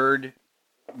my 3rd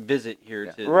visit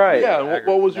here to Right. Yeah.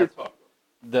 What was your talk?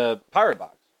 The Pirate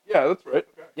Box. Yeah, that's right.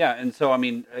 Okay. Yeah, and so I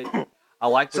mean, I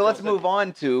like. So let's move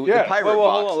on to Yeah. the Pirate Well,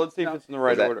 Box. hold on. Let's see if it's in the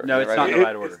right order. No, it's not in the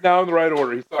right order. It's now in the right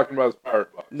order. He's talking about his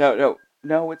pirate box.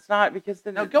 No, it's not, because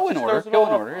then No, it go in just order. throws it Go all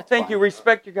in off. order. It's Thank fine. you.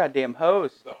 Respect your goddamn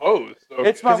host. The host. Okay.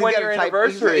 It's my 'Cause he's gotta 1-year type-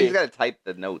 anniversary. He's got to type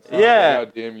the notes. Yeah.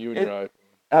 God damn you and your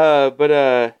iPhone.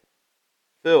 But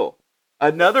Phil,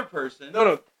 another person.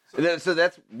 No. So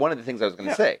that's one of the things I was going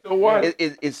to say. So what?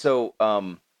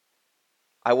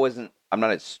 I'm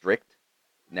not as strict.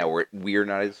 Now we're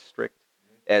not as strict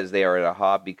as they are at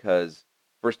AHA, because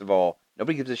first of all,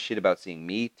 nobody gives a shit about seeing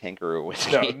me, Tinker, or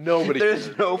Whiskey. No, nobody There's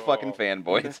cares no at fucking all.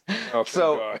 fanboys. Oh,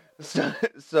 so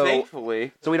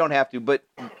Thankfully. we don't have to. But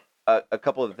a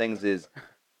couple of the things is,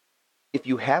 if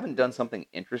you haven't done something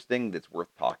interesting that's worth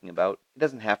talking about, it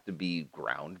doesn't have to be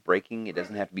groundbreaking. It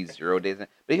doesn't have to be 0 days. But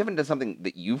if you haven't done something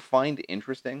that you find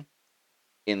interesting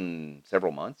in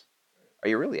several months, are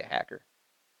you really a hacker?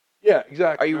 Yeah,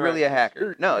 exactly. Are you really a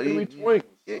hacker? No. You're toying with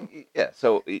stuff. Yeah.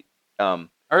 So,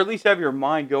 Or at least have your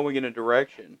mind going in a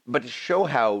direction. but to show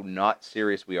how not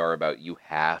serious we are about, you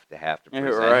have to Yeah,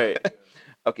 present. right.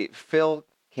 Okay, Phil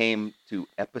came to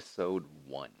episode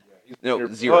 1. He's No,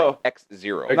 here- 0. Whoa.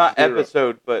 X0. Not X0.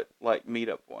 episode, but like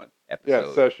meetup one. Yeah,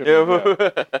 Episode. session.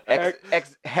 Yeah. Yeah.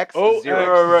 Hex Oh,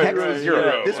 0. right, Hex right, 0.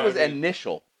 yeah. This was I mean-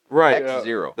 initial. Right. Hex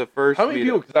 0. The first How many meetup.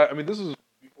 people? Because this is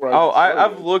before Oh, started.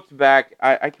 I've looked back.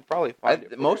 I could probably find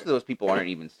it. Most of those people aren't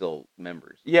even still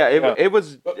members. Yeah, Yeah. it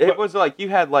was But- like you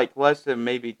had like less than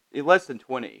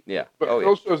 20. Yeah. But Oh, Phil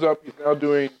yeah. shows up. He's now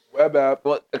doing web app.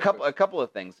 Well, a couple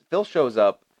of things. Phil shows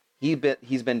up. He's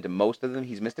been to most of them.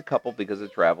 He's missed a couple because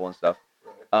of travel and stuff.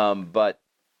 But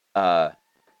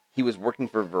he was working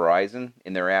for Verizon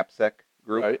in their AppSec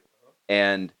group, Right.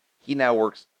 and he now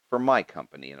works for my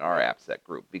company in our AppSec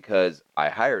group because I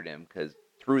hired him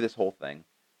through this whole thing.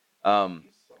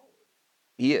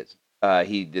 He is.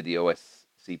 He did the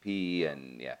OSCP,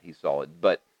 and yeah, he's solid.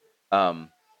 But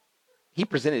he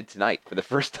presented tonight for the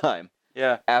first time.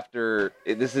 Yeah. After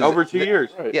this is Over 2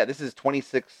 years. Right. Yeah, this is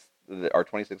our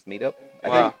 26th meetup. I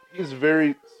Wow. think. He's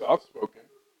very soft spoken.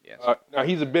 Yes. Now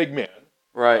he's a big man.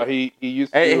 Right. He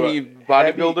used to. Hey, he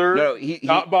bodybuilder. No, he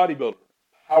not bodybuilder.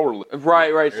 power lift.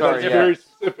 Right. Sorry. That's Yeah. very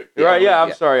specific. Right. Yeah. I'm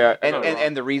Yeah. sorry.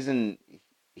 And the reason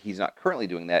he's not currently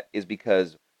doing that is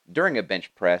because during a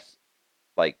bench press,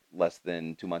 like less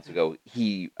than 2 months ago,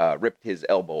 he ripped his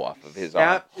elbow off of his arm.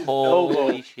 Snapped his Holy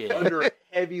elbow shit. under a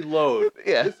heavy load.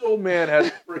 Yeah. This old man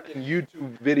has freaking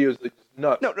YouTube videos that just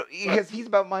nuts. No, because he's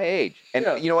about my age. And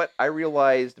Yeah. you know what? I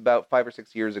realized about 5 or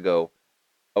 6 years ago,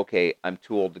 okay, I'm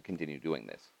too old to continue doing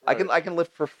this. I can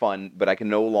lift for fun, but I can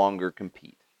no longer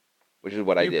compete, which is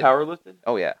what I You did. powerlifted?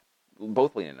 Oh yeah,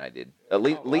 both Lena and I did.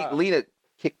 wow. Lena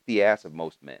kicked the ass of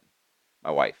most men.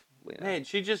 My wife, Lena. Man,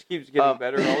 she just keeps getting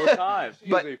better all the time. She's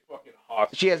But- a fucking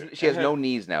hostage. She has no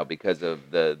knees now because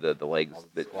of the legs All the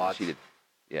that squats. she did.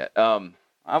 Yeah.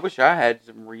 I wish I had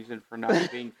some reason for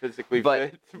not being physically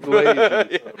But- fit. Lazy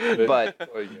and stuff,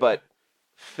 But- But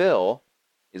Phil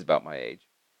is about my age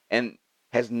and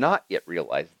has not yet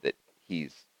realized that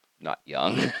he's not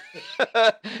young.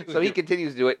 So he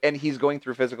continues to do it, and he's going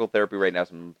through physical therapy right now,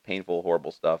 some painful,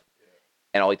 horrible stuff.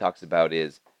 And all he talks about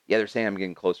is, yeah, they're saying I'm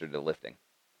getting closer to lifting.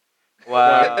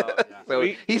 Wow. So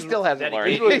he still hasn't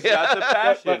learned. He's got the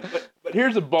passion. But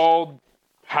here's a bald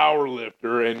power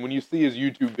lifter, and when you see his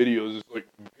YouTube videos, it's like,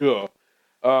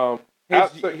 ugh.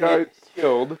 After that guy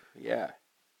killed, Yeah.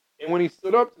 and when he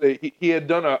stood up today, he had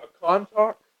done a con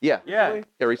talk. Yeah. Yeah.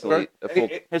 Yeah, recently. A full,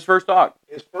 His first talk.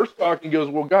 His first talk, he goes,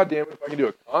 well, goddamn it, if I can do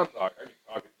a con talk, I can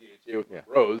talk at DHA with my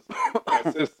bros.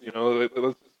 That's just, let's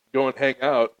just go and hang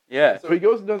out. Yeah. So he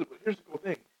goes and does it, but here's the cool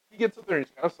thing. He gets up there and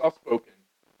he's kind of soft-spoken,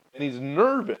 and he's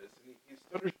nervous, and he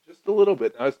stutters just a little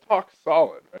bit. Now, his talk's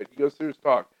solid, right? He goes through his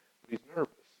talk, but he's nervous,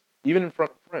 even in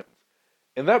front of friends.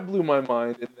 And that blew my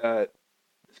mind in that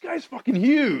this guy's fucking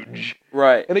huge.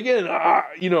 Right. And again,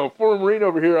 former Marine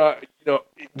over here,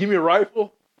 give me a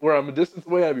rifle where I'm a distance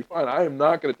away, I'd be fine. I am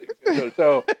not going to take a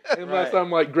toe unless Right. I'm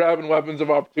like grabbing weapons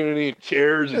of opportunity and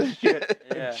chairs and shit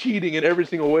Yeah. and cheating in every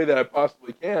single way that I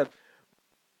possibly can.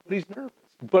 But he's nervous.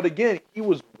 But again, he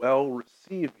was well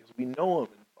received because we know him.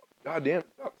 And goddamn,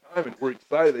 it's about time, and we're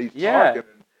excited that he's Yeah. talking.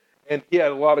 And he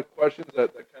had a lot of questions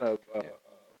that kind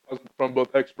of from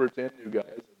both experts and new guys.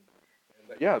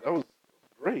 And yeah, that was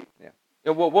great.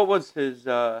 Yeah, what was his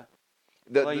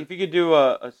if you could do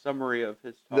a summary of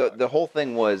his talk. the whole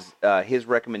thing was his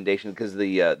recommendation, because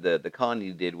the con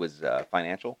he did was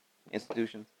financial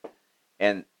institutions,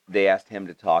 and they asked him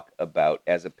to talk about,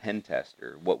 as a pen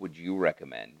tester, what would you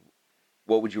recommend?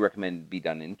 What would you recommend be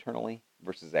done internally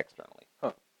versus externally?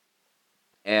 Huh.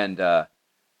 And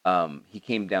he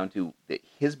came down to that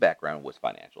his background was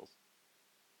financials,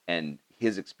 and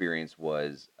his experience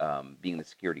was being the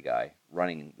security guy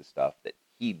running the stuff that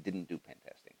he didn't do pen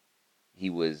testing. He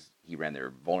ran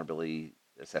their vulnerability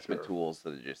assessment tools,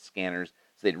 so they're just scanners.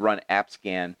 So they'd run app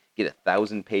scan, get a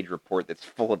 1,000-page report that's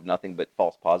full of nothing but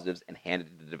false positives, and hand it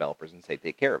to the developers and say,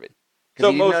 take care of it.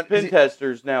 So most pen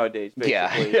testers nowadays,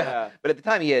 basically. Yeah. But at the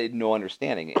time, he had no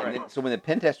understanding. And then, so when the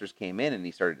pen testers came in and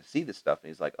he started to see this stuff, and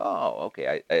he's like, oh,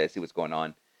 okay, I see what's going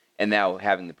on. And now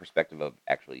having the perspective of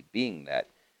actually being that,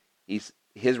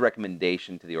 his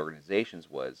recommendation to the organizations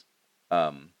was,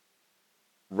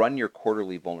 run your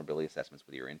quarterly vulnerability assessments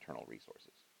with your internal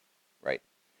resources, right?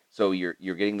 So you're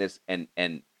getting this, and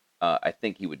I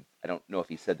think he would, I don't know if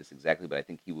he said this exactly, but I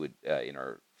think he would, in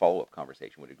our follow-up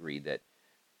conversation, would agree that,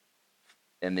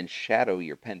 and then shadow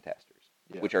your pen testers,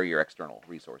 which are your external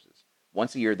resources.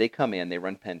 Once a year, they come in, they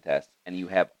run pen tests, and you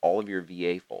have all of your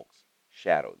VA folks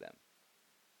shadow them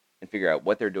and figure out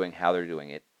what they're doing, how they're doing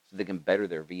it, so they can better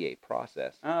their VA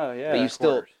process. Oh, yeah. But you of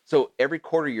still, course. so every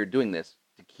quarter you're doing this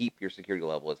to keep your security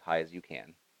level as high as you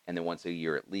can. And then once a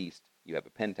year at least, you have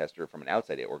a pen tester from an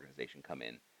outside organization come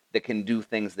in that can do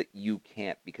things that you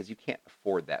can't, because you can't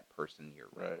afford that person year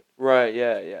round. Right,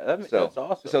 yeah. That's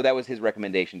awesome. So that was his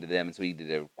recommendation to them, and so he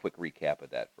did a quick recap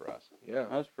of that for us. Yeah.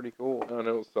 That was pretty cool. No, it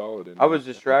was solid. I was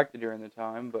distracted during the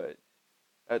time, but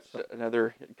that's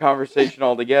another conversation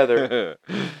altogether.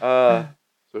 So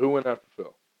who went after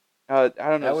Phil? I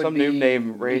don't know, That would some new be-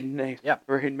 name, Rainmaker. Yeah.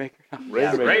 Rainmaker.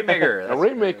 Rainmaker. Now,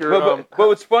 Rainmaker. But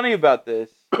what's funny about this,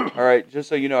 all right, just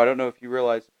so you know, I don't know if you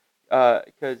realize,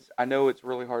 because I know it's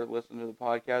really hard to listen to the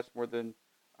podcast more than,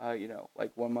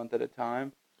 like 1 month at a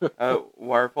time.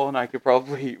 Wirefall and I could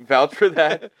probably vouch for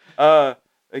that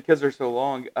because they're so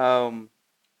long.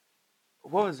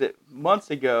 What was it?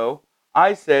 Months ago,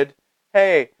 I said,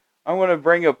 hey, I want to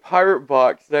bring a pirate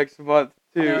box next month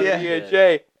to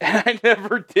DHA, and I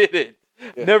never did it.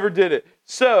 Never did it.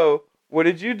 So, what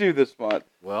did you do this month?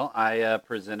 Well, I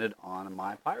presented on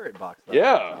my pirate box.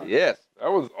 Yeah. Yes.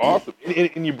 That was awesome.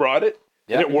 And you brought it?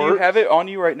 Yeah. And it Do you worked? have it on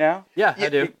you right now? Yeah, I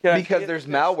do. Can I see Because it? there's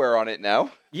malware on it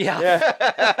now. Yeah.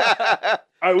 Yeah.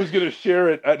 I was gonna share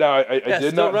it. No, I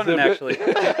did still not running zip it. actually.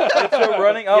 It's still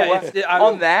running. Oh, Yeah, wow. it's- I-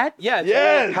 On that? Yeah. It's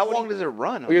Yes. How long does it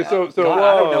run? on Okay, that? so God,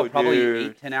 I don't know, Whoa, probably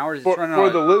dude. 8-10 hours. It's for running for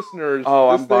on the listeners,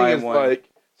 Oh, this I'm thing buying is one. like.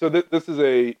 So this is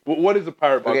a what is a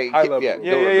pirate box? Okay, High level. yeah.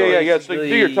 Yeah. So do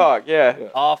your talk. Yeah. Yeah.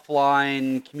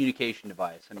 offline communication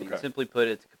device. I mean, Okay. simply put,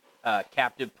 it's a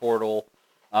captive portal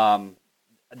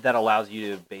that allows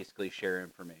you to basically share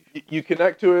information. You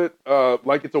connect to it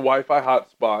like it's a Wi-Fi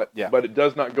hotspot, Yeah. but it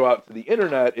does not go out to the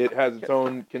internet. It has its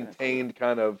own contained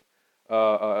kind of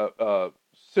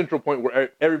central point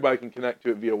where everybody can connect to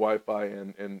it via Wi-Fi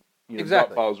and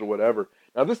Exactly. dot files or whatever.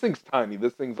 Now this thing's tiny.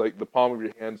 This thing's like the palm of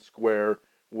your hand square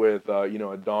with a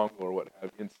dongle or what have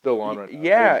you. It's still on right now.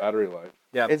 Yeah. Big battery life.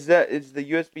 Yeah. Is the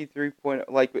USB 3.0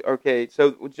 like okay?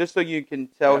 So just so you can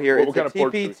tell Yeah, here, what it's kind of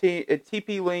ports a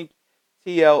TP-Link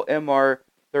TL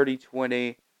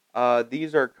MR3020.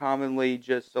 These are commonly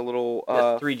just a little.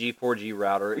 Yes, 3G, 4G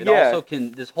router. It yeah. also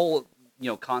can. This whole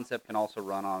concept can also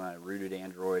run on a rooted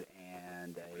Android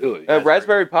and a Really?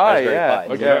 Raspberry Pi. Raspberry Yeah. Pi.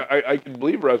 Okay, Yeah. I can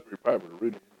believe Raspberry Pi, but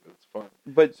really, it's fine.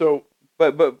 But So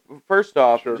but first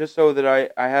off, Sure. just so that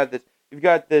I have this, you've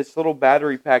got this little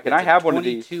battery pack, and I have one of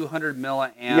these. 2200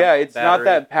 milliamp. Yeah, it's not battery,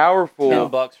 that powerful.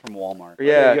 $10 from Walmart.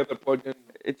 Yeah. you got the plugged in.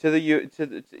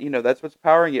 That's what's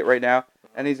powering it right now.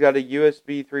 And he's got a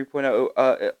USB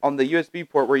 3.0 on the USB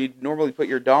port where you normally put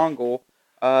your dongle.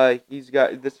 He's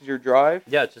got this is your drive.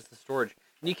 Yeah, it's just the storage.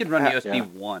 And you can run Yeah. USB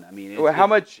 1. I mean, How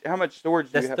much storage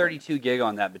do That's you have? 32 gig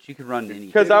on that, but you can run any.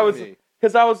 Because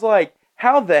I was like,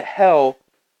 how the hell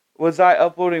was I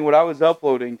uploading what I was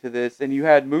uploading to this, and you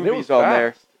had movies was on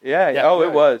there? fast. Yeah. Yeah. Oh,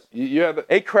 it was. You have the,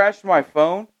 It crashed my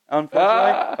phone.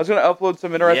 Unfortunately, I was going to upload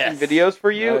some interesting Yes. videos for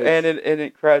you, Nice. and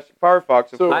it crashed.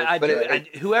 Firefox, of So- course.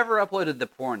 Whoever uploaded the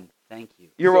porn, thank you.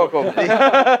 You're welcome.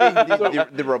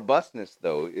 the robustness,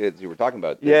 though, as you were talking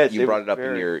about, Yes, you it brought was it up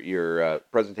very- in your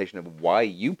presentation of why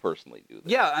you personally do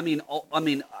this. Yeah, I mean,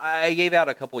 I gave out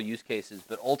a couple of use cases,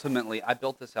 but ultimately, I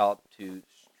built this out to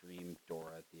stream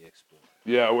Dora the Explorer.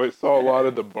 yeah, we saw a lot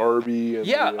of the Barbie. And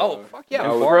Yeah. the, Fuck yeah.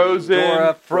 and Barbie, Frozen.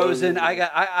 Dora, Frozen. I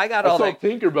got I all saw that.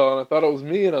 Tinkerbell and I thought it was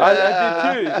me. And I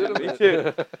I did too. Me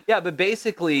too. Yeah, but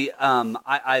basically,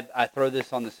 I throw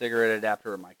this on the cigarette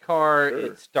adapter in my car. Sure.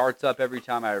 It starts up every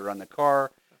time I run the car,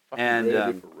 and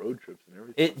for road trips and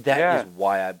everything. that is Yeah.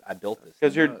 why I built this.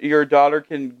 Because your daughter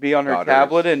can be on her Daughters.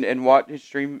 tablet and watch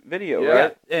stream video, Yeah.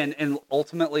 right? and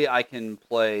ultimately I can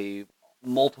play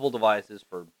multiple devices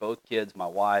for both kids, my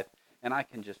wife, and I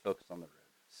can just focus on the road.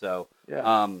 So,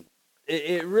 Yeah.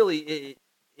 it really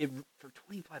for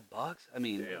 $25. I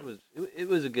mean, Damn. it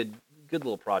was a good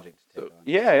little project to take on.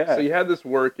 Yeah. So you had this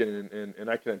work, and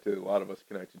I connected. A lot of us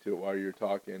connected to it while you were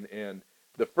talking. And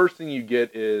the first thing you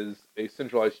get is a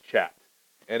centralized chat,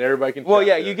 and everybody can. Well, chat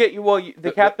yeah, there. you get the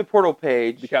The- Captive Portal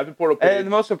page. the Captain Portal page. And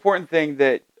the most important thing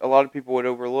that a lot of people would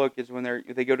overlook is when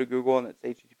they go to Google and it's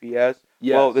HTTPS.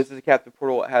 Yes. Well, this is a Captive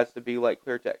Portal. It has to be like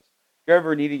clear text. If you're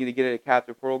ever needing to get a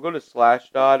Captive Portal, go to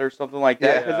Slashdot or something like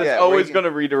that Yeah, because yeah, it's where always you going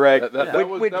to redirect.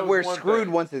 We're screwed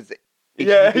once it's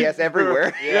Yeah, HTTPS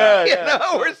everywhere. Yeah, You yeah.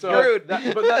 know, we're So screwed.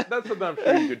 that's something I'm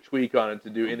sure you could tweak on it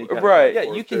to do any kind of Right. Yeah,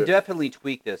 support you can too. definitely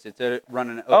tweak this. It's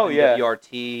running an Oh, yeah.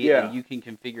 OpenWRT, Yeah. and you can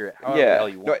configure it however Yeah. the hell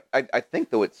you No, want. I think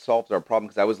though it solves our problem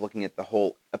because I was looking at the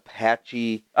whole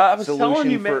Apache I was solution telling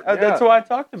you, man. for That's what I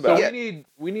talked So about.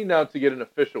 we need now to get an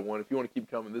official one. If you want to keep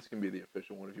coming, this can be the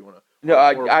official one. If you want to. No,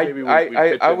 or maybe we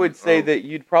pitch I in would say our- that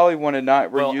you'd probably want to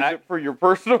not Well, reuse it for your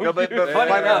personal No, but- use. but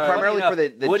Funny enough, primarily for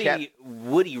the Woody, chat.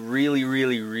 Woody really,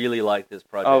 really, really liked this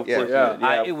project. Oh, of Yeah. course.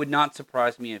 Yeah. It would not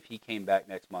surprise me if he came back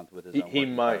next month with his own. He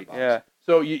working might. Firebox. Yeah.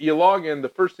 So you log in. The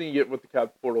first thing you get with the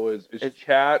Captive Portal is It's-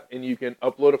 chat, and you can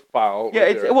upload a file. Yeah,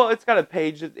 right it's there. it's got a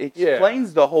page that Yeah.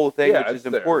 explains the whole thing, Yeah, which it's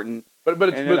is there. important. but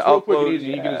it's and then real quick and upload, easy.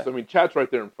 You can yeah. just chat's right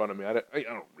there in front of me. I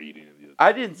don't read any of these.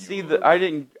 I didn't see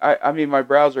I mean, my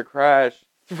browser crashed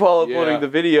while uploading Yeah. the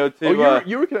video to.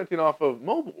 You were connecting off of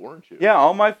mobile, weren't you? Yeah,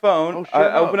 on my phone. Oh, shut I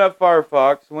up. opened up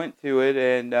Firefox, went to it,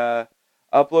 and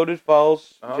uploaded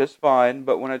files Uh-huh. just fine.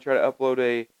 But when I try to upload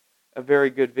a very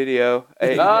good video,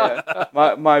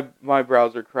 my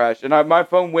browser crashed, and my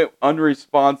phone went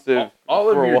unresponsive. All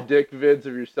of for a your while. dick vids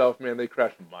of yourself, man, they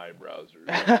crashed my browser.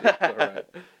 It's all right.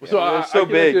 So they're I so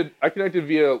big. I connected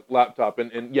via laptop,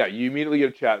 and yeah, you immediately get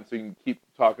a chat, so you can keep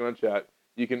talking on chat.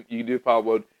 You can do file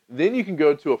upload. Then you can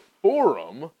go to a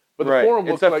forum, but the Right. forum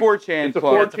It's looks a like 4chan it's a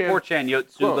clone. It's a 4chan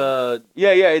Yotsuba.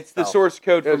 Yeah, it's the Oh. source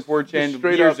code from It's 4chan just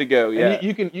straight years up- ago. and Yeah.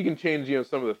 you can change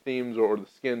some of the themes or the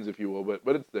skins if you will,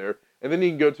 but it's there. And then you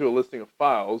can go to a listing of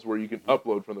files where you can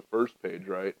upload from the first page,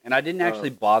 right? And I didn't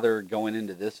actually bother going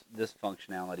into this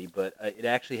functionality, but it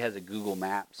actually has a Google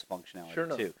Maps functionality Sure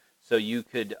enough. too. So you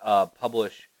could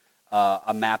publish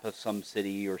a map of some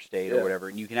city or state or whatever,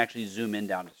 and you can actually zoom in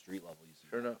down to street level.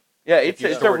 Sure enough. Yeah, If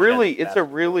your it's a storage really has it's a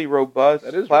really robust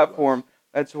That is platform.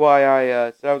 That's why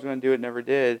I said I was going to do it, never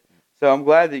did. So I'm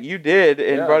glad that you did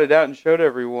and Yeah. brought it out and showed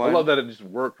everyone. I love that it just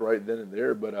worked right then and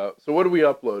there. But so what did we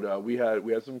upload? We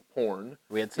had some porn.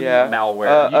 We had some Yeah.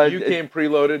 malware. You came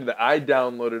preloaded. I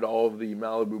downloaded all of the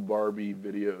Malibu Barbie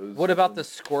videos. What about the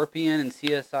Scorpion and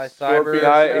CSI Cyber? Scorpion?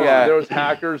 yeah. There was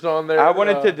hackers on there. I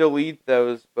wanted to delete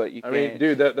those, but you I can't. mean,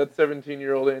 dude, that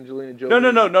 17-year-old Angelina Jolie. no,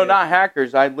 you can't- not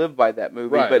hackers. I live by that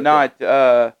movie, Right, but okay.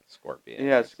 not. Scorpion.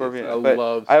 Yeah, Scorpion. I but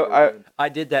love I Scorpion. I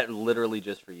did that literally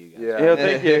just for you guys. Yeah,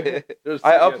 thank you. There's-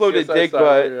 I yeah, uploaded CSI Dick Cyber,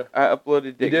 Butt. yeah. I uploaded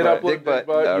You Dick did Butt. upload Dick Butt.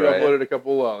 You Alright. uploaded a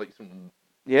couple like some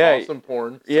awesome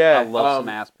porn. Yeah. I love Um, some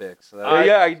ass pics. So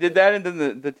Yeah, I did that, and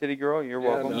then the titty girl. You're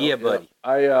welcome. Yeah, buddy.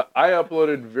 I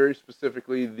uploaded very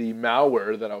specifically the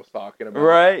malware that I was talking about.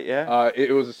 Right. Yeah.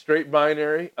 It was a straight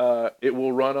binary. It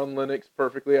will run on Linux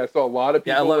perfectly. I saw a lot of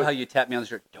people. Yeah, I love how you tap me on the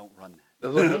shirt. Don't run that.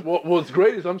 Well, what's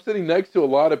great is I'm sitting next to a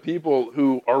lot of people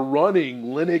who are running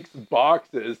Linux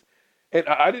boxes, and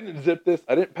I didn't zip this.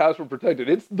 I didn't password protect it.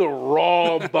 It's the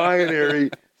raw binary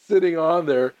sitting on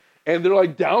there, and they're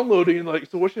like downloading and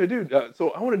like, so what should I do? So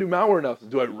I want to do malware analysis.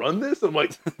 Do I run this? I'm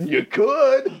like, you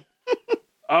could.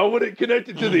 I wouldn't connect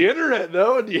it to the internet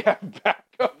though. And do you have backups?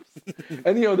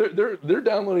 And you know they're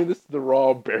downloading this the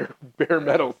raw bare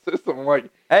metal system. I'm like,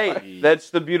 Hey, that's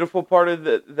the beautiful part of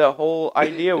the whole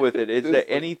idea with it is that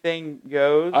anything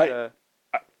goes. I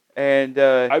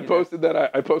posted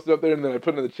that. I posted up there, and then I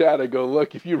put in the chat. I go,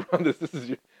 look, if you run this, this is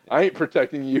your. I ain't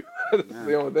protecting you. This is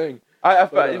the only thing.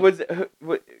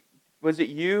 Was it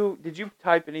you? Did you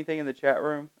type anything in the chat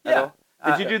room? at Yeah.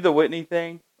 all? Did you do the Whitney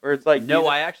thing? Or it's like No,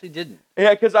 I actually didn't.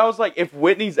 Yeah, because I was like, if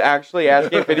Whitney's actually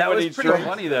asking if That anyone was needs pretty drinks,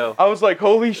 funny though. I was like,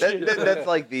 holy shit. That's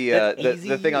like the That's easy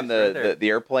the thing on use right there. the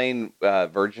airplane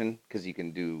version because you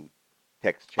can do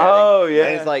text chatting. Oh yeah.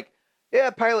 And it's like, yeah,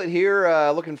 pilot here,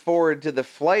 looking forward to the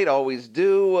flight. Always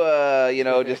do,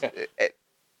 just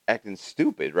acting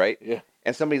stupid, right? Yeah.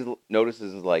 And somebody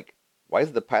notices is like, why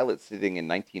is the pilot sitting in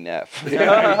 19F?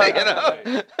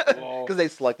 Because they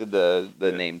selected the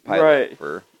name pilot Right.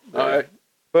 for.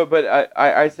 But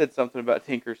I said something about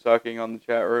Tinker sucking on the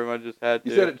chat room. I just had to.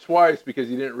 You said it twice because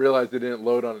you didn't realize it didn't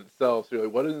load on itself. So you're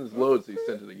like, "What doesn't this load?" So you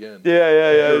sent it again.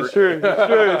 Yeah. It's true.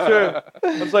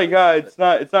 I was like, God, it's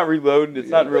not reloading. It's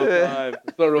not in real time.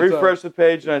 It's not real Refresh the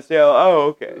page and I say,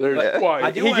 oh, okay. There's twice.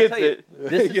 I do He want to gets tell you, it.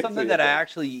 this He is gets something it. that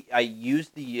I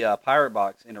used the pirate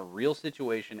box in a real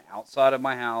situation outside of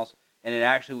my house, and it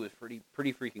actually was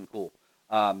pretty freaking cool.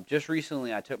 Just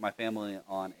recently, I took my family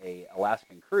on a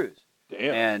Alaskan cruise.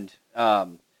 Damn.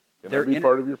 And Can I be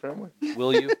part of your family?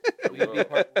 Will you?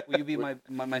 Will you be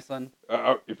my son?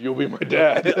 If you'll be my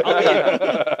dad.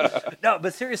 No,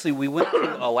 but seriously, we went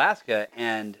to Alaska,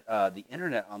 and the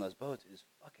internet on those boats is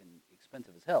fucking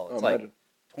expensive as hell. It's like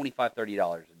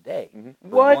 $25-$30 a day. for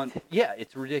What? Yeah,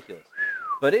 it's ridiculous.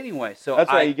 But anyway, so That's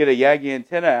why you get a Yagi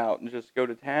antenna out and just go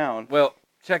to town. Well,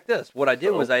 check this. What I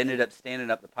did was I ended up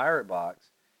standing up the pirate box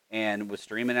and was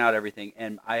streaming out everything.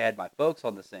 And I had my folks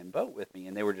on the same boat with me,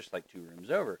 and they were just like 2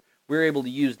 rooms over. We were able to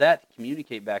use that to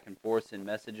communicate back and forth, send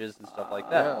messages and stuff like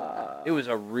that. It was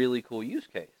a really cool use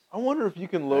case. I wonder if you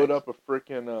can load up a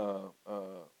freaking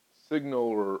Signal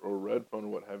or Red Phone or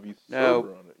what have you No.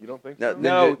 server on it. You don't think No, so?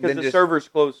 No, because then the just- server's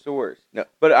closed source. No.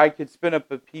 But I could spin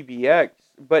up a PBX,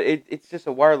 but it's just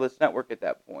a wireless network at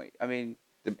that point. I mean,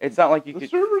 it's not like you The could.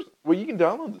 servers. Well, you can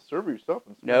download the server yourself.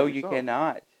 And spin No, it you yourself.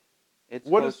 cannot. It's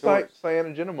What closed is source.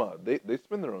 Cyanogenamod? They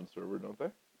spin their own server, don't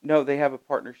they? No, they have a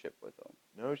partnership with them.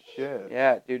 No shit.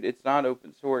 Yeah, dude, it's not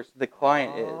open source. The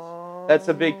client is. That's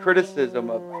a big criticism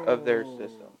of their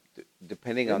system.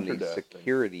 Depending on the Interesting.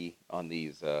 security on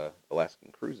these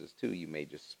Alaskan cruises too, you may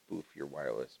just spoof your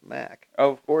wireless Mac.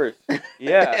 Oh, of course.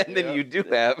 Yeah. and then you do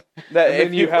have. That, And if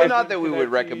then you you have not that we would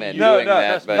recommend No, doing no,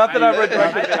 that, but not that I would I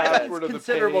recommend spent Password of the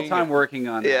considerable ping time and- working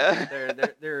on Yeah.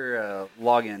 that. Their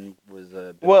login was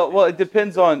a bit Well, it painless.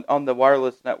 depends on the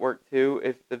wireless network too.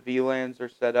 If the VLANs are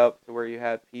set up to where you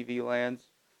have PVLANs,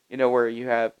 where you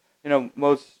have,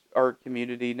 most are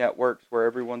community networks where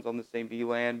everyone's on the same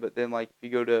VLAN. But then, like, if you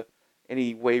go to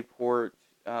any Wayport,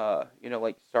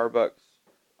 like Starbucks,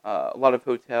 a lot of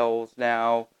hotels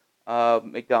now,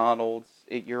 McDonald's,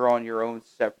 you're on your own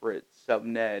separate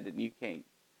subnet, and you can't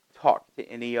talk to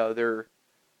any other.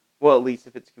 Well, at least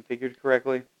if it's configured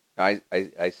correctly. I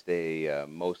stay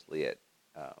mostly at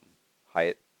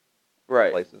Hyatt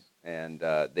Right. places, and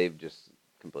they've just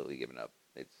completely given up.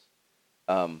 It's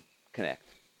Connect.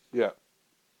 Yeah.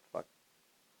 Fuck.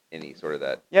 any sort of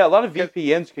that. Yeah, a lot of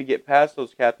VPNs could get past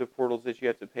those captive portals that you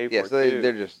have to pay Yeah, for. so too.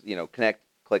 they're just connect,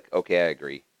 click, okay, I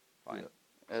agree, fine.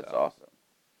 That's awesome.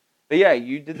 But yeah,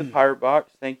 you did the pirate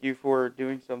box. Thank you for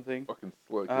doing something. Fucking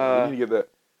slick. We need to get that.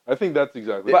 I think that's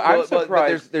exactly. But I'm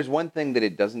surprised. There's one thing that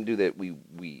it doesn't do that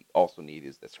we also need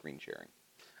is the screen sharing.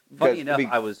 Funny enough,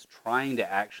 I was trying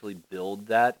to actually build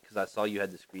that because I saw you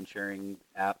had the screen sharing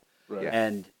app, Right.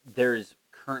 and there's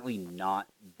currently not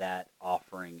that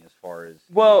offering as far as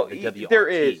the WRT. there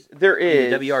is. The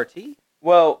WRT.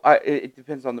 Well, it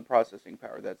depends on the processing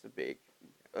power. That's a big,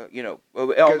 Because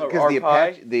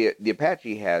the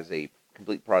Apache has a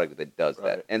complete product that does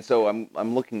that, and so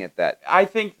I'm looking at that. I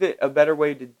think that a better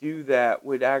way to do that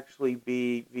would actually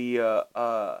be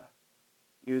via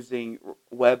using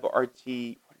WebRT.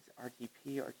 What is it?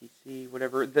 RTP, RTC,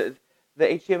 whatever. The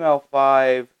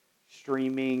HTML5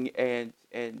 streaming and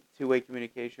two-way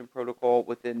communication protocol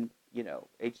within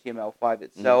HTML5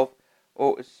 itself.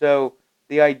 So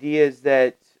the idea is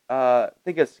that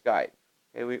think of Skype.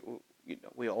 Okay,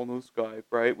 we all know Skype,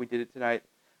 right? We did it tonight.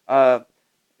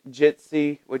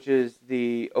 Jitsi, which is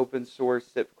the open source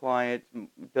SIP client,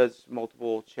 does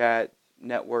multiple chat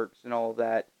networks and all of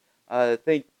that.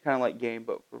 Think kind of like Game,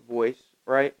 but for voice,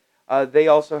 right? They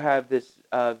also have this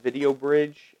video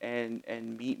bridge and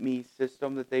MeetMe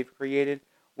system that they've created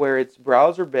where it's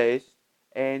browser based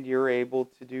and you're able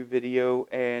to do video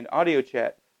and audio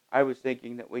chat. I was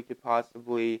thinking that we could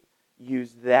possibly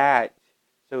use that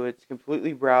so it's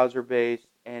completely browser based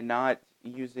and not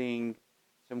using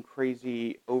some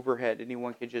crazy overhead.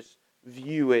 Anyone can just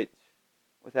view it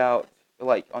without,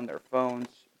 like, on their phones,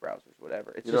 browsers,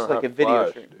 whatever. It's just like a video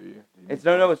stream. It's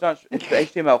no, it's not. It's the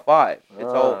HTML5.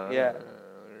 It's all, yeah.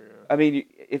 I mean,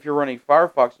 if you're running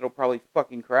Firefox, it'll probably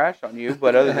fucking crash on you.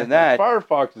 But other than that,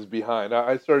 Firefox is behind.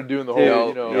 I started doing the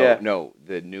whole, No,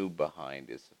 the new behind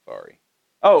is Safari.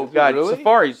 Oh, Is it God, really?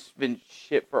 Safari's been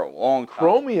shit for a long time.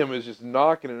 Chromium is just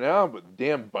knocking it out, but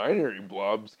damn binary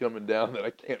blobs coming down that I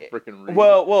can't freaking read.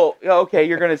 Well, okay,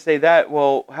 you're going to say that.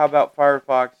 Well, how about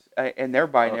Firefox and their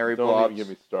binary don't blobs? even get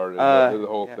me started. The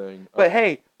whole thing. But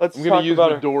hey, let's I'm talk going to use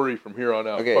about Midori from here on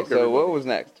out. Okay, Fuck so everybody. what was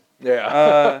next?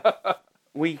 Yeah.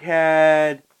 We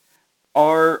had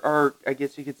our I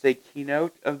guess you could say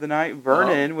keynote of the night,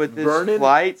 Vernon with this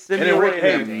flight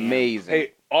simulator. Amazing.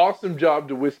 Hey, awesome job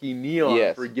to Whiskey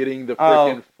Neon for getting the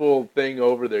freaking full thing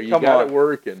over there. You got it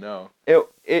working now.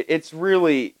 It's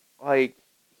really like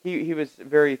he was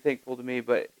very thankful to me,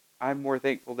 but I'm more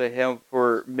thankful to him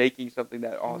for making something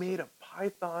that awesome. He made a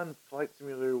Python flight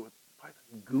simulator with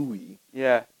Python GUI.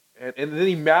 Yeah. And then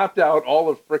he mapped out all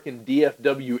of frickin'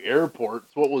 DFW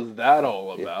airports. What was that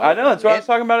all about? I know, that's why I was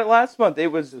talking about it last month. It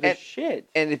was the shit.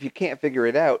 And if you can't figure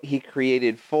it out, he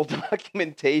created full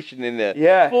documentation in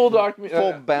a full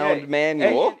bound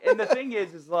manual. And the thing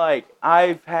is like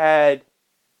I've had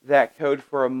that code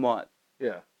for a month.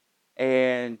 Yeah.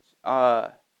 And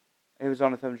it was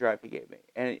on a thumb drive he gave me.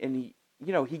 And he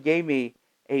he gave me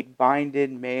a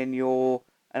binded manual,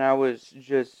 and I was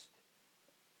just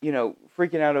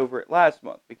freaking out over it last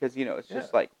month because, it's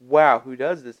just like, wow, who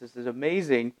does this? This is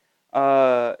amazing.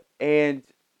 But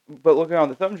looking on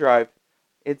the thumb drive,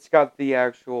 it's got the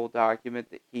actual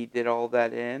document that he did all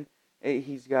that in.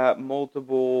 He's got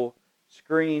multiple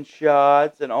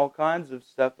screenshots and all kinds of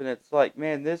stuff, and it's like,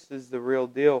 man, this is the real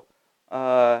deal.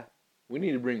 We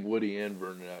need to bring Woody and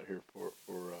Vernon out here for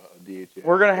DHA.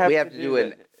 We're going to have to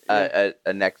do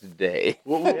a next day.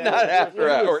 Well, not after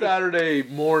hours. Saturday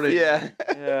morning.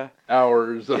 Yeah.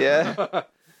 Hours. Yeah.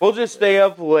 We'll just stay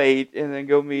up late and then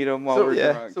go meet him while we're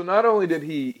drunk. So not only did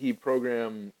he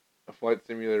program a flight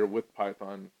simulator with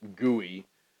Python GUI,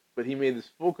 but he made this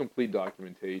full complete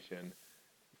documentation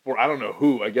for I don't know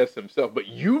who, I guess himself, but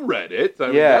you read it. I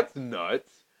mean, that's nuts.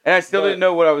 And I still didn't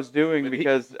know what I was doing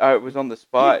because I was on the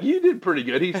spot. You did pretty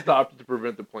good. He stopped to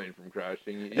prevent the plane from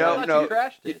crashing. No,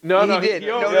 crashed it. No, he did. He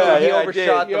He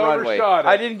overshot the runway.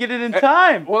 I didn't get it in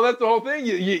time. Well, that's the whole thing.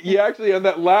 You actually on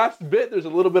that last bit, there's a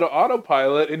little bit of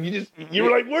autopilot, and you were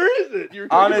like, "Where is it?"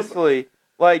 Honestly,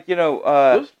 like it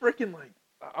was freaking like.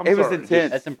 It was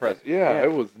intense. That's impressive. Yeah,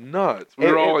 it was nuts. We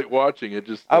were all like watching it.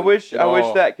 Just I wish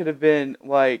that could have been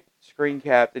like screen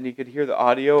capped and you could hear the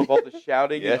audio of all the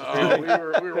shouting. We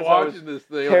were watching this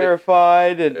thing.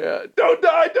 Terrified and don't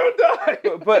die.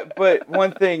 But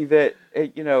one thing that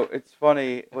it's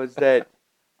funny was that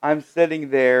I'm sitting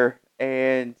there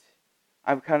and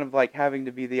I'm kind of like having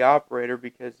to be the operator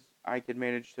because I could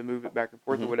manage to move it back and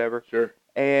forth or whatever. Sure.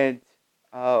 And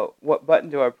what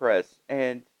button do I press?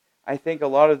 And I think a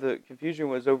lot of the confusion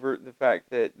was over the fact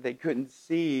that they couldn't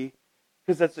see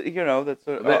because that's that's They,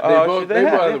 a, they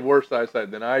both have worse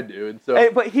eyesight than I do, and so. Hey,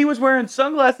 but he was wearing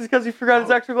sunglasses because he forgot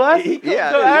his extra glasses.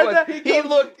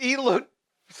 He looked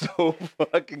so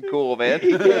fucking cool, man.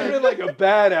 He came in like a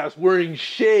badass wearing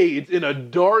shades in a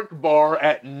dark bar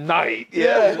at night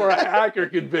for a hacker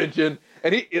convention.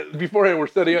 And beforehand we're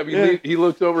setting up, he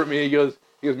looks over at me and he goes,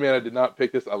 man, I did not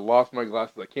pick this. I lost my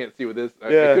glasses. I can't see with this. I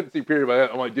couldn't see period by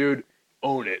that. I'm like, dude,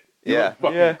 own it. You look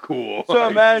fucking cool. So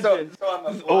imagine. So I'm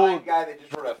a blind guy that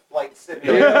just wrote a flight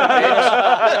simulator.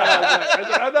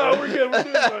 I know, we're good. We're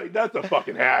doing like, that's a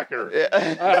fucking hacker.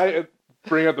 I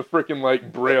bring out the freaking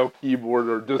like Braille keyboard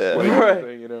or display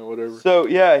thing, whatever. So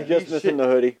just missing the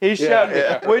hoodie. He's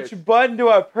shouting, which button do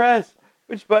I press?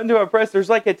 Which button do I press? There's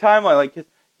like a timeline, like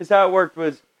because how it worked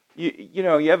was you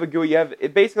have a GUI.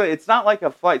 Basically it's not like a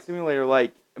flight simulator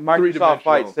like Microsoft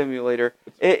Flight Simulator.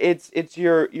 It's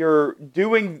you're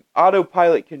doing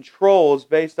autopilot controls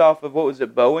based off of what was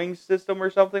it, Boeing's system or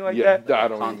something like that?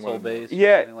 Console based,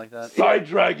 something like that. Side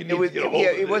Dragon needs to get a hold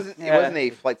of it wasn't a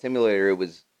flight simulator. It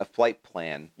was a flight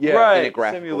plan. Right. In a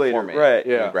graphical simulator. format. Right.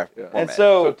 In a graphical format. And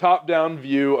so top down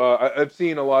view. I've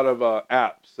seen a lot of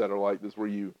apps that are like this, where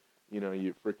you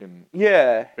freaking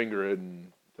finger it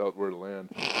and tell it where to land.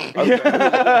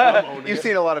 You've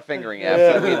seen a lot of fingering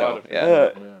apps.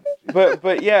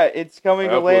 But it's coming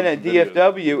to land at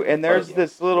DFW, and there's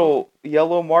this little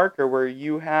yellow marker where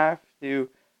you have to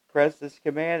press this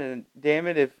command, and damn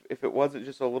it, if it wasn't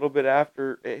just a little bit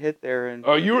after it hit there, and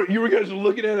you guys were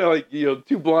looking at it like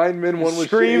two blind men, one was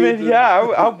screaming,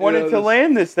 I wanted to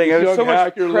land this thing. There was so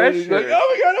much pressure. Like,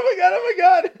 oh my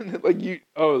god, and like it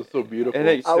was so beautiful. And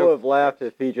I would have laughed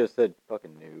if he just said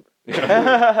fucking noob.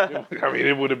 I mean,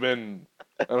 it would have been.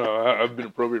 I don't know. I've been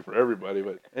appropriate for everybody,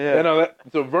 but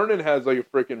so Vernon has like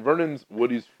Vernon's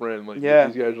Woody's friend. Like these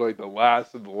guys are like the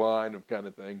last of the line of kind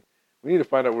of thing. We need to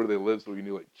find out where they live so we can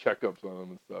do like checkups on them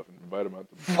and stuff and invite them out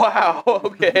to. Wow.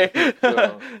 Okay.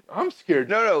 So, I'm scared.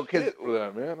 No, because for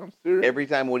that, man. I'm serious. Every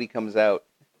time Woody comes out,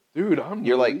 dude,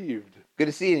 you're relieved. Like, good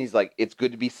to see you. And he's like, it's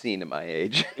good to be seen at my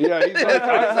age. Yeah, he's like, that's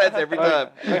what he says every time.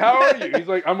 Like, how are you? He's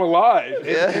like, I'm alive.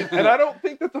 And I don't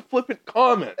think that's a flippant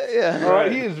comment. Yeah. All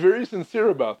right. He is very sincere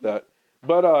about that.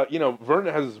 But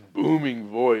Vernon has this booming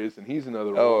voice, and he's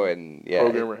another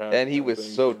programmer. And he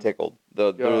was so tickled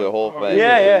through the whole thing.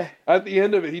 Yeah. At the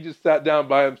end of it, he just sat down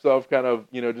by himself, kind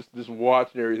of, just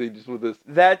watching everything, just with this.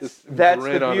 That's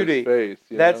grin the on his beauty. Face,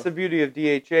 that's the beauty of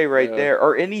DHA right there,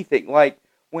 or anything like.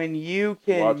 When you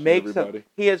can watching make everybody.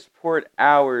 he has poured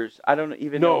hours. I don't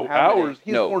even know how hours.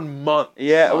 He's poured months.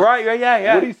 Yeah, right.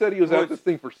 Yeah. Woody said he was at this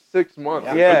thing for 6 months.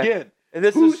 Yeah. Again, and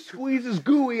this who squeezes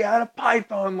GUI out of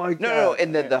Python like that? No,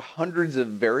 and the hundreds of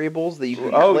variables that you can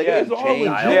click and it's all change,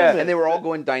 legit. and they were all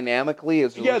going dynamically.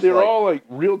 They were all like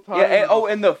real time. Yeah,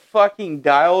 and the fucking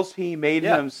dials he made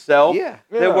himself. Yeah.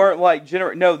 They weren't like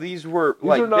No, these were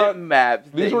bitmaps.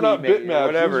 These were not bitmaps.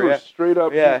 Whatever. These were straight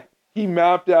up. Yeah. He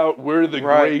mapped out where the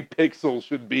gray pixel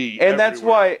should be. And that's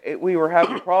why we were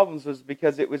having problems, was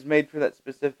because it was made for that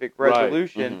specific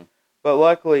resolution. Right. Mm-hmm. But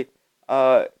luckily,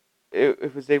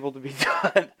 it was able to be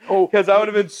done. Because I would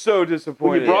have been so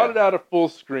disappointed. When you brought it out of full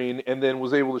screen and then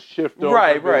was able to shift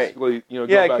over. Basically, go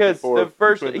back and forth the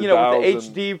first, with the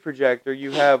HD projector,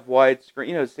 you have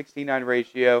widescreen, 69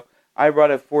 ratio. I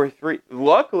brought a 4:3.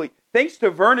 Luckily, thanks to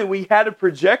Vernon, we had a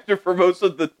projector for most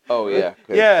of the. Oh yeah.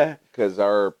 Yeah. Because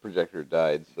our projector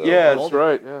died. So. Yeah, that's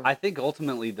right. Yeah. I think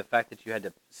ultimately the fact that you had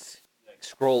to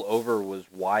scroll over was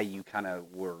why you kind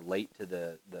of were late to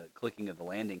the clicking of the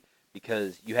landing,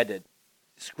 because you had to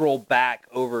scroll back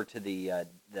over to the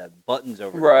buttons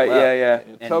over. Right. To the left.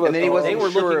 Yeah. And then he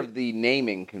wasn't sure of the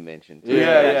naming convention. Too.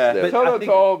 Yeah. But tell that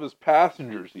to all of his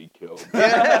passengers he killed.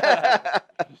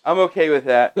 I'm okay with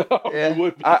that.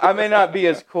 I may not be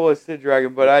as cool as Sid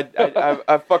Dragon, but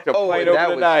I fucked a plane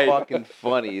over the night. That was fucking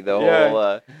funny. The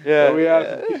whole. So we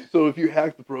asked him, so if you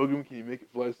hack the program, can you make it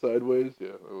fly sideways?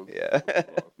 Yeah.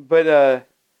 But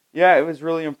it was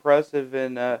really impressive,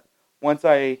 and once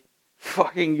I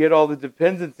fucking get all the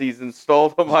dependencies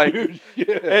installed on my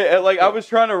I was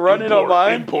trying to run it on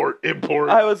mine. Import.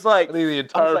 I was like, I need the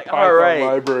entire Python all right,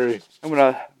 library. I'm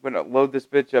gonna load this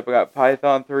bitch up. I got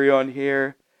Python 3 on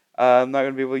here. I'm not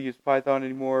gonna be able to use Python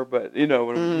anymore, but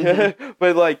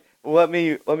but let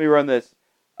me run this.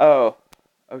 Oh,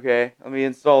 okay. Let me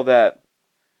install that.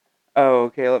 Oh,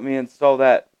 okay. Let me install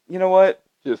that. You know what?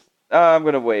 Just I'm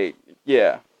gonna wait.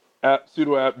 Yeah.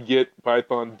 Sudo apt get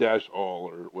python-all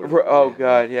or whatever. Oh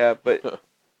god, yeah, but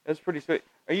that's pretty sweet.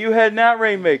 Are you heading out,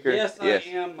 Rainmaker? Yes, I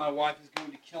am. My wife is going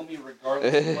to kill me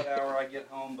regardless of what hour I get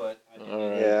home, but I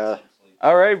do.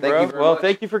 All right, Thank bro. you very Well, much.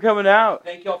 thank you for coming out.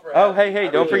 Thank y'all for Oh, having hey,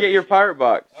 me. don't forget your Pirate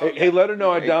Box. Hey, let her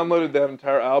know I downloaded that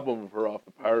entire album of her off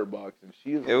the Pirate Box, and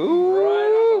she is Ooh.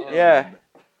 right on. Yeah.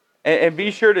 And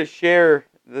be sure to share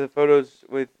the photos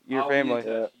with your I'll be family. in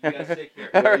touch. You guys take care.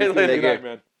 All right, You too. later. Good night,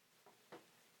 man.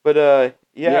 But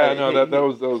Yeah, no, that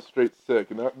was straight sick,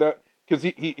 and that because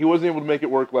he wasn't able to make it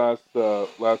work last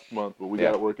month, but we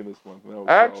got it working this month. And that was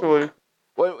actually,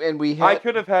 Well, and we I had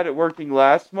could have had it working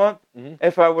last month Mhm.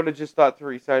 if I would have just thought to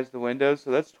resize the windows. So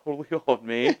that's totally on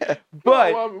me.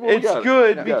 But Well, we it's got it.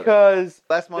 good We got it. because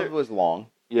last month was long,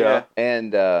 yeah.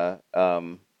 and so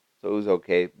it was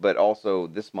okay. But also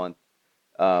this month,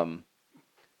 won't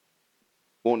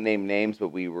name names, but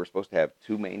we were supposed to have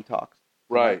 2 main talks,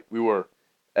 Right, we were.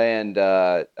 and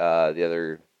the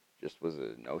other just was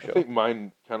a no I show. think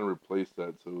mine kind of replaced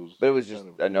that, so it was. But it was just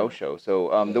kind of- a no show.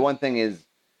 So the one thing is,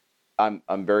 I'm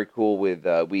very cool with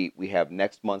we have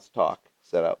next month's talk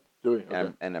set up, Doing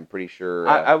okay. and I'm pretty sure.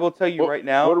 I will tell you What- right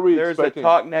now, what are we there's expecting? a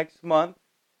talk next month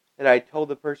that I told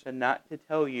the person not to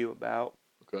tell you about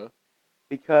Okay.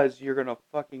 because you're gonna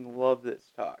fucking love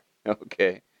this talk.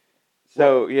 Okay.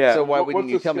 So yeah. So why What- wouldn't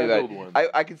what's you the tell me about it? scheduled one?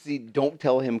 I can see. Don't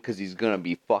tell him because he's gonna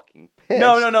be fucking pissed.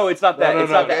 No, it's not that. No,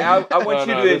 It's not no, that. I want no, you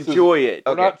no, to this is- enjoy it.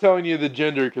 We're Okay. not telling you the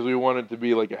gender because we want it to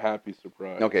be like a happy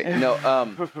surprise. Okay. No.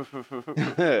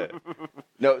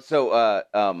 No. So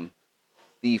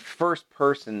the first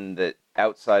person that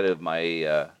outside of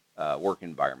my work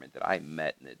environment that I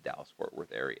met in the Dallas Fort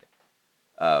Worth area,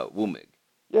 Woomig,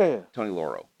 Yeah. Tony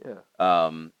Loro.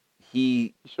 Yeah.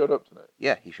 He He showed up tonight.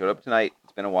 Yeah, he showed up tonight.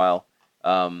 It's been a while.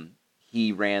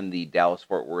 He ran the Dallas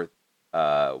Fort Worth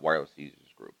wireless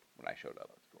users group when I showed up.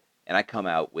 That's cool. And I come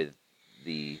out with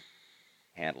the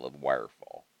handle of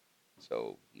Wirefall,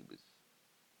 so he was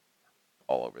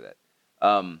all over that.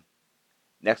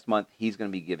 Next month, he's going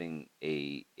to be giving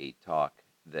a talk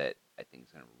that I think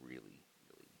is going to really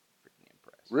freaking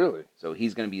impress. Really? So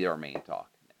he's going to be our main talk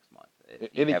next month.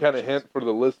 If you Any have a kind of chance. hint for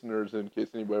the listeners in case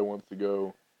anybody wants to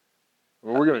go? I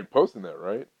mean, we're going to be posting that,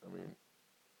 right? I mean,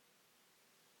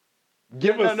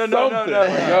 give us something. No.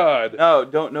 My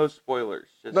God. No spoilers.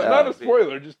 Just Not a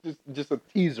spoiler, just a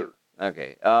teaser.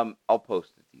 Okay, I'll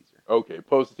post the teaser Okay,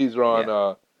 post a teaser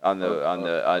on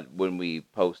when we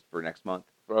post for next month.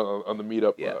 on the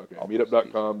meetup. Yeah, Okay, I'll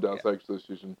meetup.com, post Dallas Hackers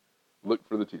Association. Look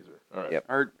for the teaser. All right. Yep.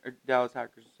 Or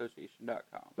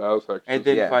DallasHackersAssociation.com. Dallas Hackers And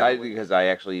then Yeah, finally, because I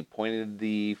actually pointed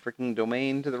the freaking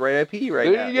domain to the right IP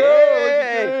right There now. you go.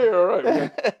 Yay! All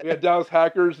right. We got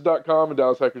DallasHackers.com and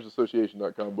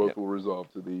DallasHackersAssociation.com. Both will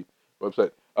resolve to the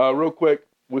website. Real quick,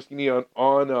 Whiskey Neon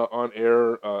on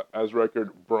air as record.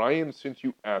 Brian sent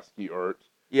you ASCII art.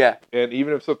 yeah. And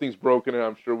even if something's broken,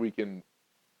 I'm sure we can.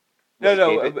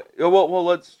 Escape it. Well,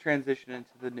 let's transition into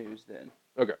the news then.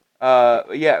 Okay.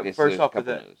 Yeah. Okay, so First there's a off with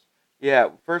couple that. news. Yeah.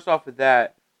 First off with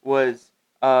that was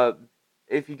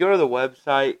if you go to the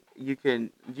website, you can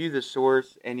view the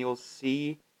source and you'll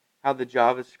see how the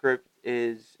JavaScript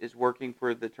is working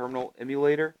for the terminal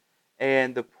emulator.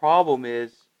 And the problem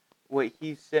is, what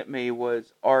he sent me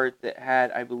was art that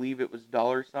had, I believe it was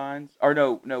 $signs or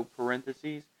no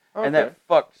parentheses, and that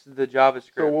fucks the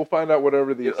JavaScript. So we'll find out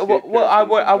whatever the. Well, I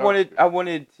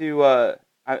wanted to.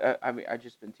 I mean, I've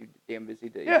just been too damn busy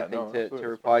to to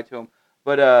reply to him.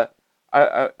 But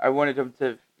I wanted him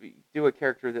to do a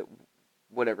character that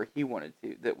whatever he wanted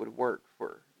to that would work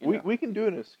for. We can do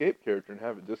an escape character and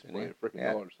have it display a freaking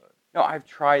 $sign. No, I've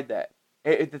tried that.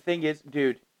 The thing is,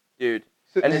 dude, an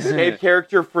escape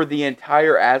character for the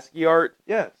entire ASCII art.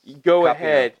 Yes. Go Copy and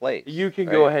ahead. replace, You can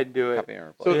right? go ahead and do it. Copy and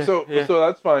replace. So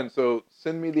that's fine. So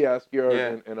send me the ASCII art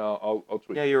Yeah. and I'll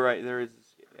tweet. Yeah, you're right. There is.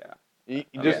 Yeah. You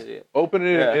just Yeah. open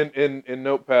it in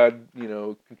Notepad.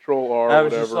 Control R, I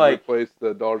was just whatever. like- Replace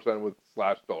the $sign with /$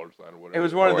 or whatever. It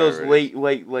was one of those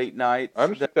late nights. I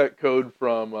understand that code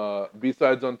from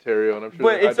B-Sides Ontario, and I'm sure.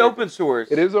 But it's open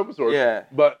source. It is open source. Yeah.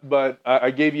 But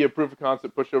I gave you a proof of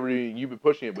concept, pushed over to you, and you've been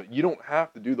pushing it. But you don't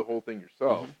have to do the whole thing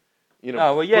yourself.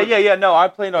 Oh, well, yeah. No, I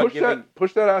plan on giving.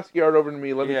 Push that ASCII art over to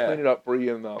me. Let me Yeah. clean it up for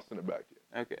you, and then I'll send it back to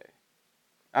you. Okay.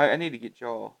 I need to get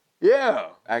y'all Yeah.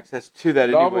 access to that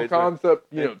Novel anyways.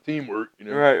 concept, teamwork.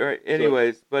 Right.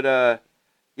 Anyways, but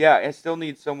yeah, I still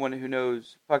need someone who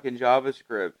knows fucking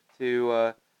JavaScript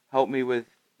to help me with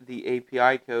the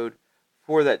API code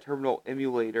for that terminal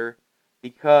emulator,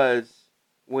 because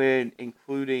when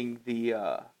including the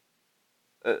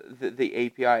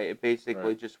API, it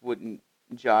basically just wouldn't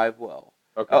jive well.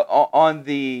 Okay. On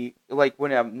the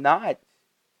when I'm not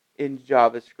in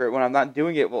JavaScript, when I'm not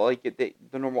doing it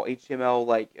the normal HTML,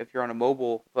 like if you're on a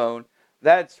mobile phone,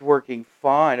 that's working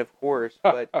fine, of course.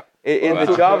 But in the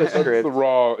That's JavaScript, the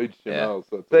raw HTML.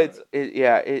 So but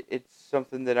it's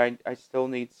something that I still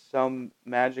need some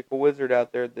magical wizard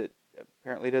out there that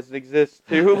apparently doesn't exist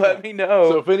to let me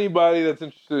know. So if anybody that's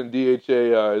interested in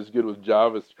DHA is good with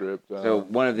JavaScript. So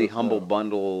one of the Humble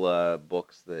Bundle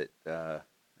books that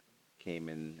came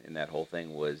in that whole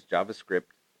thing was JavaScript,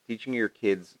 teaching your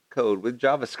kids code with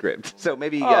JavaScript. So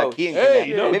maybe Keen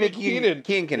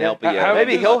can help you.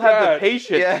 Maybe he'll have the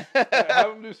patience. Yeah.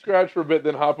 Have him do Scratch for a bit,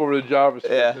 then hop over to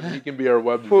JavaScript, and he can be our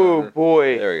web designer. Oh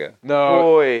boy! There we go. No,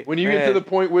 boy, when you get to the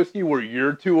point, Whiskey, where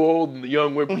you're too old and the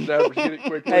young whippersnappers get it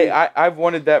quickly. Hey, I've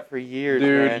wanted that for years,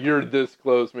 dude. Man. You're this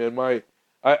close, man.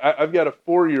 I've got a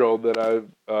 4-year-old that I've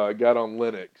got on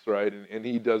Linux, right, and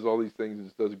he does all these things and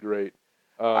just does great.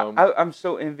 I'm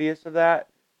so envious of that.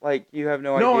 Like, you have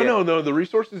no idea. No. The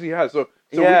resources he has. So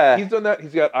yeah. He's done that.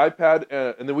 He's got iPad,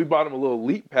 and then we bought him a little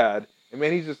Elite Pad, and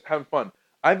man, he's just having fun.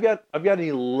 I've got an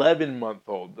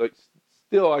 11-month-old. Like,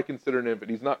 still, I consider an infant.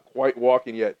 He's not quite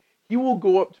walking yet. He will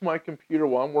go up to my computer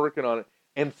while I'm working on it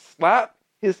and slap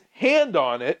his hand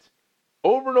on it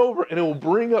over and over, and it will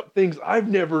bring up things I've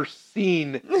never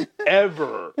seen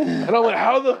ever. And I'm like,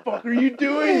 how the fuck are you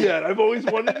doing that? I've always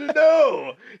wanted to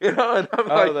know. You know, and I'm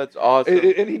like, that's awesome.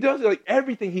 And he does it like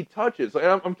everything he touches. Like,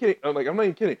 I'm kidding. I'm not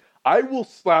even kidding. I will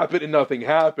slap it and nothing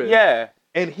happens. Yeah.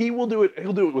 And he will do it.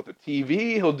 He'll do it with the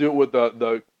TV. He'll do it with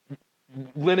the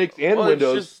Linux and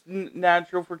Windows. It's just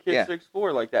natural for kids to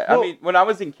explore like that. Well, I mean, when I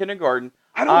was in kindergarten,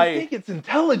 I don't think it's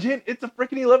intelligent. It's a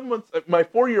freaking 11 months. My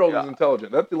 4-year-old is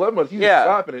intelligent. That's 11 months. He's just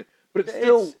slapping it, but it's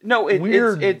still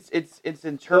weird. It's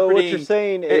interpreting. So what you're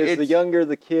saying is the younger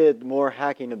the kid, the more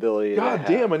hacking ability. God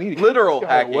damn, I need to literal keep this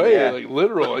guy hacking. away. Yeah. Like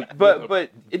literal. Like,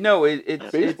 but no,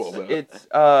 it's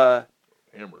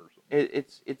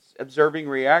observing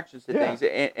reactions to things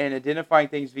and identifying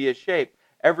things via shape.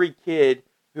 Every kid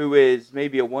who is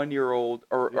maybe a 1-year-old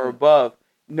or above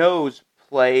knows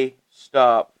play,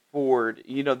 stop, forward.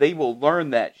 You know, they will learn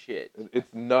that shit.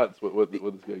 It's nuts what this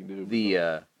guy can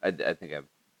do. I think I've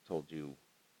told you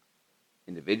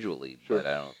individually, but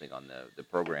I don't think on the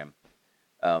program.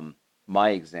 My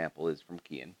example is from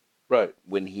Kian. Right.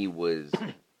 When he was, I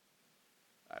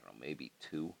don't know, maybe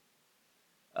 2.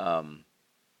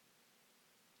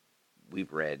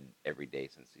 We've read every day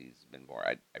since he's been born.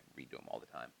 I read to him all the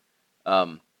time.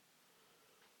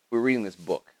 We're reading this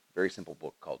book, very simple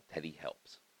book called Teddy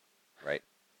Helps, right?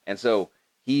 And so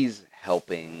he's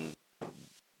helping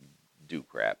do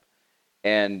crap,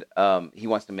 and he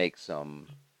wants to make some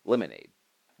lemonade.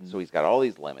 So he's got all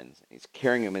these lemons, and he's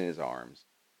carrying them in his arms,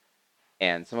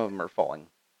 and some of them are falling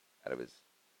out of his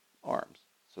arms,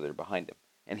 so they're behind him,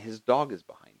 and his dog is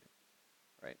behind him,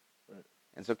 right?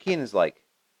 And so Keen is like,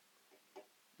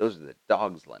 those are the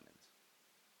dog's lemons.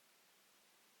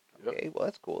 Okay, well,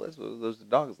 that's cool. Those are the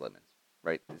dog's lemons,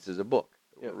 right? This is a book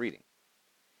that we're reading.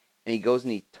 And he goes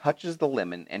and he touches the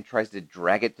lemon and tries to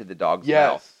drag it to the dog's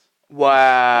mouth.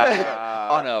 Wow.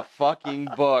 On a fucking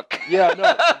book. Yeah,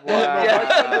 no.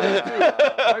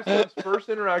 My son's first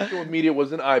interaction with media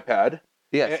was an iPad.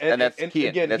 Yes, and that's Kian.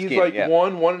 Again, that's he's Kian, like yeah.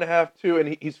 1.5, 2,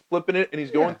 and he's flipping it and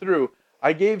he's going through.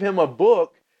 I gave him a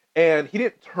book, and he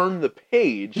didn't turn the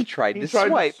page. He tried to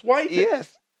swipe. It.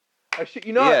 Yes. I shit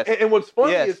you not. Yes. And what's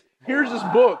funny is, here's this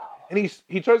book, and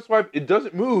he tries to swipe, it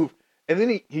doesn't move, and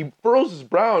then he furrows his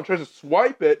brow and tries to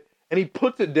swipe it, and he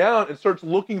puts it down and starts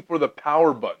looking for the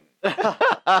power button.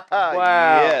 Wow.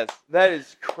 Yes. That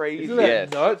is crazy. Isn't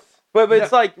that nuts? But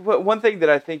it's like, one thing that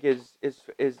I think is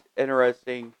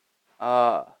interesting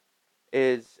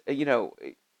is, you know,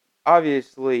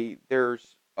 obviously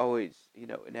there's always, you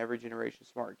know, in every generation,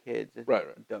 smart kids and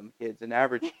dumb kids and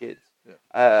average kids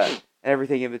and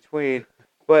everything in between.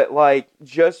 But, like,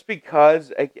 just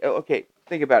because, okay,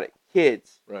 think about it.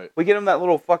 Kids. Right. We get them that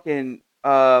little fucking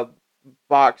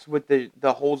box with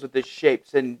the holes with the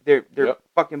shapes, and they're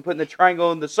fucking putting the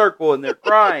triangle in the circle, and they're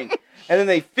crying. And then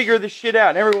they figure the shit out,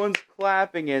 and everyone's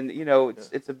clapping, and, you know,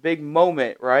 it's a big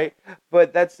moment, right?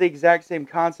 But that's the exact same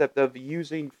concept of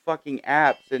using fucking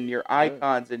apps and your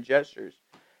icons and gestures.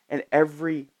 And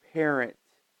every parent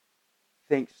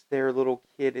thinks their little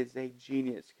kid is a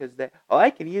genius because I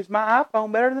can use my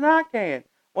iPhone better than I can.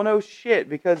 Well, no shit,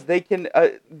 because they can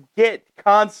get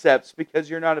concepts because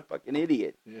you're not a fucking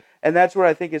idiot. Yeah. And that's what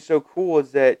I think is so cool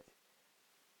is that,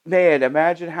 man,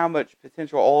 imagine how much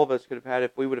potential all of us could have had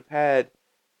if we would have had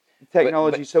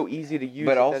technology so easy to use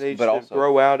at that age to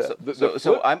grow out of.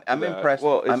 So I'm impressed.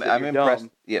 Well, I'm impressed.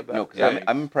 Yeah, no, because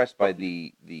I'm impressed by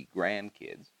the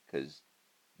grandkids because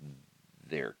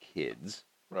they're kids.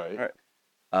 Right.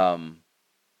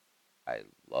 I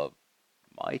love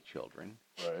my children.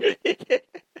 Right.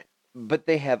 But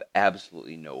they have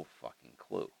absolutely no fucking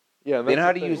clue. Yeah, they know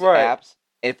how to use apps.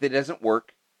 If it doesn't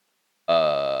work,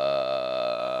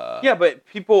 yeah, but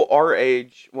people our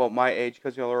age, well, my age,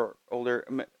 because y'all are older,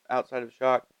 outside of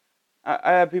Shock,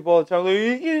 I have people all the time like,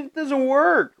 it doesn't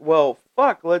work. Well,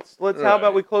 fuck, let's how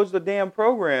about we close the damn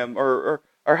program, or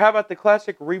how about the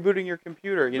classic rebooting your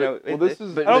computer? You know, well, this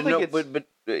is. I don't think it's.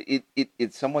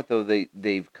 It's somewhat though.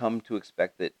 They've come to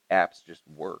expect that apps just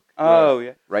work. Oh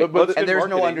yeah, right. But and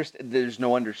there's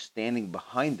no understanding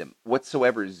behind them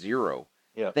whatsoever. Zero.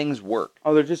 Yeah. Things work.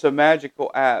 Oh, they're just a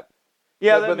magical app.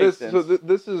 Yeah, that makes sense. So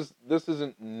this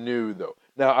isn't new though.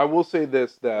 Now I will say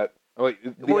this that like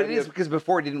it is because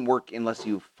before it didn't work unless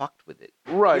you fucked with it.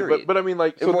 Right, period. but I mean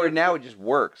like so now it just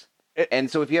works.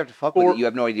 And so if you have to fuck with it, you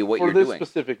have no idea what you're doing. For this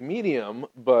specific medium,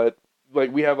 but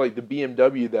like we have like the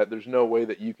BMW that there's no way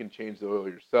that you can change the oil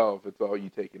yourself. It's all you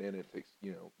take it in. It takes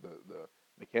the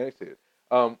mechanics to it.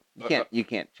 You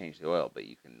can't change the oil, but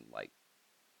you can like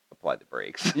apply the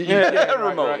brakes. Yeah,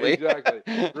 remotely. Right,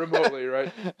 exactly, remotely,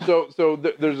 right? So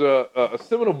there's a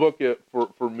seminal book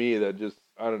for me that just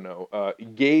I don't know.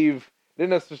 It didn't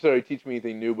necessarily teach me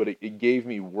anything new, but it gave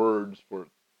me words for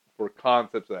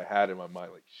concepts that I had in my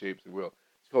mind, like shapes of wheel.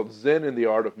 It's called Zen and the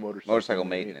Art of Motorcycle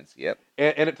Maintenance. Yep.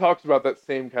 And it talks about that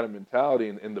same kind of mentality,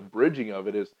 and the bridging of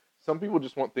it is some people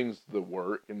just want things to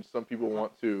work, and some people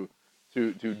want to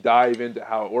dive into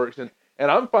how it works. And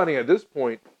I'm finding at this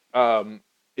point,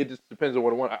 it just depends on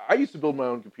what I want. I used to build my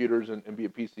own computers and be a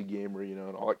PC gamer,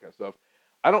 and all that kind of stuff.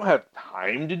 I don't have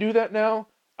time to do that now.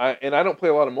 And I don't play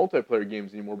a lot of multiplayer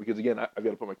games anymore because, again, I've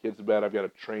got to put my kids to bed. I've got to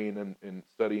train and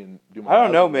study and do my... I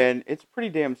don't know, man. It's pretty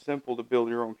damn simple to build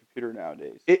your own computer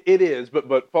nowadays. It is,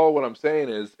 but follow what I'm saying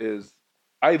is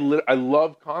I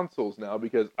love consoles now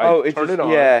because I turn it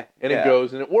on and it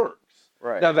goes and it works.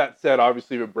 Right. Now, that said,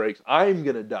 obviously, if it breaks, I'm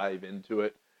going to dive into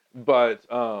it. But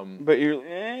you're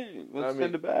let's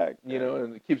send it back,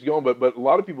 and it keeps going. But a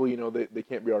lot of people, they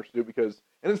can't be arsed to do it because,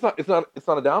 and it's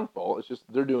not a downfall. It's just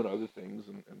they're doing other things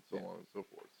and so on and so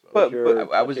forth. So.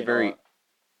 But I was very.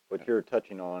 What you're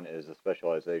touching on is the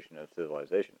specialization of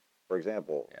civilization. For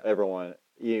example, everyone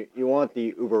you want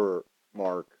the Uber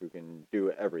Mark who can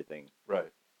do everything.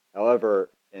 Right. However,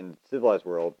 in civilized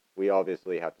world, we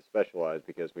obviously have to specialize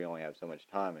because we only have so much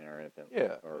time in our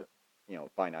infinite or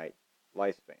finite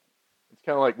lifespan. It's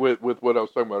kind of like with what I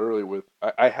was talking about earlier. With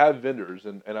I have vendors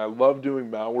and I love doing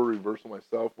malware reversal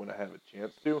myself when I have a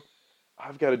chance to.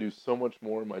 I've got to do so much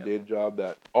more in my data job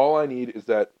that all I need is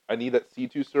that I need that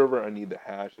C2 server. I need the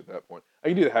hash at that point. I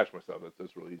can do the hash myself.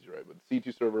 That's really easy, right? But the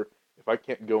C2 server, if I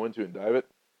can't go into it and dive it,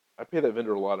 I pay that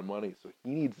vendor a lot of money, so he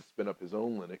needs to spin up his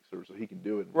own Linux server so he can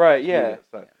do it. Right? Yeah.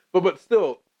 But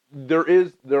still, there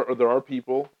are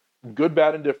people, good,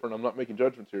 bad, and different. I'm not making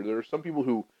judgments here. There are some people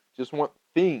who just want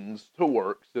things to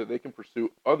work so that they can pursue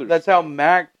others. That's how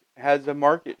Mac has a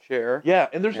market share. Yeah,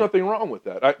 and there's nothing wrong with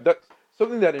that. That's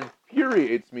something that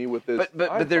infuriates me with this. But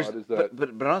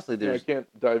honestly, I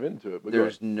can't dive into it. But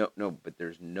there's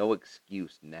no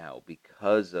excuse now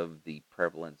because of the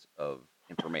prevalence of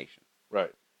information.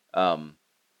 Right.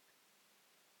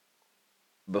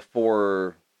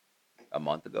 Before a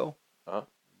month ago,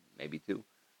 maybe two,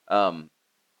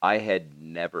 I had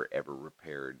never ever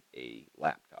repaired a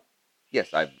laptop.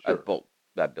 Yes, I've built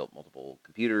multiple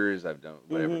computers. I've done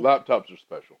whatever. Mm-hmm. Laptops are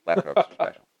special.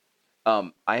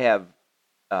 I have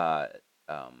I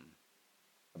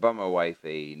bought my wife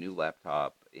a new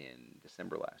laptop in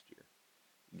December last year,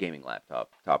 gaming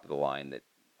laptop, top of the line that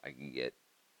I can get.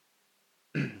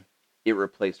 It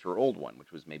replaced her old one,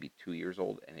 which was maybe 2 years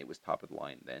old, and it was top of the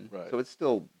line then. Right. So it's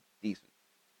still decent.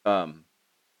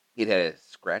 It had a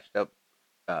scratched up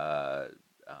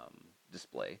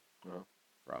display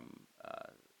from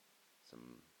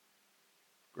some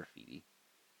graffiti,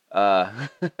 and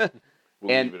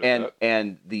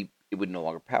it would no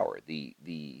longer power. The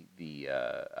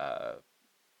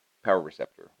power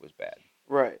receptor was bad.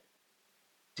 Right.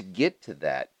 To get to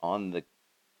that on the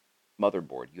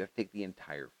motherboard, you have to take the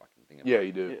entire fucking thing apart. Yeah,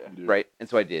 you do. Right, and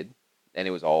so I did, and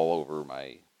it was all over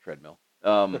my treadmill.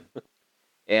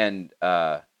 And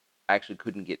I actually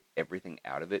couldn't get everything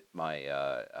out of it.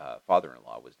 My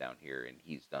father-in-law was down here, and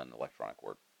he's done electronic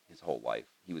work his whole life.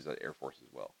 He was at Air Force as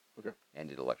well, and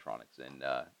did electronics. And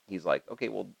he's like, okay,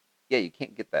 well, yeah, you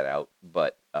can't get that out,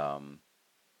 but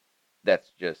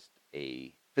that's just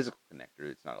a physical connector.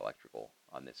 It's not electrical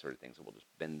on this sort of thing. So we'll just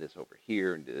bend this over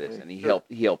here and do this. And he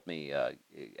helped me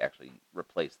actually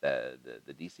replace the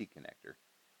DC connector.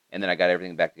 And then I got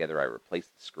everything back together. I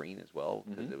replaced the screen as well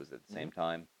because it was at the same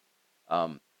time.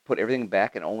 put everything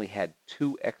back and only had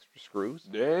 2 extra screws.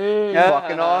 Dang.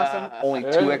 Fucking awesome. Only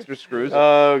 2 Yeah. extra screws.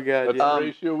 Oh god. That's a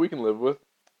ratio we can live with.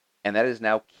 And that is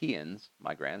now Kian's,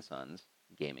 my grandson's,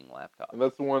 gaming laptop. And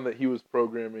that's the one that he was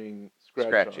programming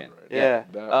Scratch on, in. right? Yeah.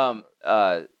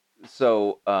 That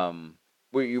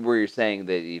Where you're saying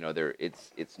that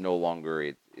it's no longer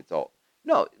it's all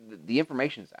no, the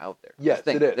information is out there. Yes,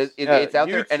 That's it the thing. is. It's out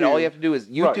there, and all you YouTube. have to do is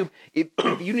YouTube.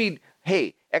 If you need,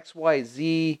 hey,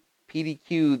 XYZ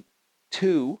PDQ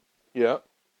 2, yeah.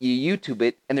 you YouTube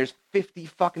it, and there's 50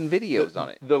 fucking videos on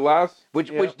it. The last Which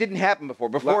didn't happen before.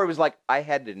 Before it was like I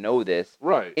had to know this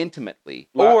intimately,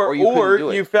 Or you couldn't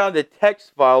do it. you found a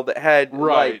text file that had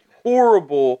like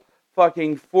horrible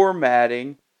fucking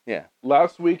formatting. Yeah.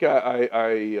 Last week I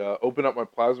opened up my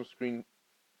plasma screen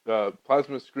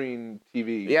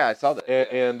TV. Yeah, I saw that.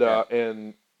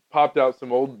 And popped out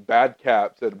some old bad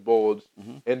caps that had bulged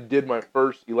and did my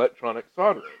first electronic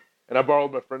soldering. And I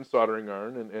borrowed my friend's soldering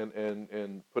iron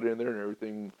and put it in there and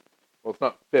everything. Well, it's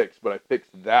not fixed, but I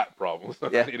fixed that problem. So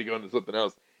I need to go into something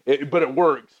else. But it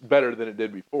works better than it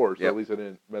did before, so at least I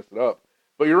didn't mess it up.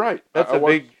 But you're right. That's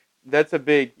a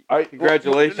big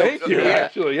congratulations. Thank you.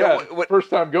 Actually, yeah. First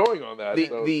time going on that.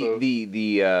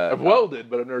 I've welded,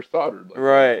 but I've never soldered. Like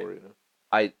that before,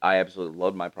 I absolutely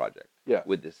loved my project.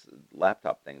 With this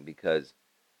laptop thing because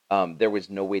there was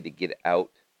no way to get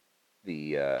out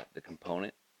the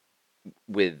component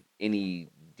with any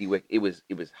dewick. It was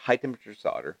high temperature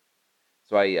solder,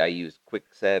 so I used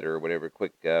Quickset or whatever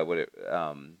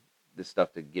this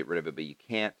stuff to get rid of it, but you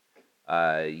can't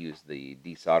use the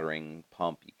desoldering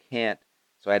pump. You can't.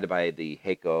 So I had to buy the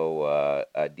Heiko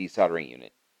desoldering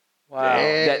unit. Wow.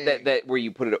 That where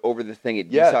you put it over the thing, it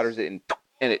desolders it and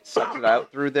it sucks it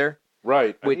out through there.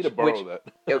 Right. I need to borrow that.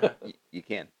 You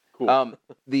can. Cool.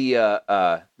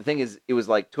 The thing is, it was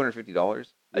like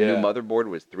 $250. A new motherboard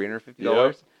was $350.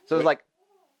 Yep. So it was like,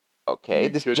 okay,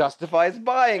 this justifies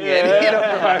buying it.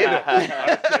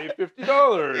 I saved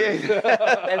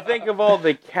 $50. And think of all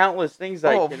the countless things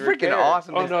I can freaking repair.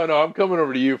 awesome! Oh no, I'm coming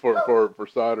over to you for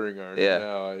soldering iron. Yeah.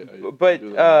 Now But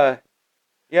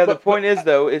the point is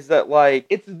though, is that like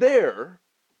it's there.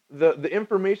 The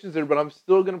information's there, but I'm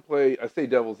still gonna play. I say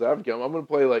devil's advocate. I'm gonna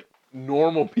play like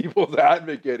normal people's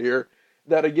advocate here.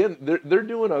 That again, they're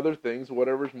doing other things,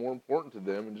 whatever's more important to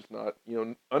them, and just not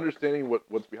understanding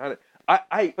what's behind it.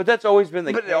 But that's always been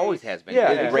the But case. it always has been. Yeah,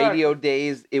 The exactly. radio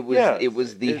days, it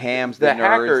was the hams, the the nerds,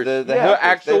 hackers, the the hackers,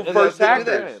 actual first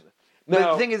hackers.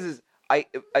 But the thing is I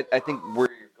think where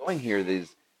you're going here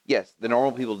is yes, the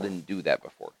normal people didn't do that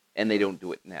before, and they don't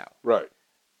do it now. Right.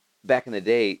 Back in the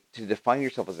day, to define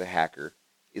yourself as a hacker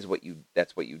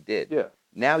that's what you did. Yeah.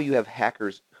 Now you have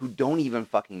hackers who don't even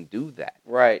fucking do that.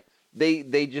 Right.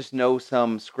 They just know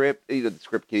some script, the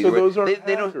script kiddie. So those are they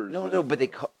hackers. don't. No, but they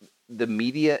the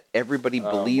media. Everybody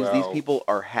believes these people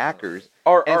are hackers.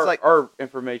 It's like our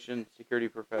information security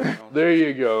professionals. There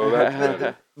you go. That's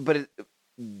better. But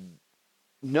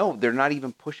no, they're not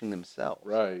even pushing themselves.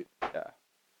 Right. Yeah.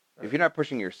 If you're not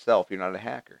pushing yourself, you're not a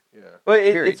hacker. Yeah. But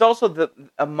it's also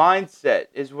a mindset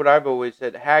is what I've always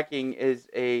said. Hacking is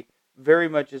very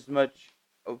much as much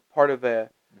a part of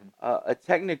a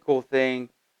technical thing,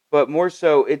 but more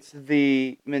so it's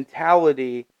the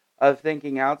mentality of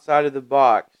thinking outside of the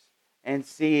box and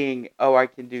seeing, oh, I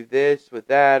can do this with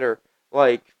that, or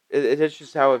like it's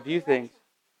just how I view things.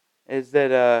 Is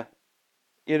that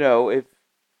if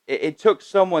it took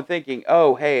someone thinking,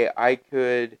 oh, hey, I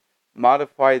could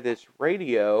modify this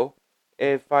radio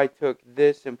if I took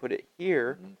this and put it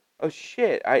here. Mm-hmm. Oh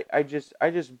shit! I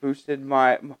just boosted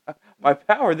my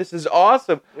power. This is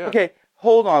awesome. Yeah. Okay,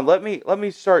 hold on. Let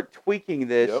me start tweaking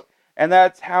this, and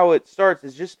that's how it starts.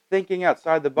 Is just thinking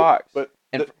outside the box.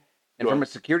 And from a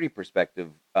security perspective,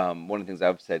 one of the things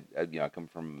I've said, I come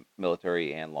from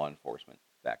military and law enforcement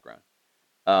background.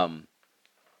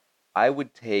 I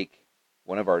would take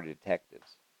one of our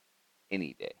detectives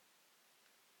any day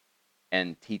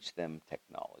and teach them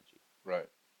technology. Right.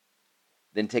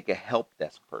 Then take a help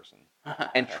desk person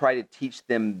and try to teach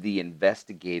them the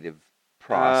investigative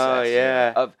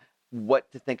process of what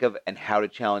to think of and how to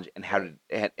challenge and how to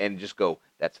and just go,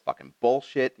 that's fucking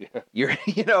bullshit.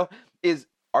 Yeah.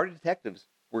 Our detectives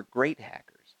were great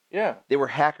hackers. Yeah. They were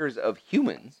hackers of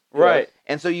humans. Right.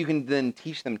 And so you can then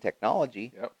teach them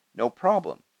technology. Yep. No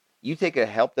problem. You take a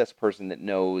help desk person that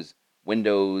knows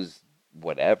Windows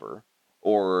whatever,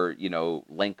 or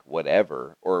link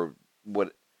whatever, or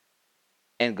what,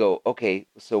 and go, okay,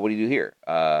 so what do you do here?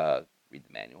 Read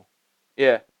the manual.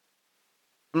 Yeah.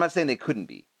 I'm not saying they couldn't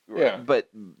be. Yeah. But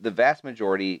the vast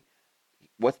majority,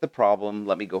 what's the problem?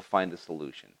 Let me go find the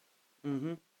solution.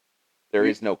 Mm-hmm. There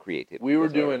is no creativity. We were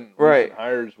doing Right. recent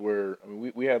hires where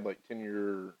we had like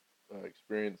 10-year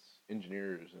experience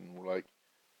engineers, and we're like,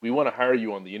 we want to hire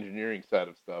you on the engineering side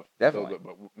of stuff, Definitely.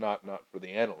 but not for the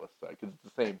analyst side, because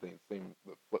it's the same thing,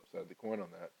 the flip side of the coin on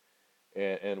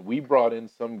that. And we brought in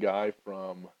some guy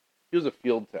he was a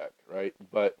field tech, right?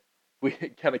 But we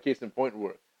kind of case in point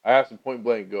where I asked him point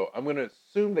blank, I'm going to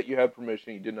assume that you had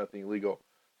permission, you did nothing illegal,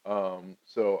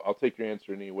 so I'll take your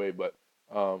answer anyway. But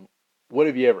what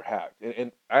have you ever hacked?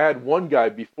 And I had one guy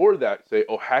before that say,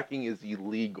 "Oh, hacking is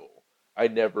illegal. I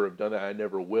never have done that. I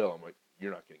never will." I'm like,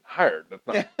 "You're not getting hired. That's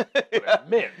not what I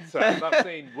meant." So I'm not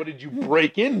saying, what did you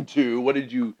break into? What did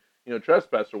you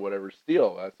trespass or whatever,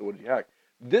 steal? I said, what did you hack?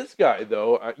 This guy,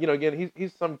 though, again,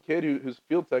 he's some kid who's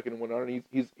field tech and whatnot, and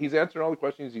he's answering all the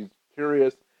questions. He's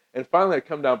curious, and finally, I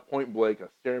come down point blank. I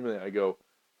stare him in the eye. I go,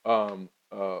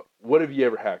 "What have you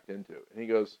ever hacked into?" And he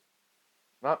goes,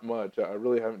 "Not much. I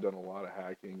really haven't done a lot of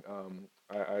hacking.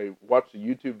 I watched a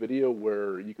YouTube video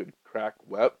where you could crack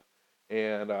WEP,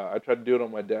 and I tried to do it on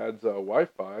my dad's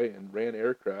Wi-Fi and ran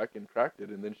air crack and cracked it,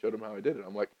 and then showed him how I did it."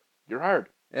 I'm like, "You're hired.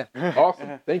 Yeah,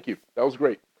 awesome. Thank you. That was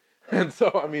great." And so,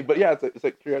 but yeah, it's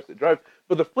like curiosity drive.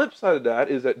 But the flip side of that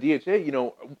is that DHA,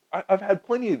 I've had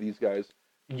plenty of these guys,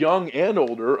 young and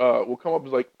older, will come up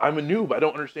and like, "I'm a noob. I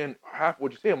don't understand half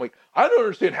what you say." I'm like, "I don't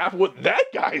understand half what that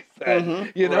guy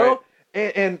said." Right.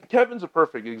 And Kevin's a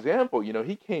perfect example.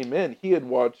 He came in, he had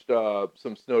watched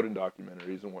some Snowden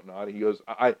documentaries and whatnot. And he goes,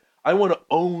 I want to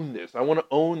own this. I want to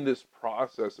own this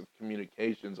process of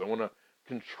communications. I want to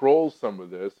control some of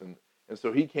this. And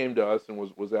so he came to us and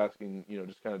was asking,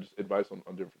 just kind of just advice on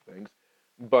different things.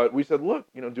 But we said, "Look,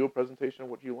 do a presentation of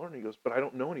what you learned." He goes, "But I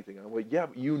don't know anything." And I'm like, "Yeah,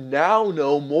 but you now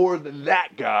know more than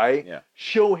that guy. Yeah.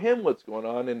 Show him what's going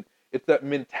on." And it's that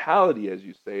mentality, as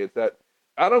you say. It's that,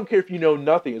 I don't care if you know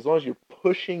nothing, as long as you're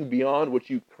pushing beyond what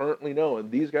you currently know.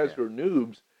 And these guys who are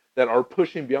noobs that are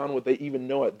pushing beyond what they even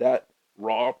know at that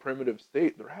raw, primitive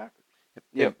state, they're hackers.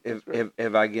 Yeah.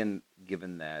 Have I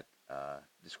given that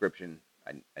description?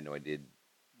 I know I did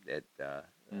at the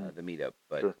meetup,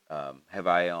 but Sure. Have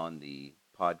I on the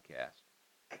podcast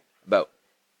about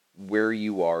where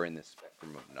you are in the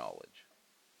spectrum of knowledge?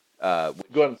 Go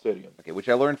ahead and say it again. Okay, which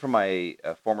I learned from my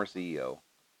former CEO,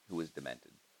 who was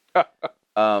demented.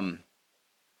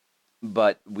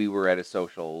 But we were at a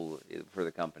social for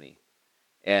the company,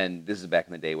 and this is back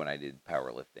in the day when I did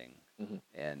powerlifting,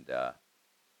 and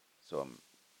so I'm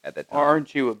at that time.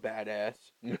 Aren't you a badass?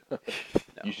 No.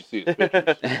 You should see his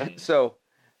pictures. So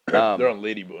they're on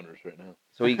lady boners right now.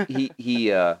 So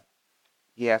he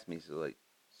asked me, so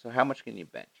how much can you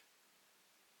bench?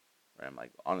 Right, I'm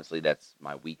like, honestly, that's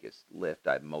my weakest lift.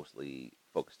 I've mostly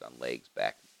focused on legs,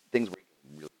 back, things where you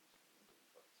can really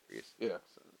serious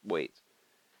weights.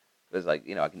 But it's like,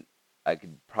 I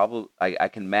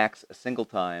can max a single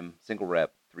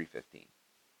rep 315,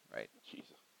 right?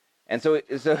 Jesus. And so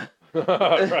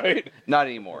right? Not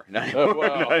anymore.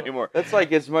 Not anymore. That's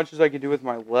like as much as I can do with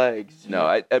my legs.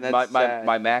 No,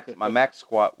 my max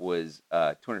squat was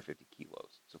 250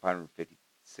 kilos, so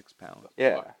 556 pounds.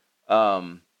 Yeah.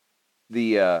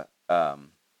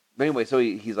 But anyway, so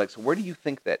he's like, so where do you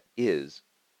think that is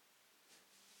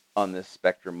on this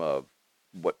spectrum of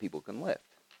what people can lift?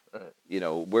 Right.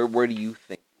 Where do you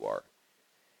think you are?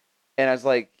 And I was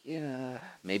like,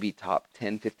 maybe top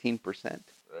 10, 15%.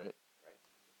 Right.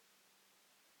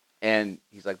 And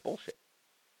he's like, bullshit.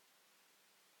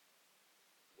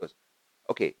 He goes,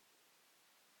 okay,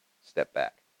 step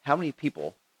back. How many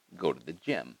people go to the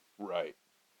gym? Right.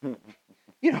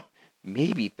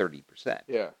 Maybe 30%.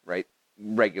 Yeah. Right?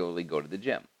 Regularly go to the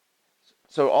gym.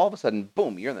 So all of a sudden,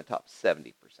 boom, you're in the top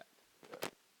 70%.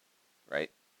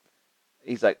 Right?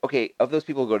 He's like, okay, of those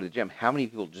people who go to the gym, how many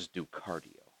people just do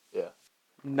cardio? Yeah.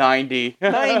 90.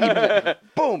 90%.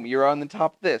 Boom, you're on the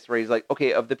top of this. Right? He's like,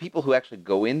 okay, of the people who actually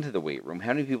go into the weight room,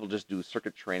 how many people just do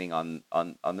circuit training on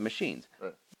the machines?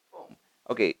 Right. Boom.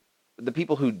 Okay, the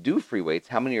people who do free weights,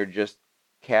 how many are just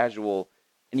casual?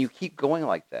 And you keep going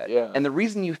like that. Yeah. And the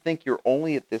reason you think you're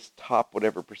only at this top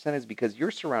whatever percent is because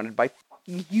you're surrounded by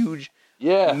fucking huge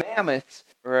mammoths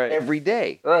every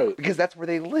day. Right. Because that's where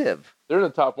they live. They're in the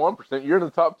top 1%. You're in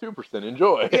the top 2%.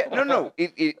 Enjoy. Yeah, no.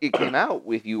 It came out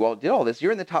if you all did all this.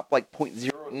 You're in the top like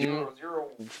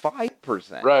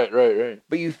 0.0005%. Right.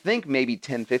 But you think maybe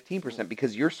 10, 15%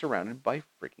 because you're surrounded by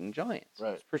freaking giants.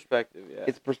 Right. It's perspective, yeah.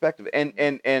 It's perspective.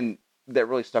 And that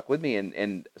really stuck with me.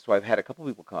 And so I've had a couple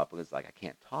people come up and it's like, I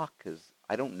can't talk because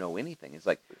I don't know anything. It's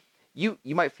like, you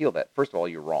might feel that. First of all,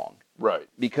 you're wrong. Right.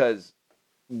 Because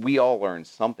we all learn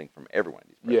something from every one of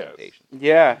these presentations. Yes.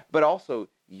 Yeah. But also,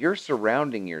 you're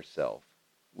surrounding yourself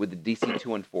with the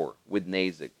DC-214, with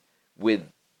NASIG, with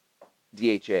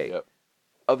DHA Yep.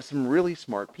 of some really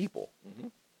smart people. Mm-hmm.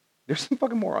 There's some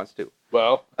fucking morons too.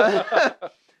 Well,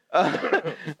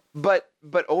 but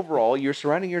overall, you're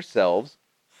surrounding yourselves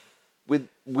with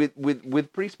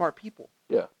pretty smart people.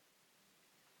 yeah.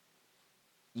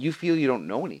 You feel you don't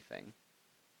know anything,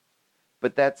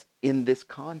 but that's in this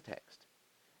context.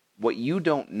 What you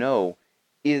don't know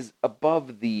is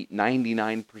above the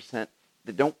 99%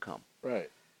 that don't come. Right.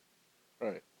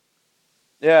 Right.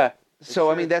 Yeah. So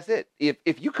I true. mean, that's it.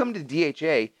 If you come to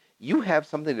DHA, you have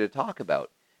something to talk about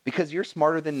because you're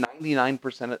smarter than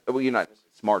 99% of. Well, you're not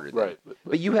smarter, than, Right.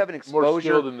 but you have an More exposure,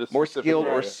 skilled in this more specific skilled,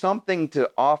 or area. something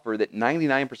to offer that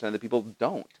 99% of the people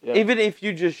don't. Yeah. Even if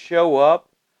you just show up,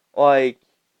 like,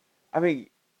 I mean,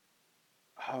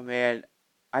 oh man,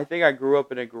 I think I grew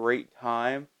up in a great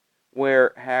time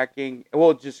where hacking,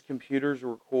 well, just computers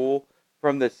were cool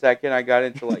from the second I got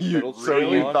into like middle school. So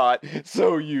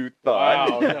you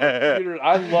Wow. No, computers,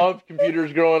 I loved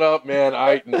computers growing up, man.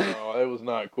 No, it was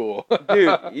not cool.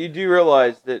 Dude, you do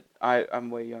realize that I'm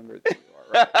way younger than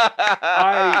you are, right?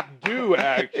 I do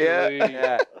actually.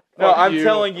 Yeah. No, Fuck I'm you.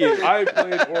 telling you. I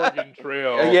played Oregon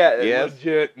Trail. Yeah. Yes.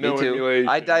 Legit, no Me too. emulation.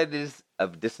 I died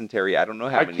of dysentery. I don't know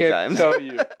how I many can't times. tell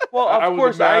you. Well, I of was a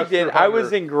course I master did. I was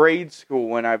hunter. in grade school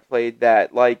when I played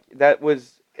that. Like, that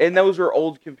was, and those were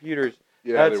old computers.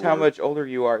 Yeah, That's they how were. much older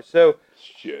you are. So,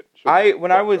 Shit. Shut when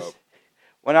the I fuck was up.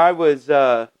 when I was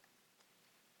a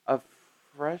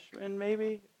freshman,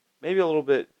 maybe a little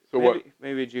bit. So maybe, what?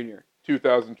 Maybe a junior.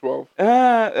 2012.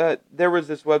 There was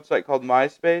this website called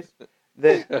MySpace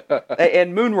that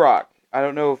and Moonrock. I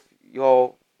don't know if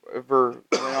y'all ever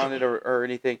went on it or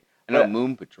anything. I know but-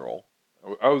 Moon Patrol.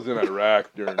 I was in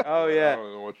Iraq during. Oh, yeah. I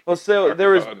don't know what you're Well, so talking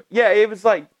there was, about. it was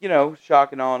like,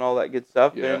 shock and awe and all that good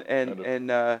stuff. Yeah, and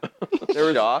there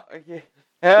was Shock? Okay.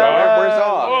 Where's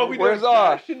Awe? Oh, we Where's did Awe?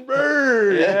 Crash and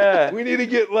Burn. Yeah. We need to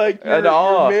get like An your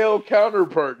Awe. male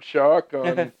counterpart, Shock,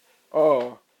 on.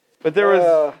 Oh, But there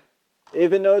was.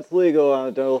 Even though it's legal, I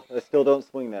still don't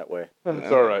swing that way.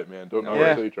 it's all right, man. Don't know Yeah.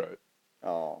 until you try it.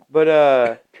 Oh.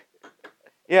 But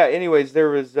yeah. Anyways, there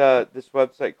was this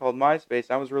website called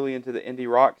MySpace. I was really into the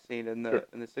indie rock scene in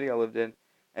the city I lived in,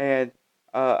 and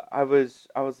I was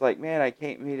like, man, I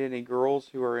can't meet any girls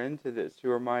who are into this,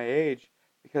 who are my age,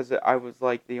 because I was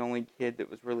like the only kid that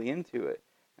was really into it.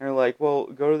 And they're like, well,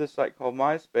 go to this site called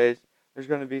MySpace. There's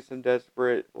going to be some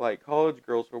desperate like college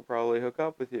girls who'll probably hook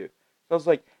up with you. So I was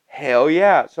like, hell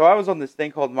yeah! So I was on this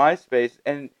thing called MySpace,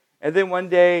 and then one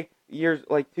day, 2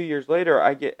 years later,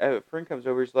 I get a friend comes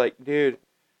over. He's like, dude,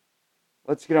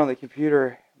 let's get on the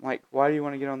computer. I'm like, why do you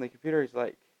want to get on the computer? He's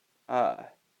like,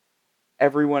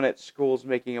 everyone at school's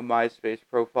making a MySpace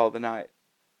profile tonight.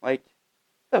 Like,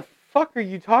 the fuck are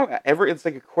you talking about? It's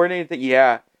like a coordinated thing.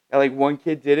 Yeah, and like one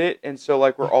kid did it, and so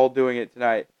like we're all doing it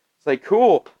tonight. It's like,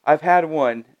 cool. I've had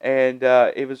one, and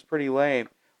it was pretty lame.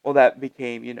 Well, that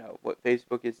became, what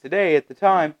Facebook is today at the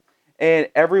time. And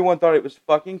everyone thought it was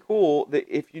fucking cool that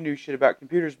if you knew shit about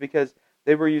computers, because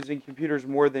they were using computers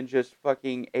more than just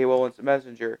fucking AOL Instant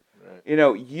Messenger. Right.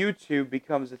 YouTube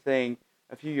becomes a thing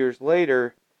a few years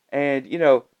later. And,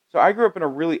 so I grew up in a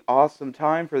really awesome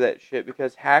time for that shit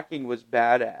because hacking was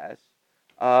badass.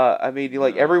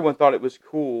 Everyone thought it was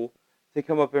cool to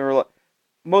come up and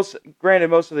most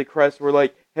of the crests were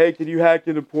like, hey, can you hack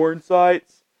into porn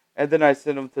sites? And then I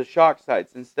sent them to shock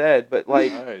sites instead. But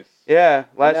Nice. yeah,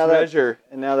 last Now measure.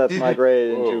 And now that's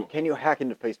migrated Whoa. into, can you hack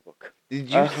into Facebook?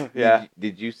 Did you? Yeah.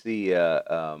 Did you see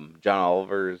John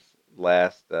Oliver's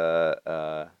last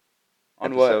On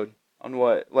episode? On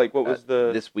what? Like, what was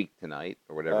the? This Week Tonight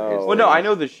or whatever? Oh. his Well, no, thing I is.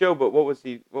 know the show, but what was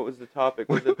the topic?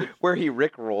 Was it the... Where he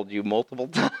rickrolled you multiple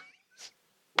times.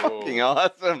 Whoa. Fucking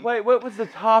awesome. Wait, what was the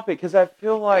topic? Because I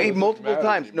feel like Hey, multiple matter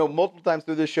times. anymore. No, multiple times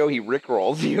through the show, he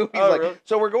rickrolls you. He's Oh, like, really?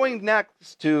 so we're going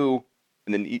next to,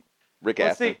 and then Rick Well,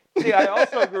 Astley. see, I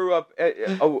also grew up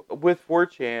with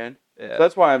 4chan. Yeah. So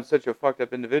that's why I'm such a fucked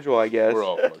up individual, I guess. We're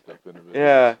all fucked up individuals.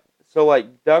 Yeah. So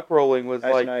like duck rolling was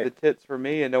Nice like night. the tits for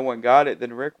me, and no one got it.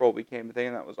 Then Rickroll became a thing,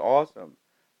 and that was awesome.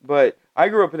 But I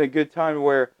grew up in a good time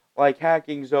where like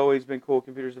hacking's always been cool,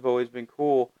 computers have always been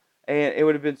cool, and it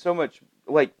would have been so much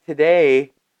like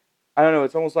today. I don't know.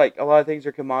 It's almost like a lot of things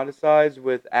are commoditized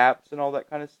with apps and all that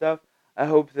kind of stuff. I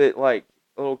hope that like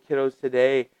little kiddos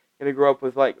today gonna grow up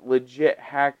with like legit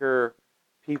hacker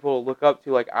people to look up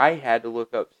to, like I had to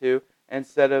look up to,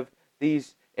 instead of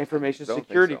these information Don't think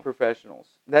security so. professionals.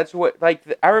 That's what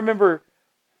I remember.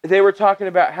 They were talking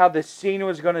about how the scene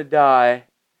was gonna die,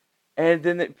 and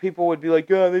then people would be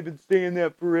like, "Oh, they've been saying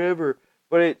that forever."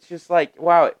 But it's just like,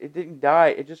 wow, it didn't die.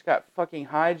 It just got fucking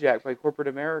hijacked by corporate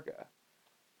America.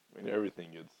 I mean,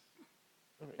 everything gets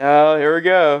Oh, here we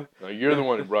go. No, you're the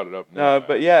one who brought it up. No,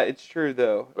 but yeah, it's true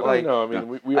though. But like, I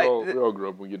mean, we all grow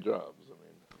up and we get jobs. I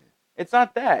mean, it's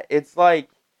not that. It's like,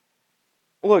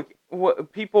 look,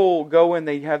 what people go and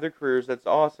they have their careers. That's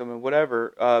awesome and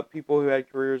whatever. People who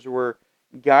had careers were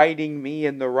guiding me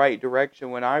in the right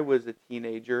direction when I was a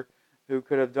teenager, who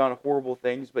could have done horrible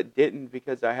things but didn't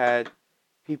because I had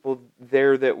people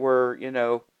there that were,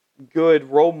 good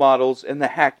role models in the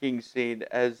hacking scene.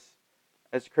 As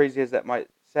crazy as that might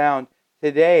sound,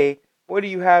 today, what do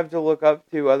you have to look up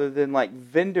to other than like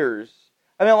vendors?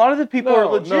 I mean, a lot of the people are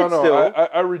legit still.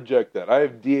 I reject that. I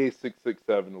have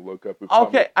DA667 to look up.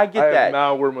 Okay, I get that. I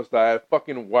have malware must die. I have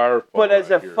fucking Wirefall. But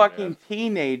as a fucking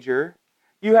teenager,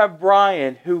 you have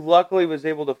Brian, who luckily was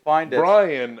able to find us.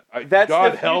 Brian,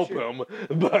 God help him,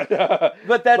 but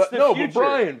that's the future. But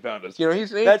Brian found us. He's an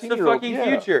 18-year-old. That's the fucking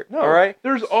future. No, all right.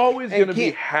 There's always going to be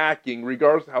hacking,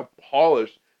 regardless of how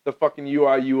polished the fucking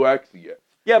UI UX gets.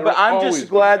 Yeah, but I'm just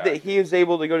glad that he is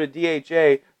able to go to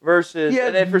DHA versus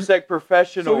an InfoSec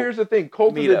professional. So here's the thing. Cult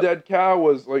of the meetup. Dead Cow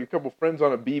was like a couple friends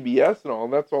on a BBS and all,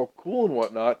 and that's all cool and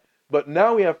whatnot. But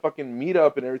now we have fucking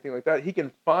Meetup and everything like that. He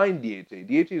can find DHA.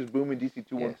 DHA is booming.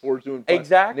 DC214 is doing fine.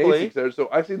 Exactly. So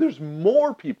I see there's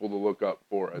more people to look up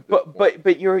for at this point.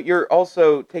 But you're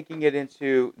also taking it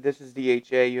into, this is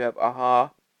DHA, you have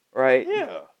AHA, right?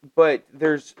 Yeah. But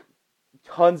there's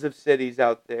tons of cities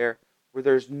out there where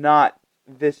there's not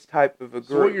this type of a group.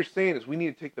 So what you're saying is we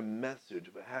need to take the message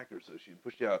of a hacker association and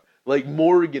push it out. Like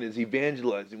Morgan is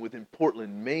evangelizing within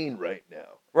Portland, Maine right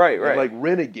now. Right. And like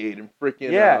Renegade and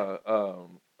freaking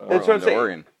that's what I'm saying.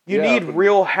 Oregon. You need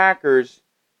real hackers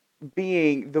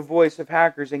being the voice of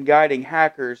hackers and guiding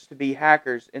hackers to be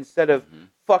hackers instead of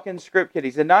fucking script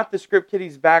kiddies. And not the script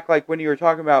kiddies back like when you were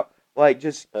talking about like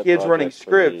just kids running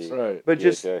scripts, but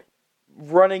just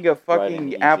running a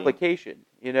fucking application.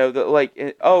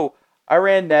 I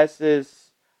ran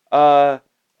Nessus. I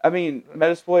mean,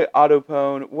 Metasploit,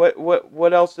 Autopwn.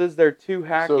 What else is there to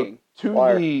hacking? Go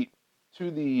ahead.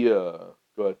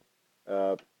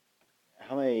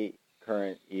 How many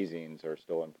current e-zines are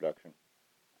still in production?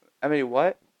 I mean,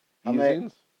 what?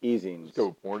 E-zines? E-zines. Let's go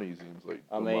with porn e-zines. Like,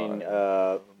 I mean,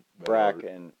 BRAC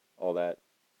and all that.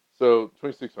 So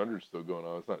 2600 is still going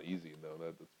on. It's not e-zine though.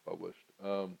 That's published. I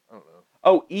don't know.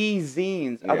 Oh,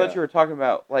 e-zines. I thought you were talking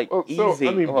about like e-zine.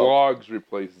 I mean, blogs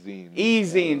replace zines.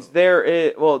 E-zines. There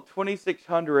is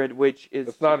 2600, which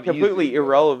is not completely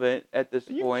irrelevant at this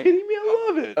point. Are you kidding me? I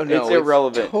love it. Oh, no, it's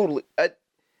irrelevant. Totally.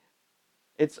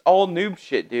 It's all noob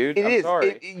shit, dude. It I'm is.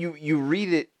 sorry. You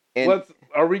read it. And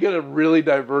Are we gonna really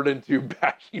divert into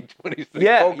bashing 26?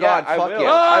 Yeah. Oh God, I fuck will.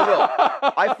 yeah, I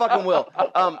will. I fucking will.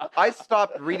 I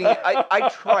stopped reading it.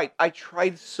 I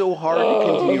tried so hard to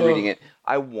continue reading it.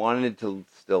 I wanted to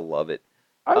still love it.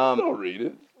 I still read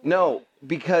it. No,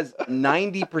 because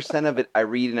 90% of it I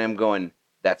read and I'm going,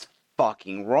 that's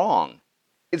fucking wrong.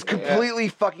 It's completely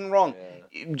fucking wrong.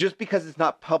 Yeah. Just because it's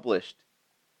not published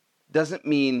doesn't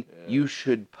mean you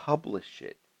should publish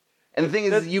it. And the thing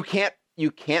is, you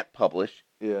can't publish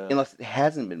unless it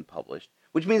hasn't been published,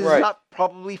 which means it's not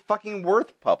probably fucking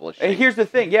worth publishing. And here's the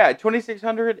thing,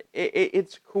 2600,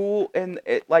 it's cool and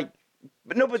it like.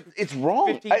 But it's wrong.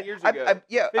 15 years ago.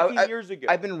 15 years ago.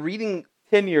 I've been reading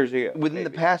 10 years ago. Within the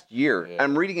past year,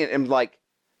 I'm reading it and I'm like,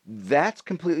 that's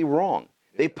completely wrong.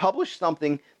 They published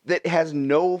something that has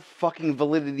no fucking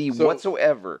validity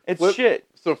whatsoever. It's shit.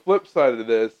 So flip side of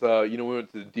this, we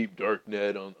went to the deep dark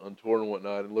net on Tor and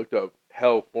whatnot and looked up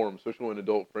hell forums, especially when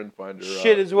adult friend finder.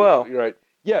 Shit as well. You're right.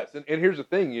 Yes, and here's the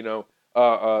thing,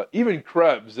 even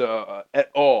Krebs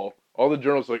et al., all the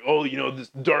journalists are like, this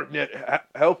dark net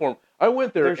hell forum. I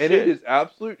went there and it is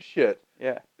absolute shit.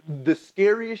 Yeah. The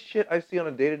scariest shit I see on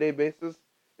a day-to-day basis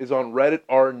is on Reddit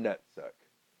or NetSec.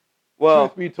 Well,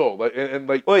 truth be told,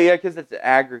 because it's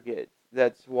aggregate.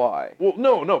 That's why. Well,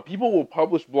 no, people will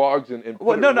publish blogs and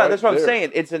that's what I'm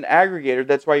saying. It's an aggregator.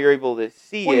 That's why you're able to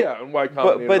see it. Yeah, and why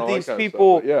comment but these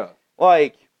people,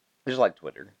 like, just like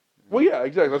Twitter. Well, yeah,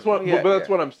 exactly. That's what. But that's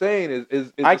what I'm saying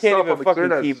is I can't even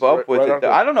fucking keep up with it.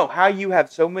 I don't know how you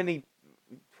have so many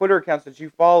Twitter accounts that you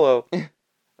follow.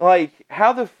 Like,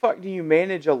 how the fuck do you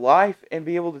manage a life and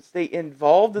be able to stay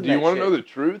involved in that shit? Do you want to know the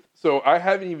truth? So I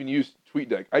haven't even used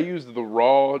TweetDeck. I use the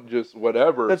raw, just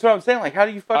whatever. That's what I'm saying. Like, how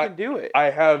do you fucking do it?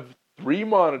 I have 3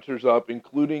 monitors up,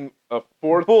 including a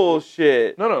 4th.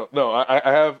 Bullshit. No.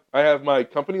 I have my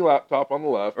company laptop on the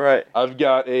left. Right. I've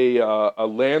got a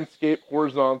landscape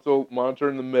horizontal monitor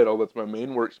in the middle. That's my main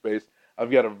workspace. I've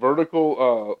got a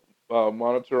vertical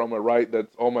monitor on my right.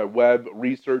 That's all my web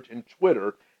research and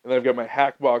Twitter. And then I've got my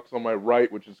hack box on my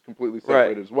right, which is completely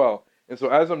separate as well. And so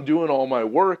as I'm doing all my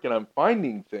work and I'm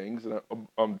finding things, and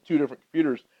I'm 2 different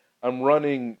computers, I'm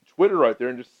running Twitter right there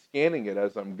and just scanning it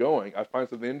as I'm going. I find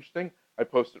something interesting, I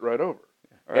post it right over.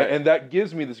 Right. And that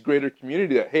gives me this greater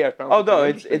community that, hey, I found Oh something no,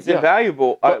 interesting. it's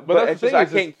invaluable. But But that's it's the just thing I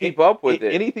is can't keep up with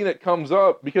it. Anything that comes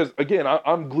up, because again,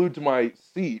 I'm glued to my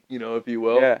seat, if you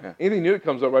will. Yeah. Anything new that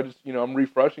comes up, I just, I'm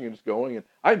refreshing and just going, and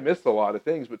I miss a lot of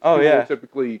things, but Oh, people yeah. will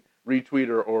typically retweet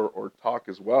or talk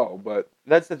as well. But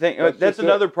That's the thing. That's That's just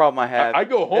another it. problem I have. I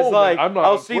go home It's and like I'm not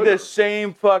I'll on see Twitter. the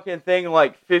same fucking thing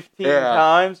like 15 Yeah.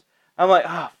 times. I'm like,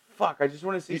 fuck, I just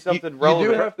want to see something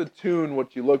relevant. You do have to tune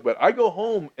what you look, but I go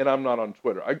home and I'm not on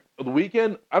Twitter. The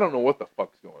weekend, I don't know what the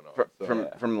fuck's going on.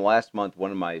 So. From the last month, one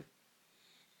of my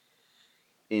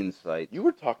insights. You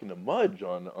were talking to Mudge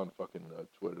on fucking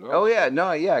Twitter. Oh yeah, no,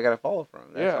 I got to follow from him.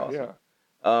 That's Yeah, awesome.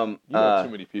 yeah. You know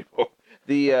too many people.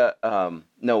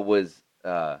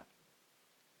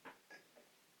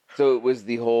 So it was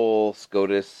the whole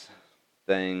SCOTUS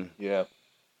thing. Yeah.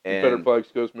 And Confederate flag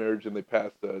SCOTUS marriage, and they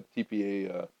passed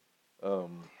TPA.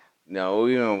 No,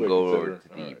 we don't Wait, go consider. over to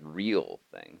the Alright. real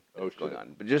thing Oh, that's going shit.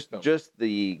 on, but just No. just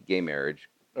the gay marriage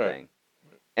Alright. thing.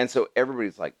 And so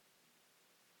everybody's like,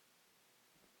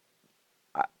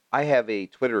 I have a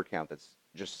Twitter account that's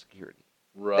just security.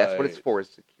 Right. That's what it's for, is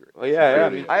security. Well, yeah,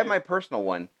 Security. me I have too. my personal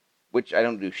one, which I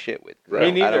don't do shit with. 'cause Right. I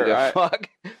don't, Me I don't neither. give a I- fuck.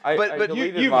 I but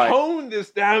deleted You've mine. honed this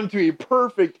down to a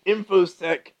perfect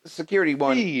infosec security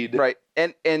one, feed. right?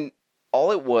 And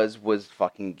all it was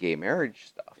fucking gay marriage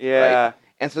stuff. Yeah. Right?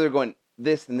 And so they're going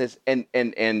this and this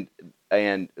and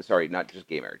sorry, not just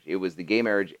gay marriage. It was the gay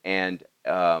marriage and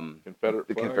Confederate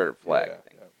the flag? Confederate flag Yeah,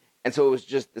 thing. yeah. And so it was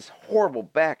just this horrible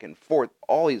back and forth,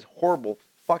 all these horrible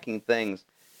fucking things.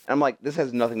 And I'm like, this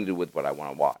has nothing to do with what I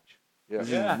want to watch. Yeah. This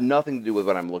Yeah. has nothing to do with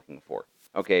what I'm looking for.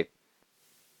 Okay.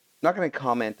 Not going to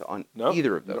comment on No,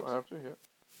 either of you those. don't have to. Yeah.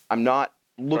 I'm not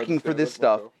looking stay for on this this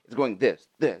stuff. myself. It's going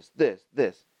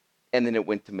this. And then it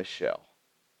went to Michelle.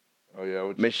 Oh yeah.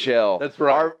 which- Michelle. That's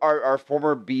right. Our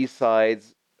former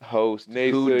B-Sides host who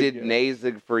Nasig, did yeah.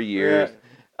 Nasig for years.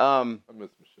 I miss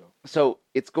Michelle. So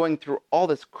it's going through all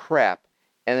this crap,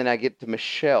 and then I get to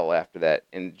Michelle after that,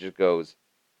 and it just goes,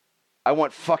 I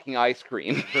want fucking ice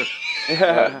cream.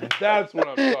 Yeah. That's what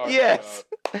I'm talking Yes.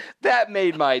 That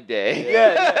made my day.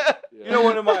 Yeah, about. Yeah. You know,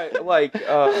 one of my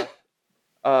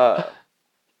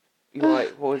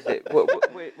what was it?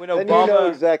 When And you know Obama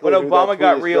exactly when who Obama that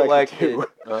got tweet is directed reelected,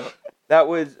 to. that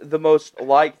was the most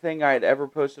liked thing I had ever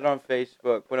posted on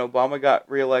Facebook. When Obama got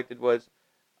reelected, was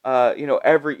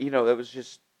it was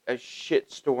just a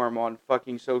shit storm on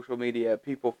fucking social media.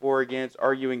 People for, against,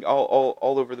 arguing all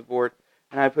over the board.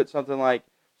 And I put something like,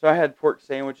 so I had pork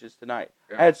sandwiches tonight.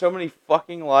 Yeah. I had so many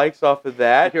fucking likes off of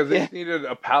that. Because they needed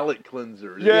a palate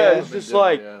cleanser. Yeah, it's just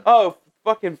like, oh,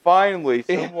 fucking finally,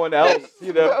 someone else,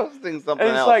 Posting something And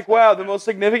it's else. like, wow, the most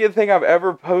significant thing I've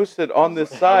ever posted on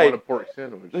this I site. want a pork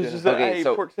sandwich. It's Yeah. just that, Okay, hey,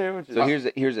 so- pork sandwiches. So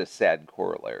here's a sad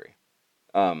corollary.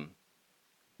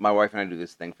 My wife and I do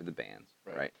this thing for the bands,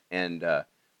 right? And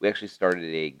we actually started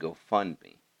a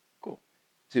GoFundMe. Cool.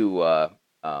 To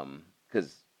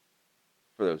because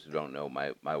for those who don't know,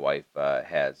 my wife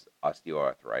has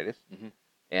osteoarthritis,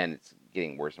 and it's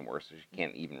getting worse and worse. So she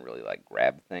can't even really like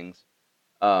grab things,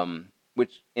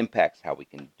 which impacts how we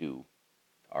can do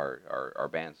our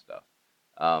band stuff.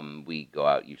 We go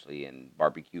out usually and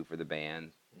barbecue for the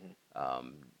bands,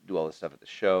 do all this stuff at the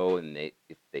show, and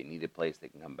if they need a place, they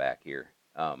can come back here.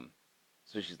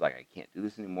 So she's like, I can't do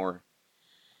this anymore.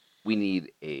 We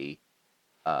need a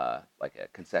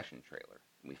concession trailer.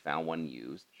 We found one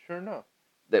used Sure enough.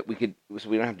 that we could, so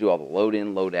we don't have to do all the load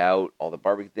in, load out, all the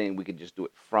barbecue thing. We could just do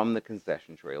it from the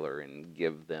concession trailer and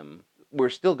give them. We're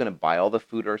still going to buy all the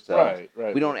food ourselves.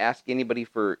 Right. We don't ask anybody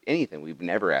for anything. We've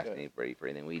never asked Yeah. anybody for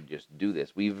anything. We just do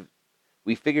this. We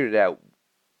figured it out.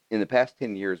 In the past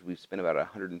 10 years, we've spent about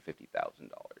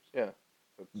 $150,000 Yeah.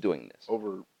 That's doing this.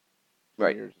 over 10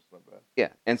 Right. years. It's not bad. Yeah,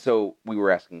 and so we were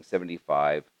asking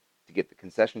 75 to get the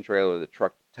concession trailer, the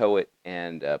truck to tow it,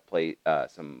 and play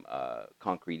some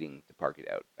concreting to park it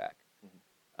out back.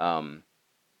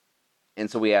 And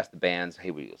so we asked the bands,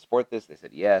 "Hey, will you support this?" They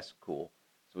said yes. Cool.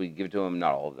 So we give it to them.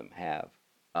 Not all of them have,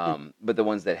 but the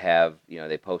ones that have,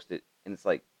 they post it, and it's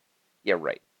like, yeah,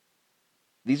 right.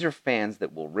 These are fans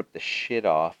that will rip the shit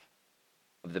off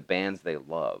of the bands they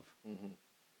love,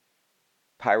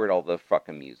 pirate all the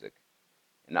fucking music,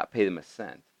 and not pay them a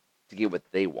cent to get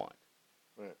what they want.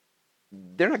 Right.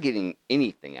 They're not getting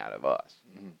anything out of us.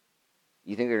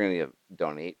 You think they're going to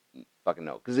donate? Fucking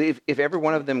no. Because if every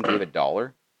one of them gave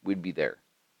 $1, we'd be there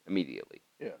immediately.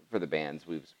 Yeah. For the bands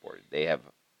we've supported, they have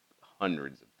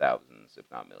hundreds of thousands, if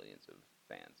not millions, of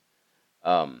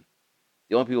fans.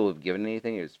 The only people who've given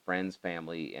anything is friends,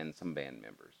 family, and some band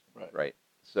members. Right.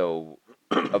 So,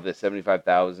 of the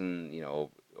 75,000,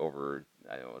 over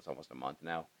I don't know it's almost a month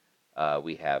now,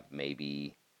 we have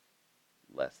maybe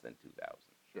less than 2,000.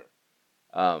 Sure.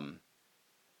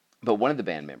 But one of the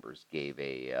band members gave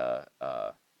they're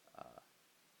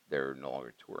no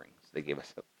longer touring, so they gave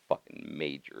us a fucking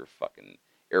major fucking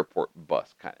airport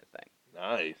bus kind of thing.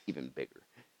 Nice. Even bigger.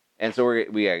 And so we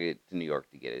gotta get to New York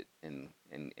to get it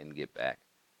and get back.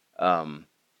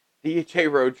 DHA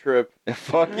road trip.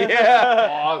 Fuck yeah!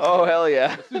 Awesome. Oh hell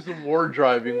yeah! Let's do some more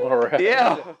driving while we're at it.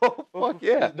 Yeah. Oh, fuck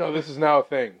yeah! No, this is now a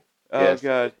thing. Oh Yes.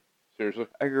 god. Seriously.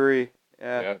 I agree.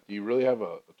 Yeah. Yeah. Do you really have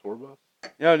a tour bus?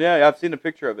 Yeah, I've seen a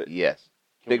picture of it. Yes.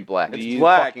 Big black. It's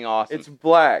black. Fucking awesome. It's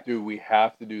black. Dude, we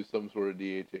have to do some sort of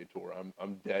DHA tour.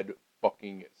 I'm dead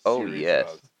fucking serious. Oh, yes.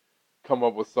 about it. Come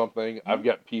up with something. I've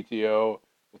got PTO.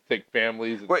 We'll take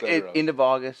families, etc. End of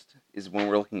August is when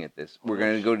we're looking at this. We're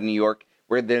going to go to New York.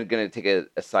 We're then going to take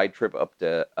a side trip up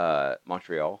to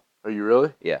Montreal. Are you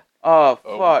really? Yeah. Oh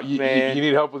fuck, man. You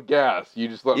need help with gas. You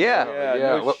just let Yeah. me know.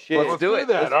 Yeah, no shit. Let's do it.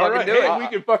 That. Let's All fucking right. do Hey, it. we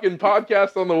can fucking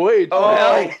podcast on the way. Too. Oh,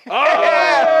 hell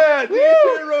yeah. Oh,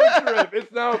 DHA road trip.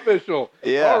 It's now official.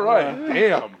 Yeah. All right.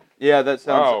 Damn. Yeah, that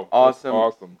sounds Wow, awesome.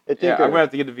 that's awesome. Hey, Yeah, Tinker, I'm gonna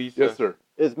have to get a visa. Yes, sir.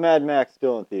 is Mad Max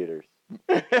still in theaters?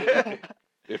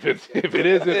 If it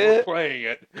isn't, we're playing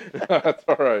it. That's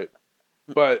all right.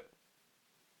 But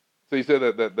so you said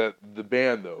that the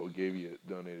band though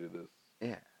donated this.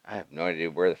 Yeah. I have no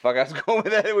idea where the fuck I was going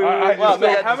with that. Wow,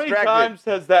 man, how many times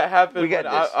has that happened? We got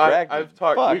when distracted. I've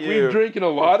talked Fuck. to you. We've drinking a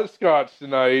lot of scotch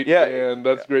tonight, Yeah. and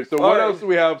that's great. So All what right. else do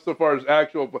we have so far as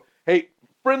actual? Hey,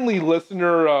 friendly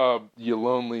listener, you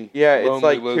lonely. Yeah, it's lonely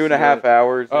like listener. 2.5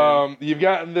 hours. in. You've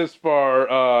gotten this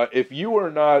far. If you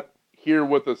are not here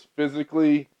with us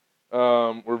physically,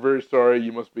 we're very sorry.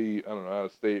 You must be, I don't know, out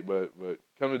of state, but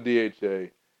come to DHA.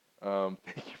 Thank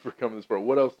you for coming this far.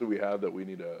 What else do we have that we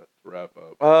need to wrap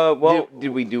up? Well, Did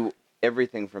we do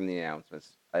everything from the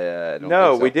announcements? I don't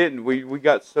no, think so. we didn't. We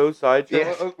got so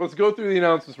sidetracked. Yeah. Let's go through the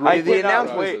announcements. I The did not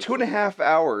announcements, wait. 2.5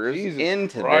 hours Jesus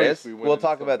into Christ, this, we went we'll into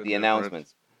talk about something the different.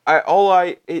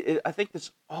 announcements. I think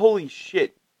this. Holy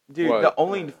shit, dude! What? The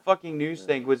only fucking news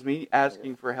thing was me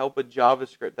asking for help with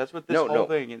JavaScript. That's what this whole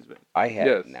thing has been. I had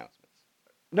Yes. announcements.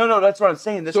 No, that's what I'm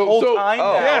saying. This whole time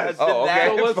oh, now yes. has been Oh, that.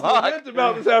 okay. So let's Fuck. lament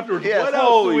about this afterwards. Yes. What else do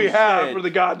Holy we have shit. for the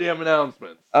goddamn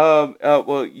announcements?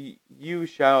 Well, you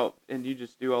shout and you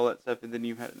just do all that stuff, and then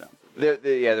you had announcements.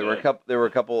 There were a couple. There were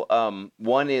a couple.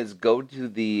 One is go to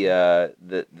the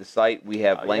site. We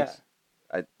have links.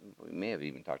 We may have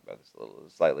even talked about this a little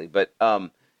slightly, but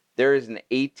there is an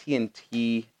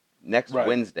AT&T next Right.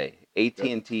 Wednesday.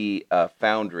 AT&T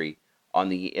Foundry on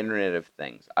the Internet of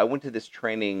Things. I went to this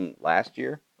training last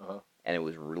year, and it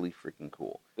was really freaking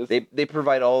cool. They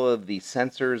provide all of the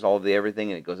sensors, all of the everything,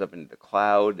 and it goes up into the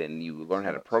cloud, and you learn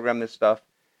how to program this stuff.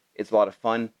 It's a lot of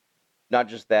fun. Not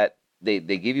just that, they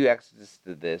give you access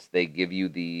to this. They give you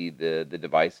the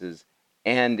devices,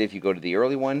 and if you go to the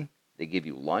early one, they give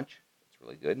you lunch. It's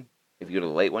really good. If you go to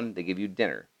the late one, they give you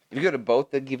dinner. If you go to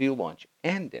both, they give you lunch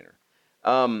and dinner.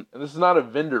 And this is not a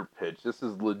vendor pitch. This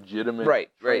is legitimate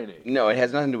training. Right. No, it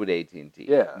has nothing to do with AT&T.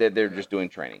 Yeah. They're just doing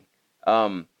training.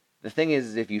 The thing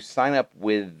is, if you sign up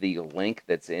with the link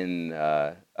that's in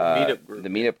the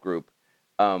meetup group,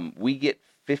 we get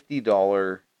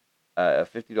 $50 a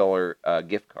 $50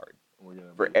 gift card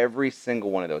for every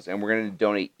single one of those, and we're going to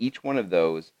donate each one of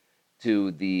those to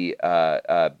the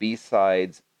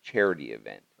B-Sides charity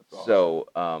event. Awesome. So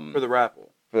For the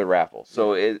raffle.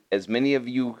 So as many of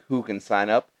you who can sign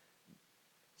up,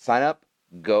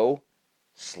 go,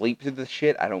 sleep through the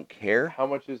shit. I don't care. How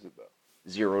much is it though?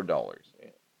 $0.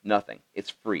 Nothing. It's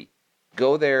free.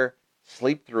 Go there,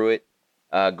 sleep through it.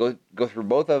 Go through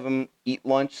both of them. Eat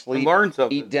lunch, sleep. And learn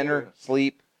something. Eat dinner,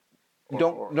 sleep.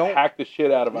 Don't hack the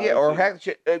shit out of it. Yeah, or hack the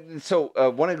shit. So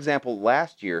one example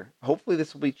last year. Hopefully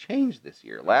this will be changed this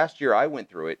year. Last year I went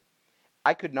through it.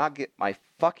 I could not get my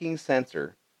fucking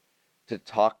sensor to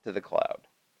talk to the cloud,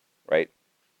 right?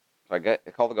 So I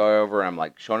called the guy over, and I'm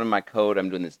like showing him my code. I'm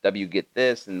doing this wget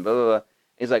this and blah, blah, blah.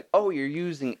 He's like, oh, you're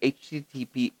using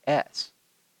HTTPS.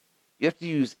 You have to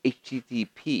use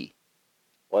HTTP.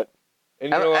 What?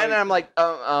 And I'm like,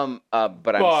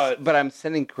 but I'm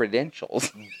sending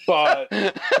credentials. But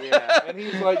and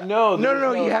he's like, no,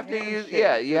 you have to use,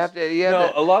 you have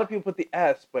to. A lot of people put the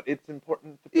S, but it's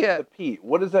important to put the P.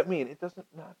 What does that mean? It doesn't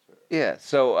matter. Yeah,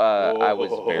 so I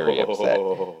was very upset.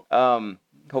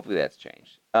 Hopefully that's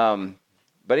changed. But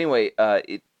anyway,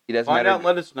 it doesn't Find matter. out and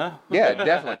let us know. Yeah,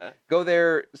 definitely. Go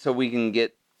there so we can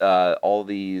get all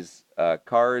these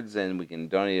cards, and we can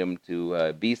donate them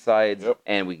to B-Sides,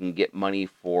 and we can get money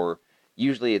for,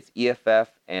 usually it's EFF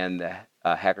and the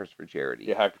Hackers for Charity.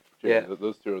 Yeah, Hackers for Charity. Yeah.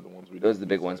 Those two are the ones we do. Those are the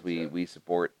big ones we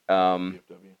support.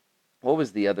 What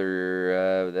was the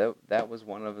other? That was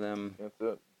one of them. That's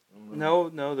it. No,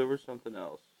 there was something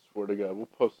else. Swear to God, we'll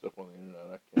post stuff on the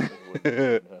internet. I can't think of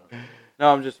it now.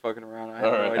 No, I'm just fucking around. I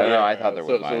have no idea. I thought there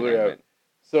was mine.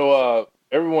 So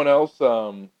everyone else,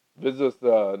 visit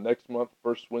us next month,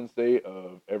 first Wednesday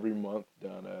of every month,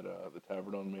 down at the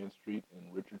Tavern on Main Street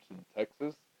in Richardson,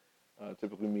 Texas.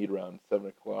 Typically meet around 7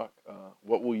 o'clock.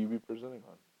 What will you be presenting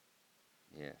on?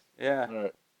 Yes. Yeah. All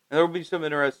right. And there will be some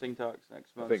interesting talks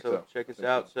next month, so check us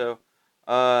out. So,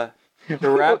 to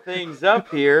wrap things up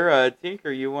here,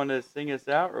 Tinker, you want to sing us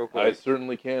out real quick? I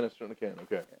certainly can. Okay.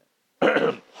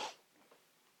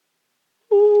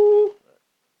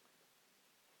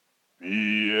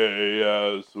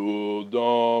 Piesu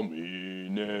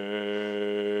Domine,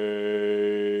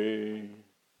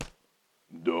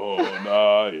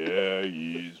 dona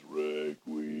eis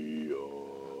requiem.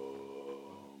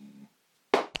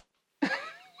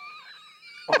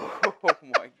 Oh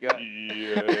my God.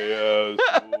 Piesu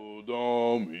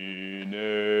Domine,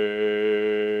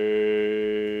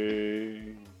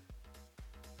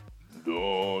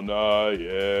 dona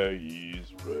eis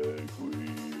requiem.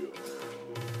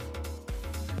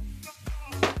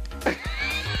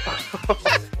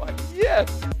 Yes.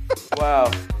 Wow.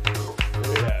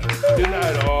 Yeah. Good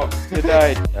night, all. Good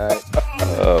night.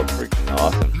 Oh, freaking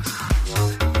awesome.